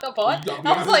was the fucked up part. You thought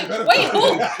I was Beyonce like, was a wait, who?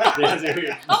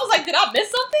 pedophile? I was like, did I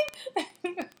miss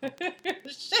something?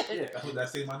 Shit. yeah. That's what that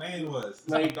say my name was.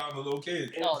 Like- Like, down the little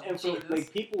kid. And, Oh, and for, Jesus.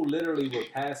 like people literally were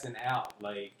passing out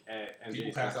like at MJ's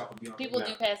People pass out for Beyonce. People No.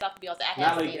 do pass off for Beyonce. I Not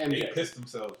have like seen MJ. They pissed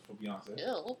themselves for Beyonce. it.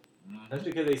 Ew. That's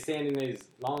because they stand in these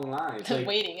long lines. Like,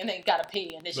 Waiting and then gotta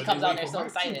pee and then she But comes they out wait there for so her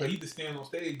too, excited. But he just stand on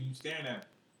stage and you staring at him.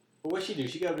 but what she do?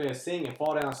 She go up there and sing and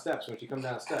fall down steps when she comes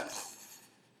down the steps.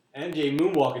 MJ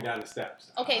moonwalking down the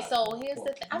steps. Okay, so here's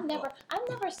the Fuck thing. you, I've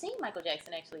never seen Michael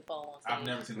Jackson actually fall on stage. I've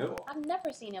never seen Nope. that. I've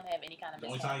never seen him have any kind of The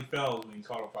only mishap. time he fell was when he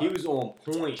caught a fire. He was on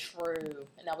point. True,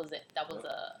 and that was it. That was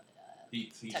a He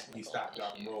technical stopped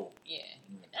out and issue. rolled. Yeah.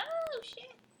 Mm. Oh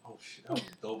shit. Oh shit, that was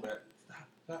dope.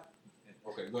 Stop.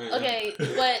 Okay, go ahead. Okay,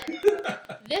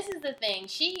 but this is the thing.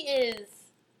 She is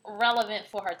relevant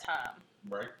for her time.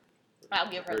 Right. I'll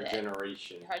give her that.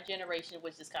 generation. Her generation,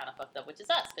 which is kind of fucked up, which is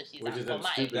us, because she's Which is not them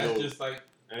my stupid- age. That's just like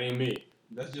That ain't me.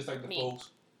 that's just like the Me. folks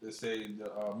that say the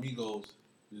Migos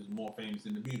is more famous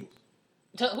than the Beatles.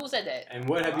 Who said that? And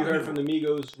what have you heard from the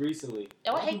Migos recently?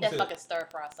 Oh, I Why hate people that say- fucking stir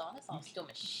fry song. That song's dumb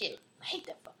as shit. I hate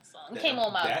that fucking song. It came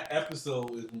on my. That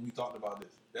episode is when we talked about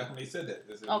this. That's when they said that.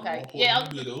 They said Okay, more yeah,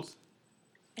 important than the Beatles.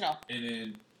 No. And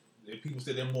then people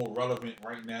say they're more relevant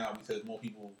right now because more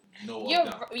people know You're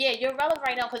of them. you're relevant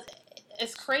right now because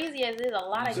as crazy as it is, a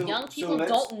lot of So- young so people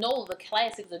let's- don't know the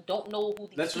classics or don't know who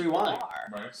these Let's people rewind. are.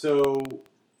 Right. So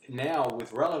now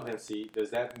with relevancy, does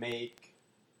that make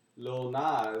Lil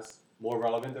Nas more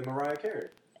relevant than Mariah Carey?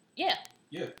 Yeah.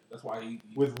 Yeah, that's why he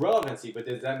With relevancy, but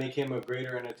does that make him a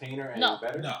greater entertainer and No.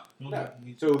 better? no.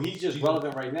 So he's just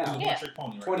relevant right He's now. a Yeah. one-trick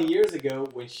pony right 20 years ago,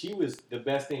 when she was the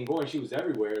best thing going, she was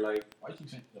everywhere. Like now. Why you keep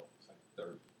saying no? It's like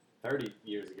 30. 30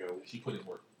 years ago. She put in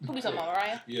work. Who we talking about,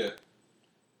 Mariah? Yeah.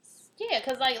 Yeah,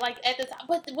 because like at the time,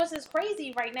 but what's is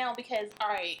crazy right now because all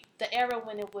right, the era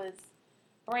when it was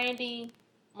Brandy,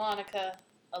 Monica,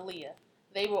 Aaliyah,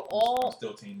 they were I'm all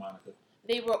still Team Monica.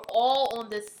 on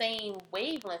the same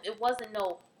wavelength. It wasn't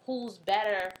no who's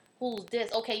better, who's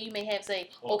this. Okay, you may have say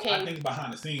Well, okay, I think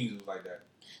behind the scenes it was like that.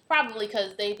 probably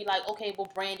because they'd be like, okay,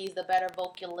 well Brandy's the better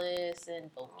vocalist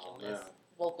and yeah.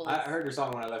 vocalist. I heard her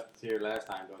song when I left here last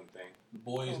time doing the thing. The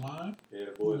Boy Is Mine. Yeah,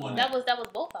 the Who boy. won That was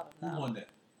both of them. Who won that?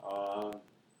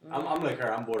 I'm like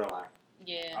her. I'm borderline.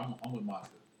 Yeah. I'm with Monica.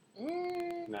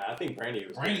 Mm, Nah, I think Brandy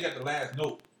was. Brandy got the last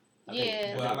note. I think-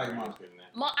 Yeah. Well, I like Brandy was Monica. good in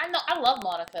that. I know. I love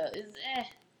Monica.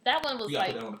 That one was You gotta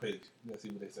like. put that on the page. You gotta see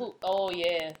what they say. Who, oh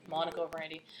yeah, Monica and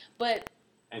Brandy. But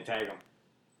And tag him.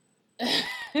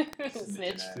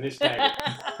 snitch. Snitch tag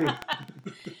him.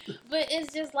 But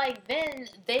it's just like then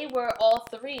they were all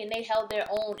three and they held their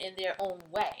own in their own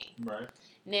way. Right.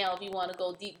 Now, if you want to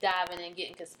go deep diving and get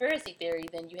in conspiracy theory,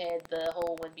 then you had the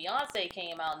whole when Beyonce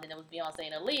came out, and then it was Beyonce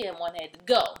and Aaliyah, and one had to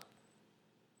go.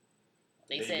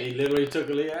 They They said literally took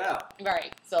Aaliyah out.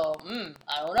 right. So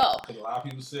I don't know. Because a lot of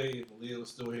people say if Aaliyah was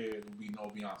still here, it would be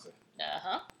no Beyonce.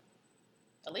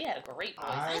 Aaliyah had a great voice.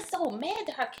 I- I'm so mad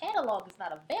that her catalog is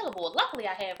not available. Luckily,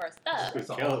 I have her stuff. That's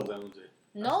Kells all. owns it.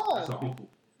 No. That's her uncle.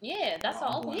 Yeah, that's My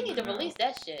all. uncle He need ain't to doing release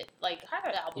that shit. Like her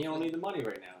album. He don't need the money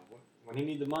right now. When he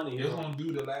need the money, He was gonna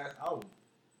do the last album.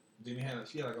 Then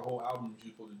she had like a whole album she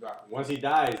was supposed to drop. once he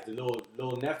dies, the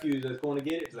little nephew that's going to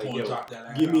get it, like Gonna yo, drop that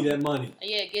last give me album. that money.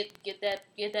 Yeah, get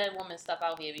that woman stuff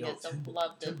out here because some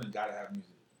love the. Timbaland gotta have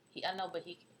music. I know, but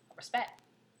he respect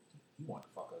He want to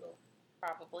fuck her though.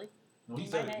 probably. No, he He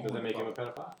said might he Does that wanted make to him a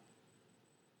fuck her. pedophile?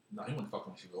 No, he wanted to fuck her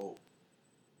when she was old.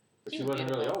 But She she was wasn't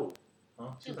really beautiful. old.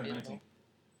 Huh? She She was was like beautiful. 19.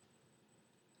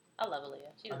 I love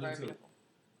Aaliyah. She's I do very too. beautiful.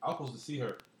 I was supposed to see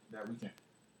her that weekend.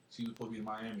 She was supposed to be in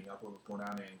Miami. I was supposed to go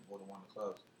down there and go to one of the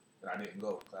clubs. But I didn't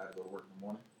go because I had to go to work in the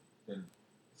morning. Then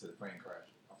it said the plane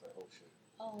crashed. I was like, oh shit.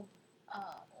 Oh,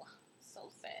 so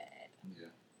sad. Yeah.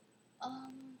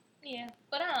 Yeah,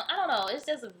 but I don't know. It's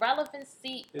just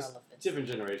relevancy. It's Relevance. different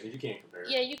generations. You can't compare.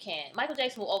 Yeah, you can't. Michael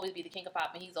Jackson will always be the king of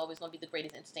pop, and he's always going to be the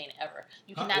greatest entertainer ever.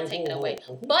 You Huh? cannot Whoa, take it whoa, away.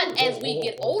 whoa, whoa, But whoa, as we whoa,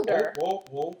 get whoa, older,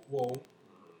 whoa.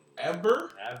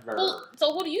 Ever? Ever.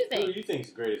 so who do you Who think? do you think's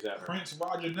the greatest ever? Prince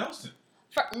Roger Nelson.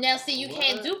 Now, see, you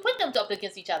can't What? put them up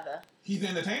against each other. He's an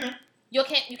entertainer. You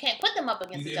can't put them up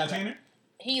against He's each an other. entertainer.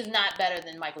 He's not better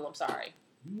than Michael. I'm sorry.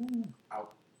 You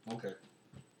out. Okay.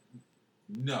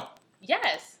 No.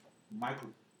 Yes,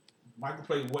 Michael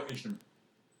played what instrument?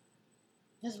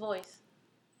 his voice.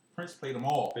 Prince played them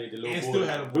all. Played the And little still boy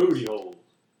had a booty voice. hole.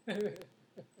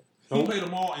 He played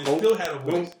them all and Boom. still had a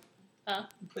voice. Boom. Huh?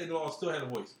 He played it all, still had a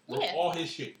voice. Yeah. All his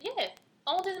shit. Yeah,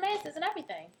 owned his masters and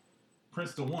everything.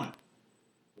 Prince the one.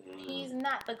 He's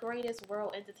not the greatest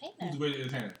world Who's entertainer. the greatest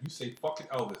entertainer? You say fucking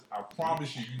Elvis. I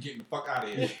promise you, you getting the fuck out of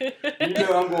here. You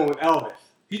know I'm going with Elvis.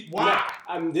 Why?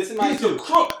 This is my He's a two.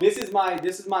 crook. This is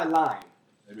my line.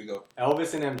 There we go.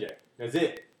 Elvis and MJ. That's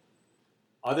it.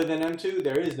 Other than them two,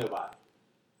 there is nobody.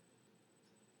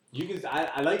 You can.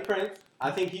 I like Prince.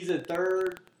 I think he's a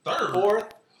third,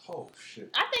 fourth. Oh shit.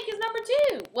 I think he's number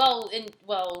two.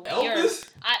 Elvis?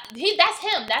 That's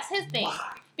him. That's his thing.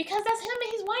 Why? Because that's him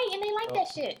and he's white and they like that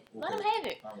shit. Let him Okay. have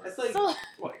it. All right. That's like, So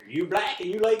what? You black and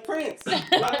you like Prince. let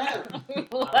him have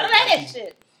that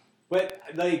shit. But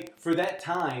like for that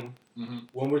time, Mhm.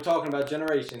 when we're talking about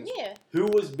generations, Yeah. who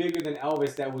was bigger than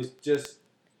Elvis? That was just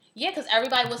Yeah, because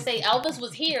everybody would say Elvis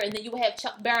was here and then you would have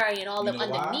Chuck Berry and all You them know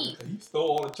why? underneath. Because he stole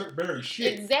all the Chuck Berry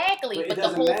shit. Exactly. But it But the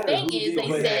doesn't whole matter thing who is did they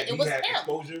what. said it was he had him.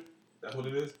 exposure. That's what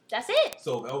it is. That's it.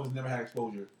 So if Elvis never had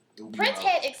exposure, it would be Prince Elvis.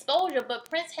 had exposure, but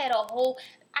Prince had a whole.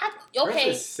 Prince Okay,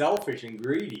 was selfish and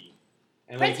greedy.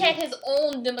 And Prince like, had his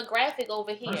own demographic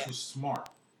over here. Prince was smart.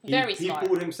 Very He smart.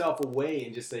 pulled himself away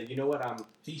and just said, you know what,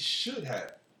 He should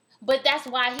have. But that's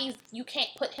why you can't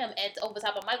put him at over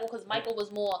top of Michael because Michael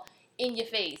was more in your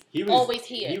face. He was always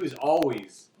here. He was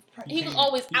always. He was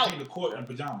always out. He came to court in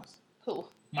pajamas. Who?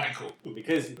 Michael.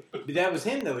 Because that was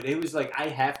him, though. It was like, I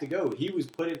have to go.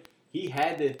 He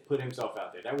had to put himself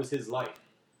out there. That was his life.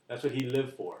 That's what he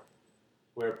lived for.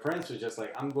 Where Prince was just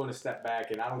like, I'm going to step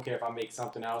back, and I don't care if I make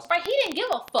something else. Right, he didn't give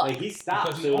a fuck. Like, he stopped.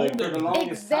 Because he So, like, owned for the everything.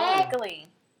 longest time. Exactly.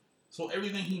 So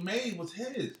everything he made was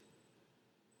his.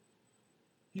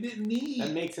 He didn't need.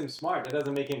 That makes him smart. That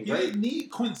doesn't make him He great. didn't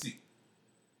need Quincy.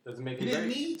 Doesn't make He him didn't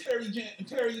great. need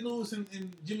Terry Lewis and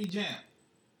Jimmy Jam.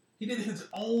 He did it his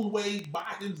own way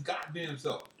by his goddamn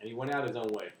self. And he went out his own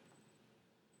way.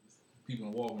 People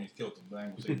in Walgreens killed him, but I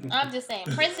ain't gonna say nothing. I'm just saying,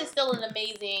 Prince is still an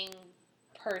amazing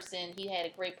person. He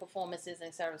had great performances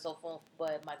and so on and so forth,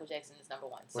 but Michael Jackson is number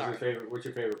one. Sorry. What's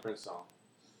your favorite Prince song?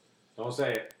 Don't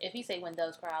say it. If he say "When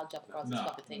Doves Cry," I'll jump across his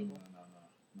fucking table.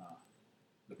 No.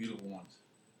 The Beautiful Ones.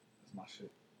 That's my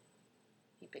shit.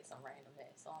 He picked some random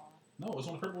ass song. No, it's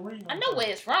on the Purple Rain. I know where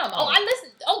it's from. Oh, I listen.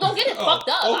 Oh, don't get it fucked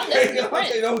up. I Okay, listen to Prince.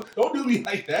 okay, don't do me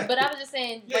like that. But I was just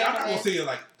saying. Yeah, I'm not random gonna ass- say it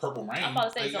like Purple Rain. I'm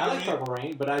about to say like, something. I like Purple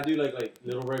Rain, but I do like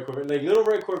Little Red Corvette. Like Little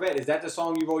Red Corvette, is that the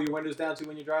song you roll your windows down to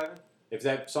when you're driving? If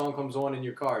that song comes on in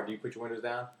your car, do you put your windows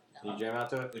down? No. You jam out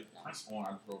to it? If Prince on,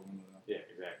 I just wrote one of them. Yeah,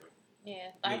 exactly. Yeah,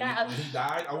 When he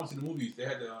died, I went to the movies. They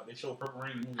had they showed Purple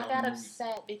Rain in the movie. I all got the movies.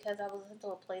 upset because I was into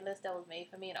a playlist that was made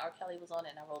for me, and R. Kelly was on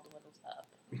it, and I rolled the windows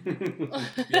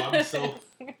up. Yo, I'm so.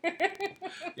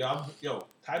 Yo,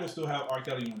 Tidal still have R.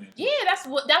 Kelly on it. Yeah,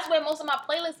 that's where most of my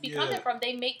playlists be Yeah. coming from.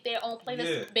 They make their own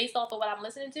playlists Yeah. based off of what I'm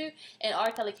listening to, and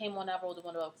R. Kelly came on, and I rolled the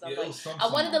window up because Yeah, I it was was some like, I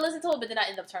wanted to songs. listen to it, but then I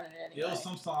ended up turning it Yeah, anyway. there was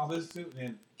some songs I listened to,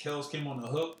 and Kells came on the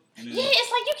hook. And then Yeah,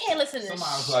 it's like you can't listen to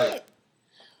Somebody was shit. like-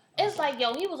 It's like,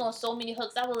 yo, he was on so many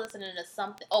hooks. I was listening to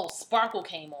something. Oh, Sparkle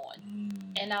came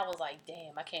on, and I was like,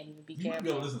 damn, I can't even be You might be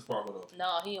able to careful. listen to Sparkle though.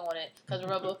 No, he on it because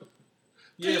remember.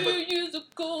 Yeah, 2 but years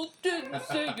ago, didn't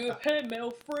say you had male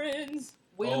friends.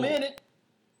 Wait a Oh. minute.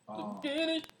 did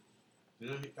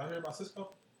Did it? y'all hear about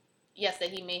Cisco? Yes, that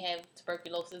he may have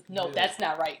tuberculosis. No, Yeah. that's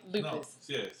not right. No, Lupus,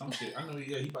 yeah, some shit. I know.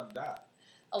 Yeah, he about to die.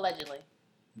 allegedly.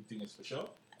 You think it's for sure?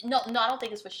 No, I don't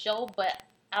think it's for show. But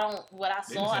I don't. What I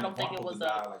They saw, been I saying don't think it Bronco was could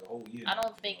die like a whole year. I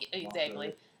don't think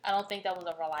exactly. I don't think that was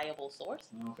a reliable source.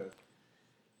 Okay.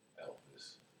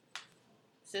 Elvis.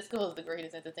 Cisco is the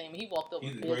greatest entertainment. He walked over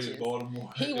He's the greatest bitches.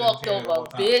 Baltimore. He walked entertainer of all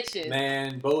over time. bitches.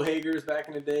 Man, Bo Hager's back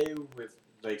in the day with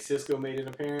like Cisco made an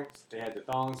appearance. They had the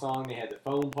thong song. They had the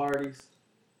phone parties.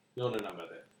 You don't know nothing about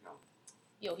that. No.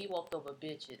 Yo, he walked over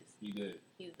bitches. He did.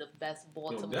 He's the best Yo,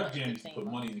 Baltimore Def Jam used to put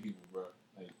entertainer. money in people, bro.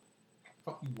 Like,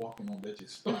 fuck you walking on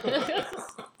bitches.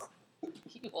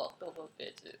 He walked over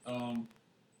bitches.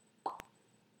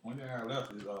 One thing I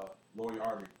left is Lori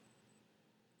Harvey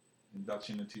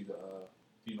induction into the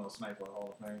female sniper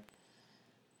Hall of Fame.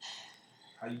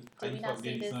 How you we not fuck see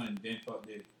Diddy's this? son and then fuck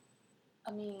Diddy?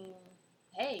 I mean,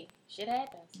 hey, shit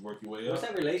happens. You work your way What's up.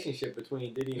 that relationship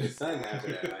between Diddy and his son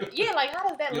after that? Like, Yeah, like how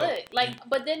does that Yo, look? Like,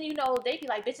 but then you know they be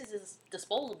like bitches is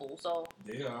disposable, so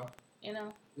They are. you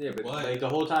know. yeah, but What? like the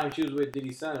whole time she was with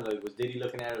Diddy's son, like was Diddy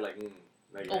looking at her like,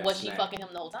 like Or that was she snap. fucking him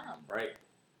the whole time? Right.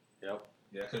 Yep.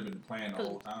 Yeah, that could have been the plan the 'Cause-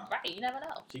 whole time. Right, you never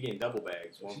know. She getting double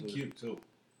bags. She cute too.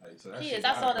 Like, so that She shit is.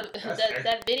 I saw gotta- the that's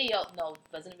that video. No,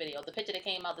 wasn't a video. The picture that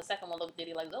came out, the second one looked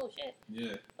Diddy like, oh shit.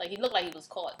 Yeah, Like he looked like he was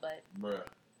caught, but bruh.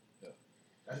 Yeah.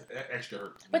 That extra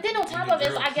hurt. But then on When top your of it,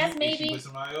 girl I guess cute and she maybe- with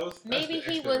somebody else, that's maybe the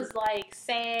he extra was hurt. like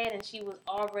sad and she was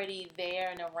already there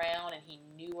and around and he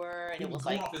knew her and He it was was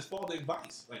going like, off his father's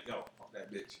advice. Like, yo, fuck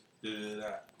that bitch.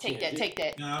 Da-da-da-da. take Yeah, that, take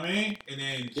that. You know what I mean? And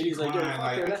then she Diddy's like, yo, crying fuck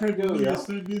like, her, I let her can't go, believe yo. your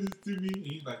son did this to me. And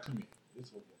he's like, come here. It's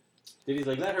okay. Diddy's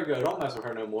like, let her go. Don't mess with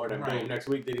her no more. Then Right. boom, next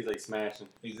week Diddy's like smashing.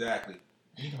 Exactly.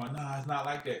 And he's like, nah, it's not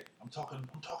like that. I'm talking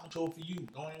to her for you.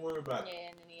 Don't even worry about it. Yeah,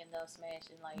 and then he ended up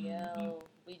smashing like, Mhm. yo,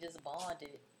 we just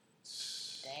bonded.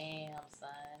 Damn, son.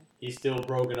 He's still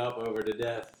broken up over the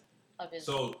death. Of his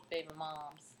So- favorite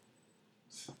moms.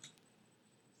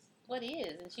 What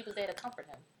is? And she was there to comfort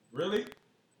him. Really?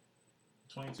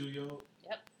 22-year-old?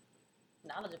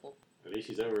 Knowledgeable. At least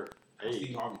she's over. How Steve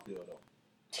Hey, Harvey feel though?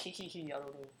 I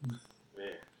don't know. yeah.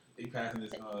 They passing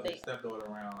his They- stepdaughter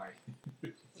around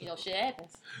like. You know, shit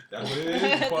happens. That's what it is.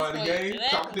 It's part of the That's what game. it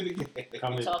is. Talk to the game.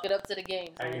 Come to, Chalk it up to the game.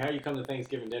 how, son. how you come to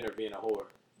Thanksgiving dinner being a whore?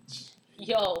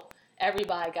 Yo,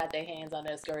 everybody got their hands on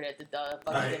their skirt at the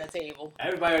fucking Right. dinner table.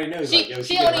 Everybody already knows. She, like, yo,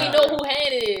 she get don't even around know her. who hand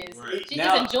it is. Right. She's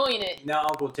Now- just enjoying it. Now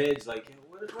Uncle Ted's like, yo,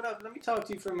 what up? Let me talk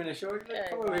to you for a minute, shorty. Like,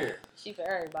 come over Everybody. here. She for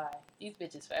everybody. These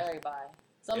bitches for everybody.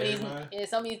 Some of these, Everybody?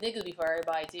 some of these niggas be for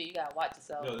everybody too. You gotta watch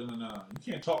yourself. Yo, no.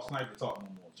 You can't talk sniper talk no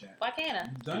more, champ. Why can't I?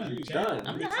 You done. You champ. done.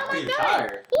 I'm You not. How am I retired. done?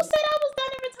 Tired. Who said I was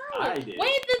done and retired? I did. When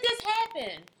did this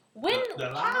happen? When? The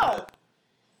How? live.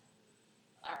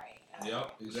 All right.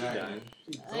 Yep, She exactly. done.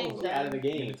 I ain't She's out of the You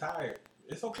game. retired.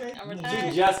 It's okay. I'm You gonna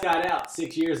retired. She just got out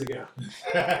 6 years ago.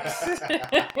 I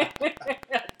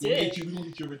did. We gonna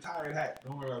get you a retired hat.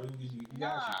 Don't worry about it. We gonna get you. We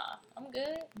got Nah, I'm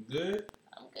good. you. You good?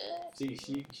 I'm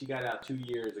good. She got out 2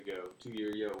 years ago. 2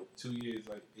 year yo. 2 years,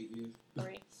 like 8 years,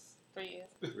 3 years.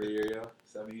 3 year yo.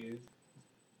 7 years.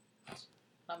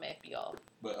 My math be off.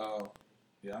 But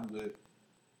yeah, I'm good.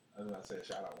 I just gotta say a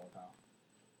shout out one time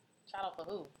Shout out for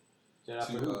who? Shout out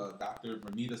to to who? Dr.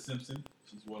 Renita Simpson.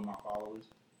 She's one of my followers.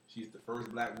 She's the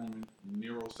first black woman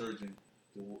neurosurgeon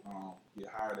to get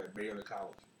hired at Baylor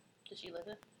College. Does she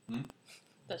listen? Hmm?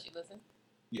 Does she listen?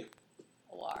 Yeah.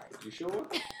 Oh, all right. You sure?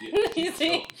 Yeah, You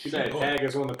see? She better tag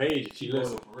us on the page if she She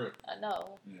listens. for real. I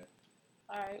know. Yeah.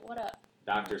 All right, what up?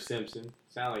 Dr. Simpson.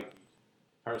 Sound like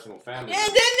personal family. Yeah,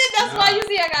 didn't it? That's Nah. why you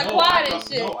see I got quiet and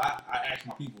shit. No, I asked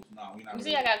my peoples. No, we not You related.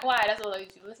 see I got quiet. That's what you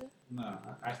listen. No,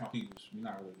 I asked my peoples. We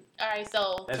not related. All right,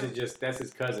 so That's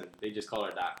his cousin. They just call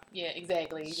her Doc. yeah,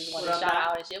 exactly. You just want What to up, shout Doc?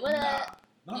 out and shit. What up?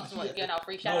 Nah, You just want to get out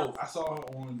free shout No, outs. I saw her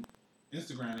on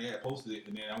Instagram. They had posted it,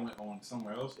 and then I went on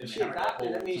somewhere else. If and she they a had like a doctor,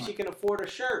 that whole means she joint. can afford a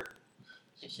shirt.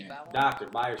 Did she buy one? Doctor,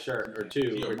 buy a shirt or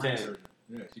two She a or brain 10. surgeon.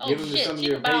 Yeah, she Oh Give 'em to shit, some of she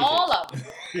your can buy all of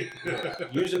them.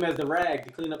 Use them as the rag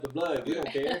to clean up the blood. We don't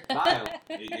care. Buy them.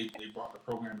 they brought the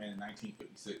program in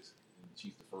 1956, and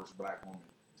she's the first black woman.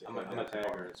 I'm gonna tag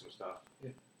her in some stuff.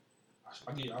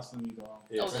 I'll send you the.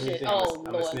 Yeah, Oh, send shit. me Oh, I'm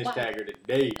a Lord. snitch Why? tag her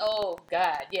today. Oh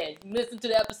God, yeah. Listen to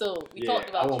the episode. We Yeah, talked I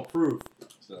about you. want proof.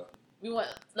 stuff. We want.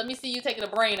 Let me see you taking the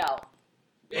brain out.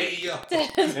 Hey yo.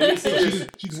 Let me see your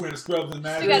She's wearing the scrubs and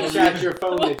mask. She got the- Screenshot your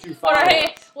phone that you With follow. her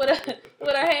hand,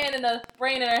 with her hand and the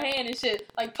brain in her hand and shit,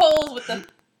 like pose with the,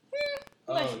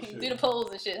 Oh, shit. do the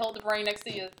pose and shit. Hold the brain next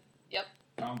to you.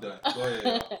 I'm done. Go ahead.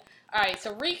 Y'all. All right,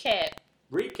 so recap.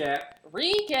 Recap.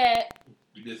 We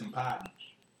did some potting.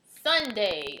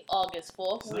 Sunday, August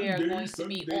 4th, we are Sunday, going to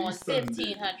be Sunday, on Sunday.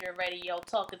 1500 Radio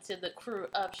talking to the crew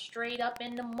of Straight Up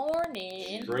in the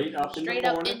Morning. Straight up in Straight the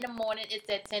up morning. in the morning. It's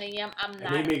at 10 a.m. I'm And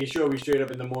they not. making sure we straight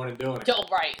up in the morning doing it. Yo,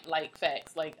 right, like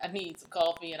facts. Like, I need some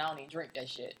coffee and I don't even drink that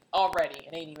shit already. It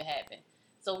ain't even happened.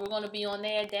 So we're going to be on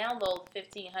there. Download the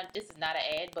 1500. This is not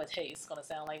an ad, but hey, it's going to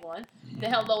sound like one.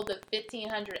 Download the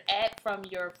 1500 app from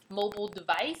your mobile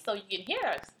device so you can hear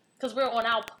us. Because we're on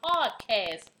our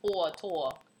podcast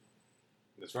tour.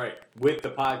 That's right. With the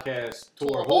podcast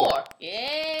tour. Whore.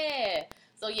 Yeah.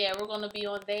 So yeah, we're going to be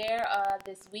on there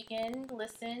this weekend.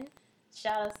 Listen.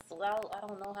 Shout us out. I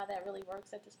don't know how that really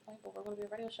works at this point, but we're going to be a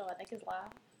radio show. I think it's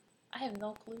live. I have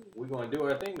no clue. We're going to do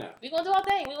our thing now. We're going to do our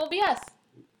thing. We're going to be us.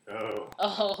 Oh.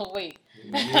 Oh, wait.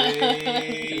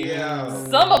 Yeah.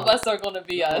 Some of us are going to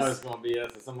be Some of us. us going to be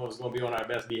us, and some of us going to be on our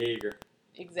best behavior.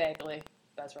 Exactly.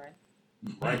 Best friend.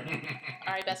 Right.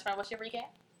 All right, best friend, what's your recap?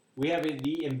 We have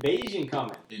the invasion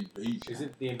coming. Invasion. Is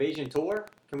it the invasion tour?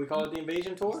 Can we call it the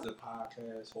invasion It's tour? the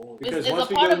podcast horror. Because It's once a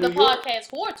we part go of to the New York- podcast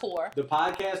horror tour. The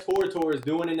podcast horror tour is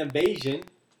doing an invasion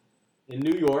in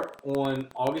New York on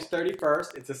August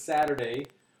 31st. It's a Saturday.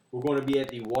 We're going to be at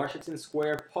the Washington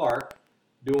Square Park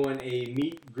doing a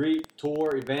meet, greet,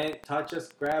 tour, event. Touch us,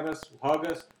 grab us,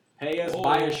 hug us, pay us,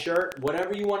 buy a shirt,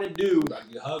 whatever you want to do.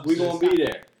 We're going to be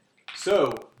there.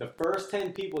 So, the first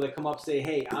 10 people that come up say,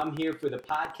 hey, I'm here for the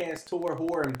podcast tour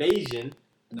horror invasion.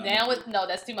 No,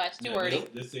 that's too much. Too wordy.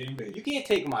 Just say invasion. You can't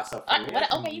take myself All from right, me. I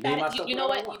can okay, you name got it. myself You know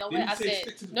whatever what? I You want. know what? I Didn't you say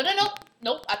said stick to no. the-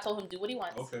 Nope. I told him do what he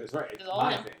wants. Okay. That's right. It's It's all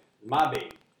my him. thing. My baby.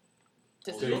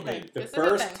 This So is your the thing. baby. The This is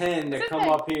first thing. 10 that This is come the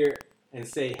thing. up here and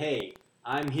say, hey,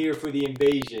 I'm here for the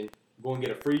invasion, we're going to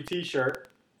get a free t-shirt.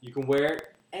 You can wear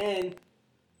it. And,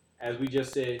 as we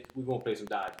just said, we're going to play some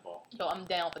dodgeball. Yo, I'm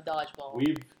down for dodgeball.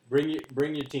 We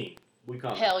bring your team. We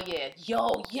come. Hell yeah.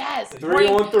 Yo, yes. 3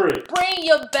 on 3. Bring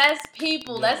your best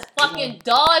people. Yo, Let's we fucking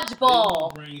They gonna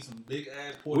dodgeball. bring some big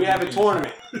ass. We have a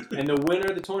tournament. And the winner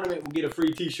of the tournament will get a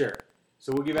free t-shirt.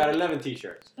 So we'll give out 11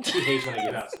 t-shirts. She hates when I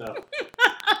give out stuff.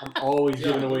 I'm always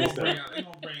giving away stuff. They're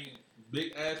gonna bring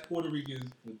big ass Puerto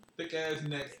Ricans with thick ass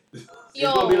necks. It's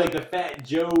Yo. going to be like the Fat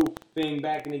Joe thing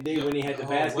back in the day when they had the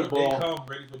What if basketball. they come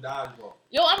ready for dodgeball?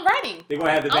 Yo, I'm ready. They're going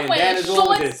to have the I'm wearing bandanas on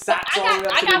with their shorts. socks all the way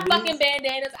up I to got the fucking knees.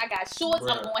 bandanas. I got shorts.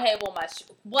 I'm Bruh. going to have on my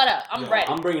what up? I'm Yo, ready.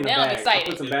 I'm bringing the Now I'm bag. I excited.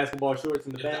 put some basketball shorts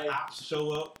in the If bag. the ops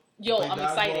show up, Yo, play I'm dodgeball,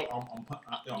 excited.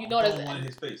 I'm You know that's- throwing one in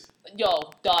his face. Yo,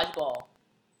 dodgeball.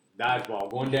 Dodgeball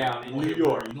going down in You New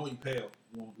York. You know he pale.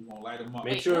 We're gonna light him up.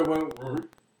 Make Wait, sure when Word.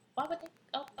 Why would they?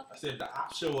 Oh, okay. I said the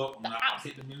ops show up and I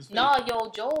hit them in the face. No, yo,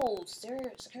 Joe,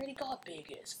 security guard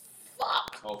big as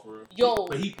fuck. Oh, for real? Yo.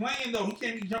 But he playing, though. He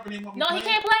can't be jumping in. No, he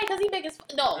can't play because he big as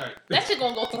no. Right. That shit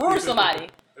gonna go through somebody.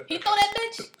 He throw that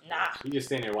bitch? Nah. He just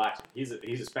standing there watching. He's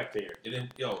a spectator. And then,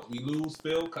 yo, we lose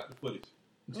Phil, cut the footage.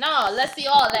 No, let's see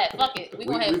all that. Fuck it. We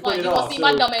gonna have put fun. it You gonna off. see So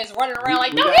my dumb ass running around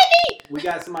like, we don't got- hit me! We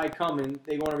got somebody coming.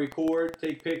 They want to record,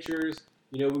 take pictures.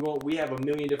 You know, we have a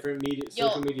million different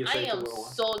social media I sites am that we're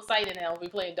on. so excited now. We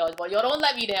playing dodgeball. Yo, don't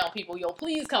let me down, people. Yo,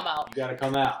 please come out. You gotta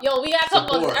come out. Yo, we gotta talk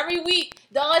about Support. this every week.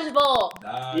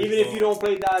 Dodgeball. Even if you don't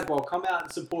play dodgeball, come out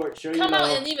and support. Show Come you out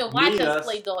love, and even watch meet us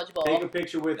play dodgeball. Take a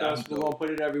picture with That'd us. be We're dope. gonna put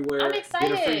it everywhere. I'm Get a free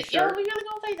excited. Yo, shirt. we really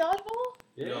gonna play dodgeball?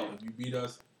 Yeah. Yo, if you beat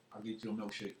us, I'll get you a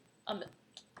milkshake.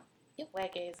 Get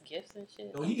whack ass gifts and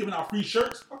shit. Yo, he giving out free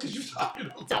shirts? What is you talking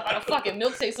about? Talk about a fucking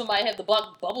milkshake. Somebody have the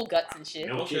bubble guts and shit.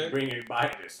 Milkshake Okay. bring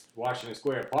everybody to this Washington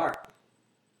Square Park.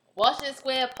 Washington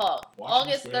Square Park, Washington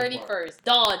August Square 31st.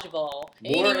 Dodgeball.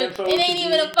 More info It ain't to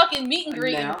even be a fucking meet and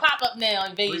greet now. and pop up now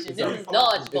invasion. It's This a is It's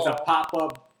dodgeball. a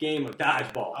pop-up game of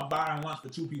dodgeball. I'm buying lunch for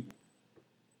 2 people.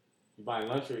 You buying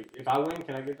lunch? If I win,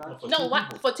 can I get lunch? For No, 2 why,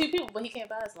 people. for 2 people, but he can't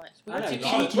buy us lunch. We I were know, 2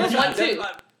 y'all people. two We're people. 1, 2.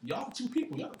 Y'all 2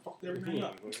 people. Y'all fucked everything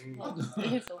up.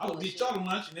 He's so I full would of get shit. y'all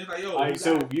lunch and they're like, yo, All right,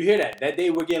 so you hear that? That day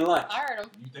we're getting lunch. I heard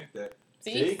him. you think that?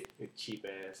 See? You cheap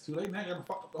ass. Too late now, you gotta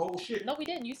fuck up the whole shit. No, we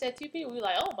didn't. You said 2 people. We were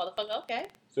like, oh, motherfucker, okay.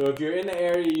 So if you're in the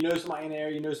area, you know somebody in the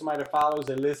area, you know somebody that follows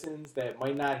and listens that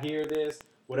might not hear this,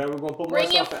 whatever, we're gonna put more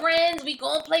Bring your stuff out. friends. We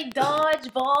gonna play They're gonna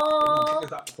dodgeball. kick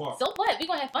us out the park. So what? We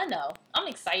gonna have fun though. I'm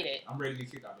excited. I'm ready to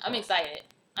get kicked out the I'm park. excited.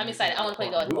 I'm excited. I want to play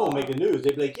We're dodgeball. gonna make the news.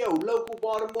 They be like, yo, local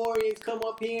Baltimoreans come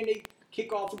up here and they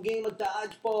kick off a game of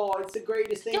dodgeball. It's the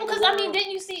greatest thing Yo, in the because I mean, world.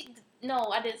 didn't you see? No,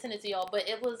 I didn't send it to y'all, but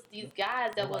it was these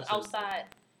guys that was Nobody said it. outside.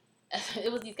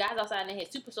 It was these guys outside and they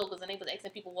had super soakers and they was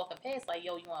asking people walking past like,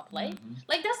 "Yo, you want to play?" Mhm.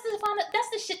 Like that's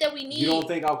the shit that we need. You don't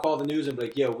think I'll call the news and be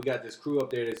like, yo, we got this crew up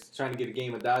there that's trying to get a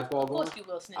game of dodgeball Of going? course you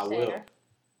will, snitch I will. Sager.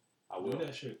 I Do will.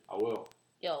 that shit. I will.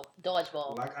 Yo,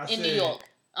 dodgeball Like I in said, New York.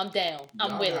 I'm down. I'm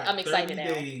y'all with it. got I'm excited 30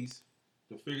 now. days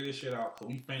to figure this shit out, cause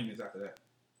we famous after that.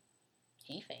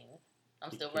 He famous.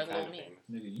 I'm still He regular kinda me. famous.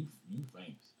 Nigga, you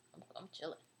famous. I'm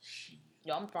chilling. Shit.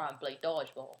 Yo, I'm trying to play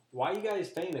dodgeball. Why you guys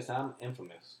famous? I'm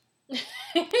infamous.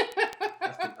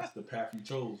 That's the path you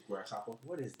chose, Grasshopper.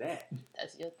 What is that?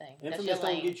 That's your thing. That's your Infamous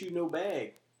don't lane. get you no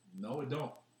bag. No, it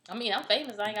don't. I mean, I'm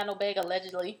famous. I ain't got no bag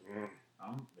allegedly.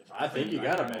 I think you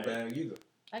got a no bag. bag either.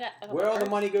 I got Where all the purse.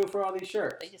 money go for all these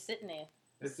shirts? They just sitting there.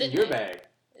 It's sitting in your there. bag.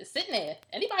 It's sitting there.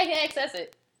 Anybody can access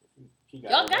it. He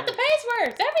Y'all no got the bag.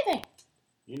 passwords, everything.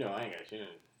 You know I ain't got shit.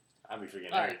 I be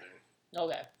forgetting All right. everything.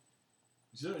 Okay.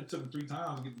 Sure, it took him 3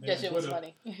 times to get the That shit was Twitter.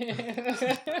 funny.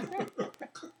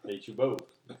 Hate you both.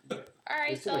 All right,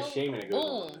 There's too so much shame in it goes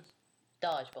on boom. this.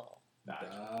 Dodgeball.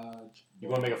 Dodge. You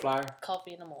want to make a flyer?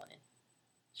 Coffee in the morning.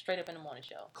 Straight up in the morning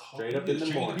show. Straight up in the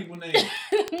morning. People name.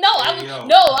 No, I Hey, yo.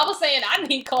 was saying I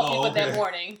need coffee Oh, for that okay.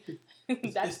 morning.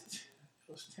 That's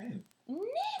It's 10.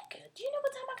 nigga. Do you know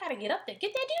what time I gotta get up there?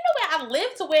 Get there. Do you know where I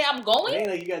live to where I'm It going? ain't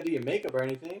like you gotta do your makeup or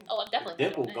anything. Oh, I'm definitely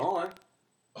not Dimple doing that. gone.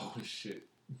 Oh, shit.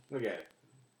 Look at it.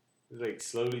 It's like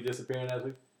slowly disappearing as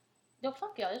we. Yo,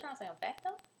 fuck y'all. You're trying to say I'm fat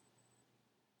though?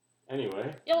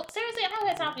 Anyway. Yo, seriously, I don't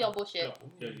have time for y'all bullshit.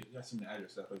 Yeah, you got seen the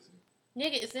address that place.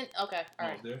 Nigga, it's in. Okay, Oh,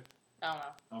 alright. it's there? I don't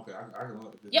know. Okay, I can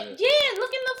look at this. Yo, there. yeah,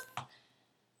 look in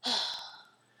the.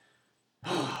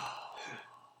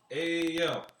 Hey,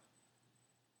 yo.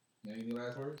 Any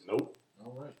last words? Nope.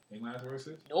 All right. Any last words,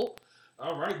 sis? Nope.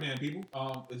 All right, man, people.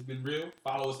 It's been real.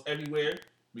 Follow us everywhere.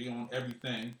 We on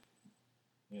everything.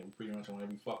 Yeah, we pretty much on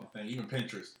every fucking thing. Even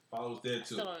Pinterest. Follow us there, too.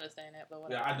 Still don't understand that, but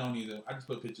whatever. Yeah, I don't either. I just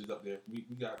put pictures up there. We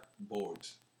got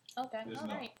boards. Okay, Just all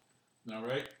know. right. All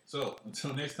right? So,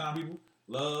 until next time, people,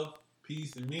 love,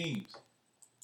 peace, and memes.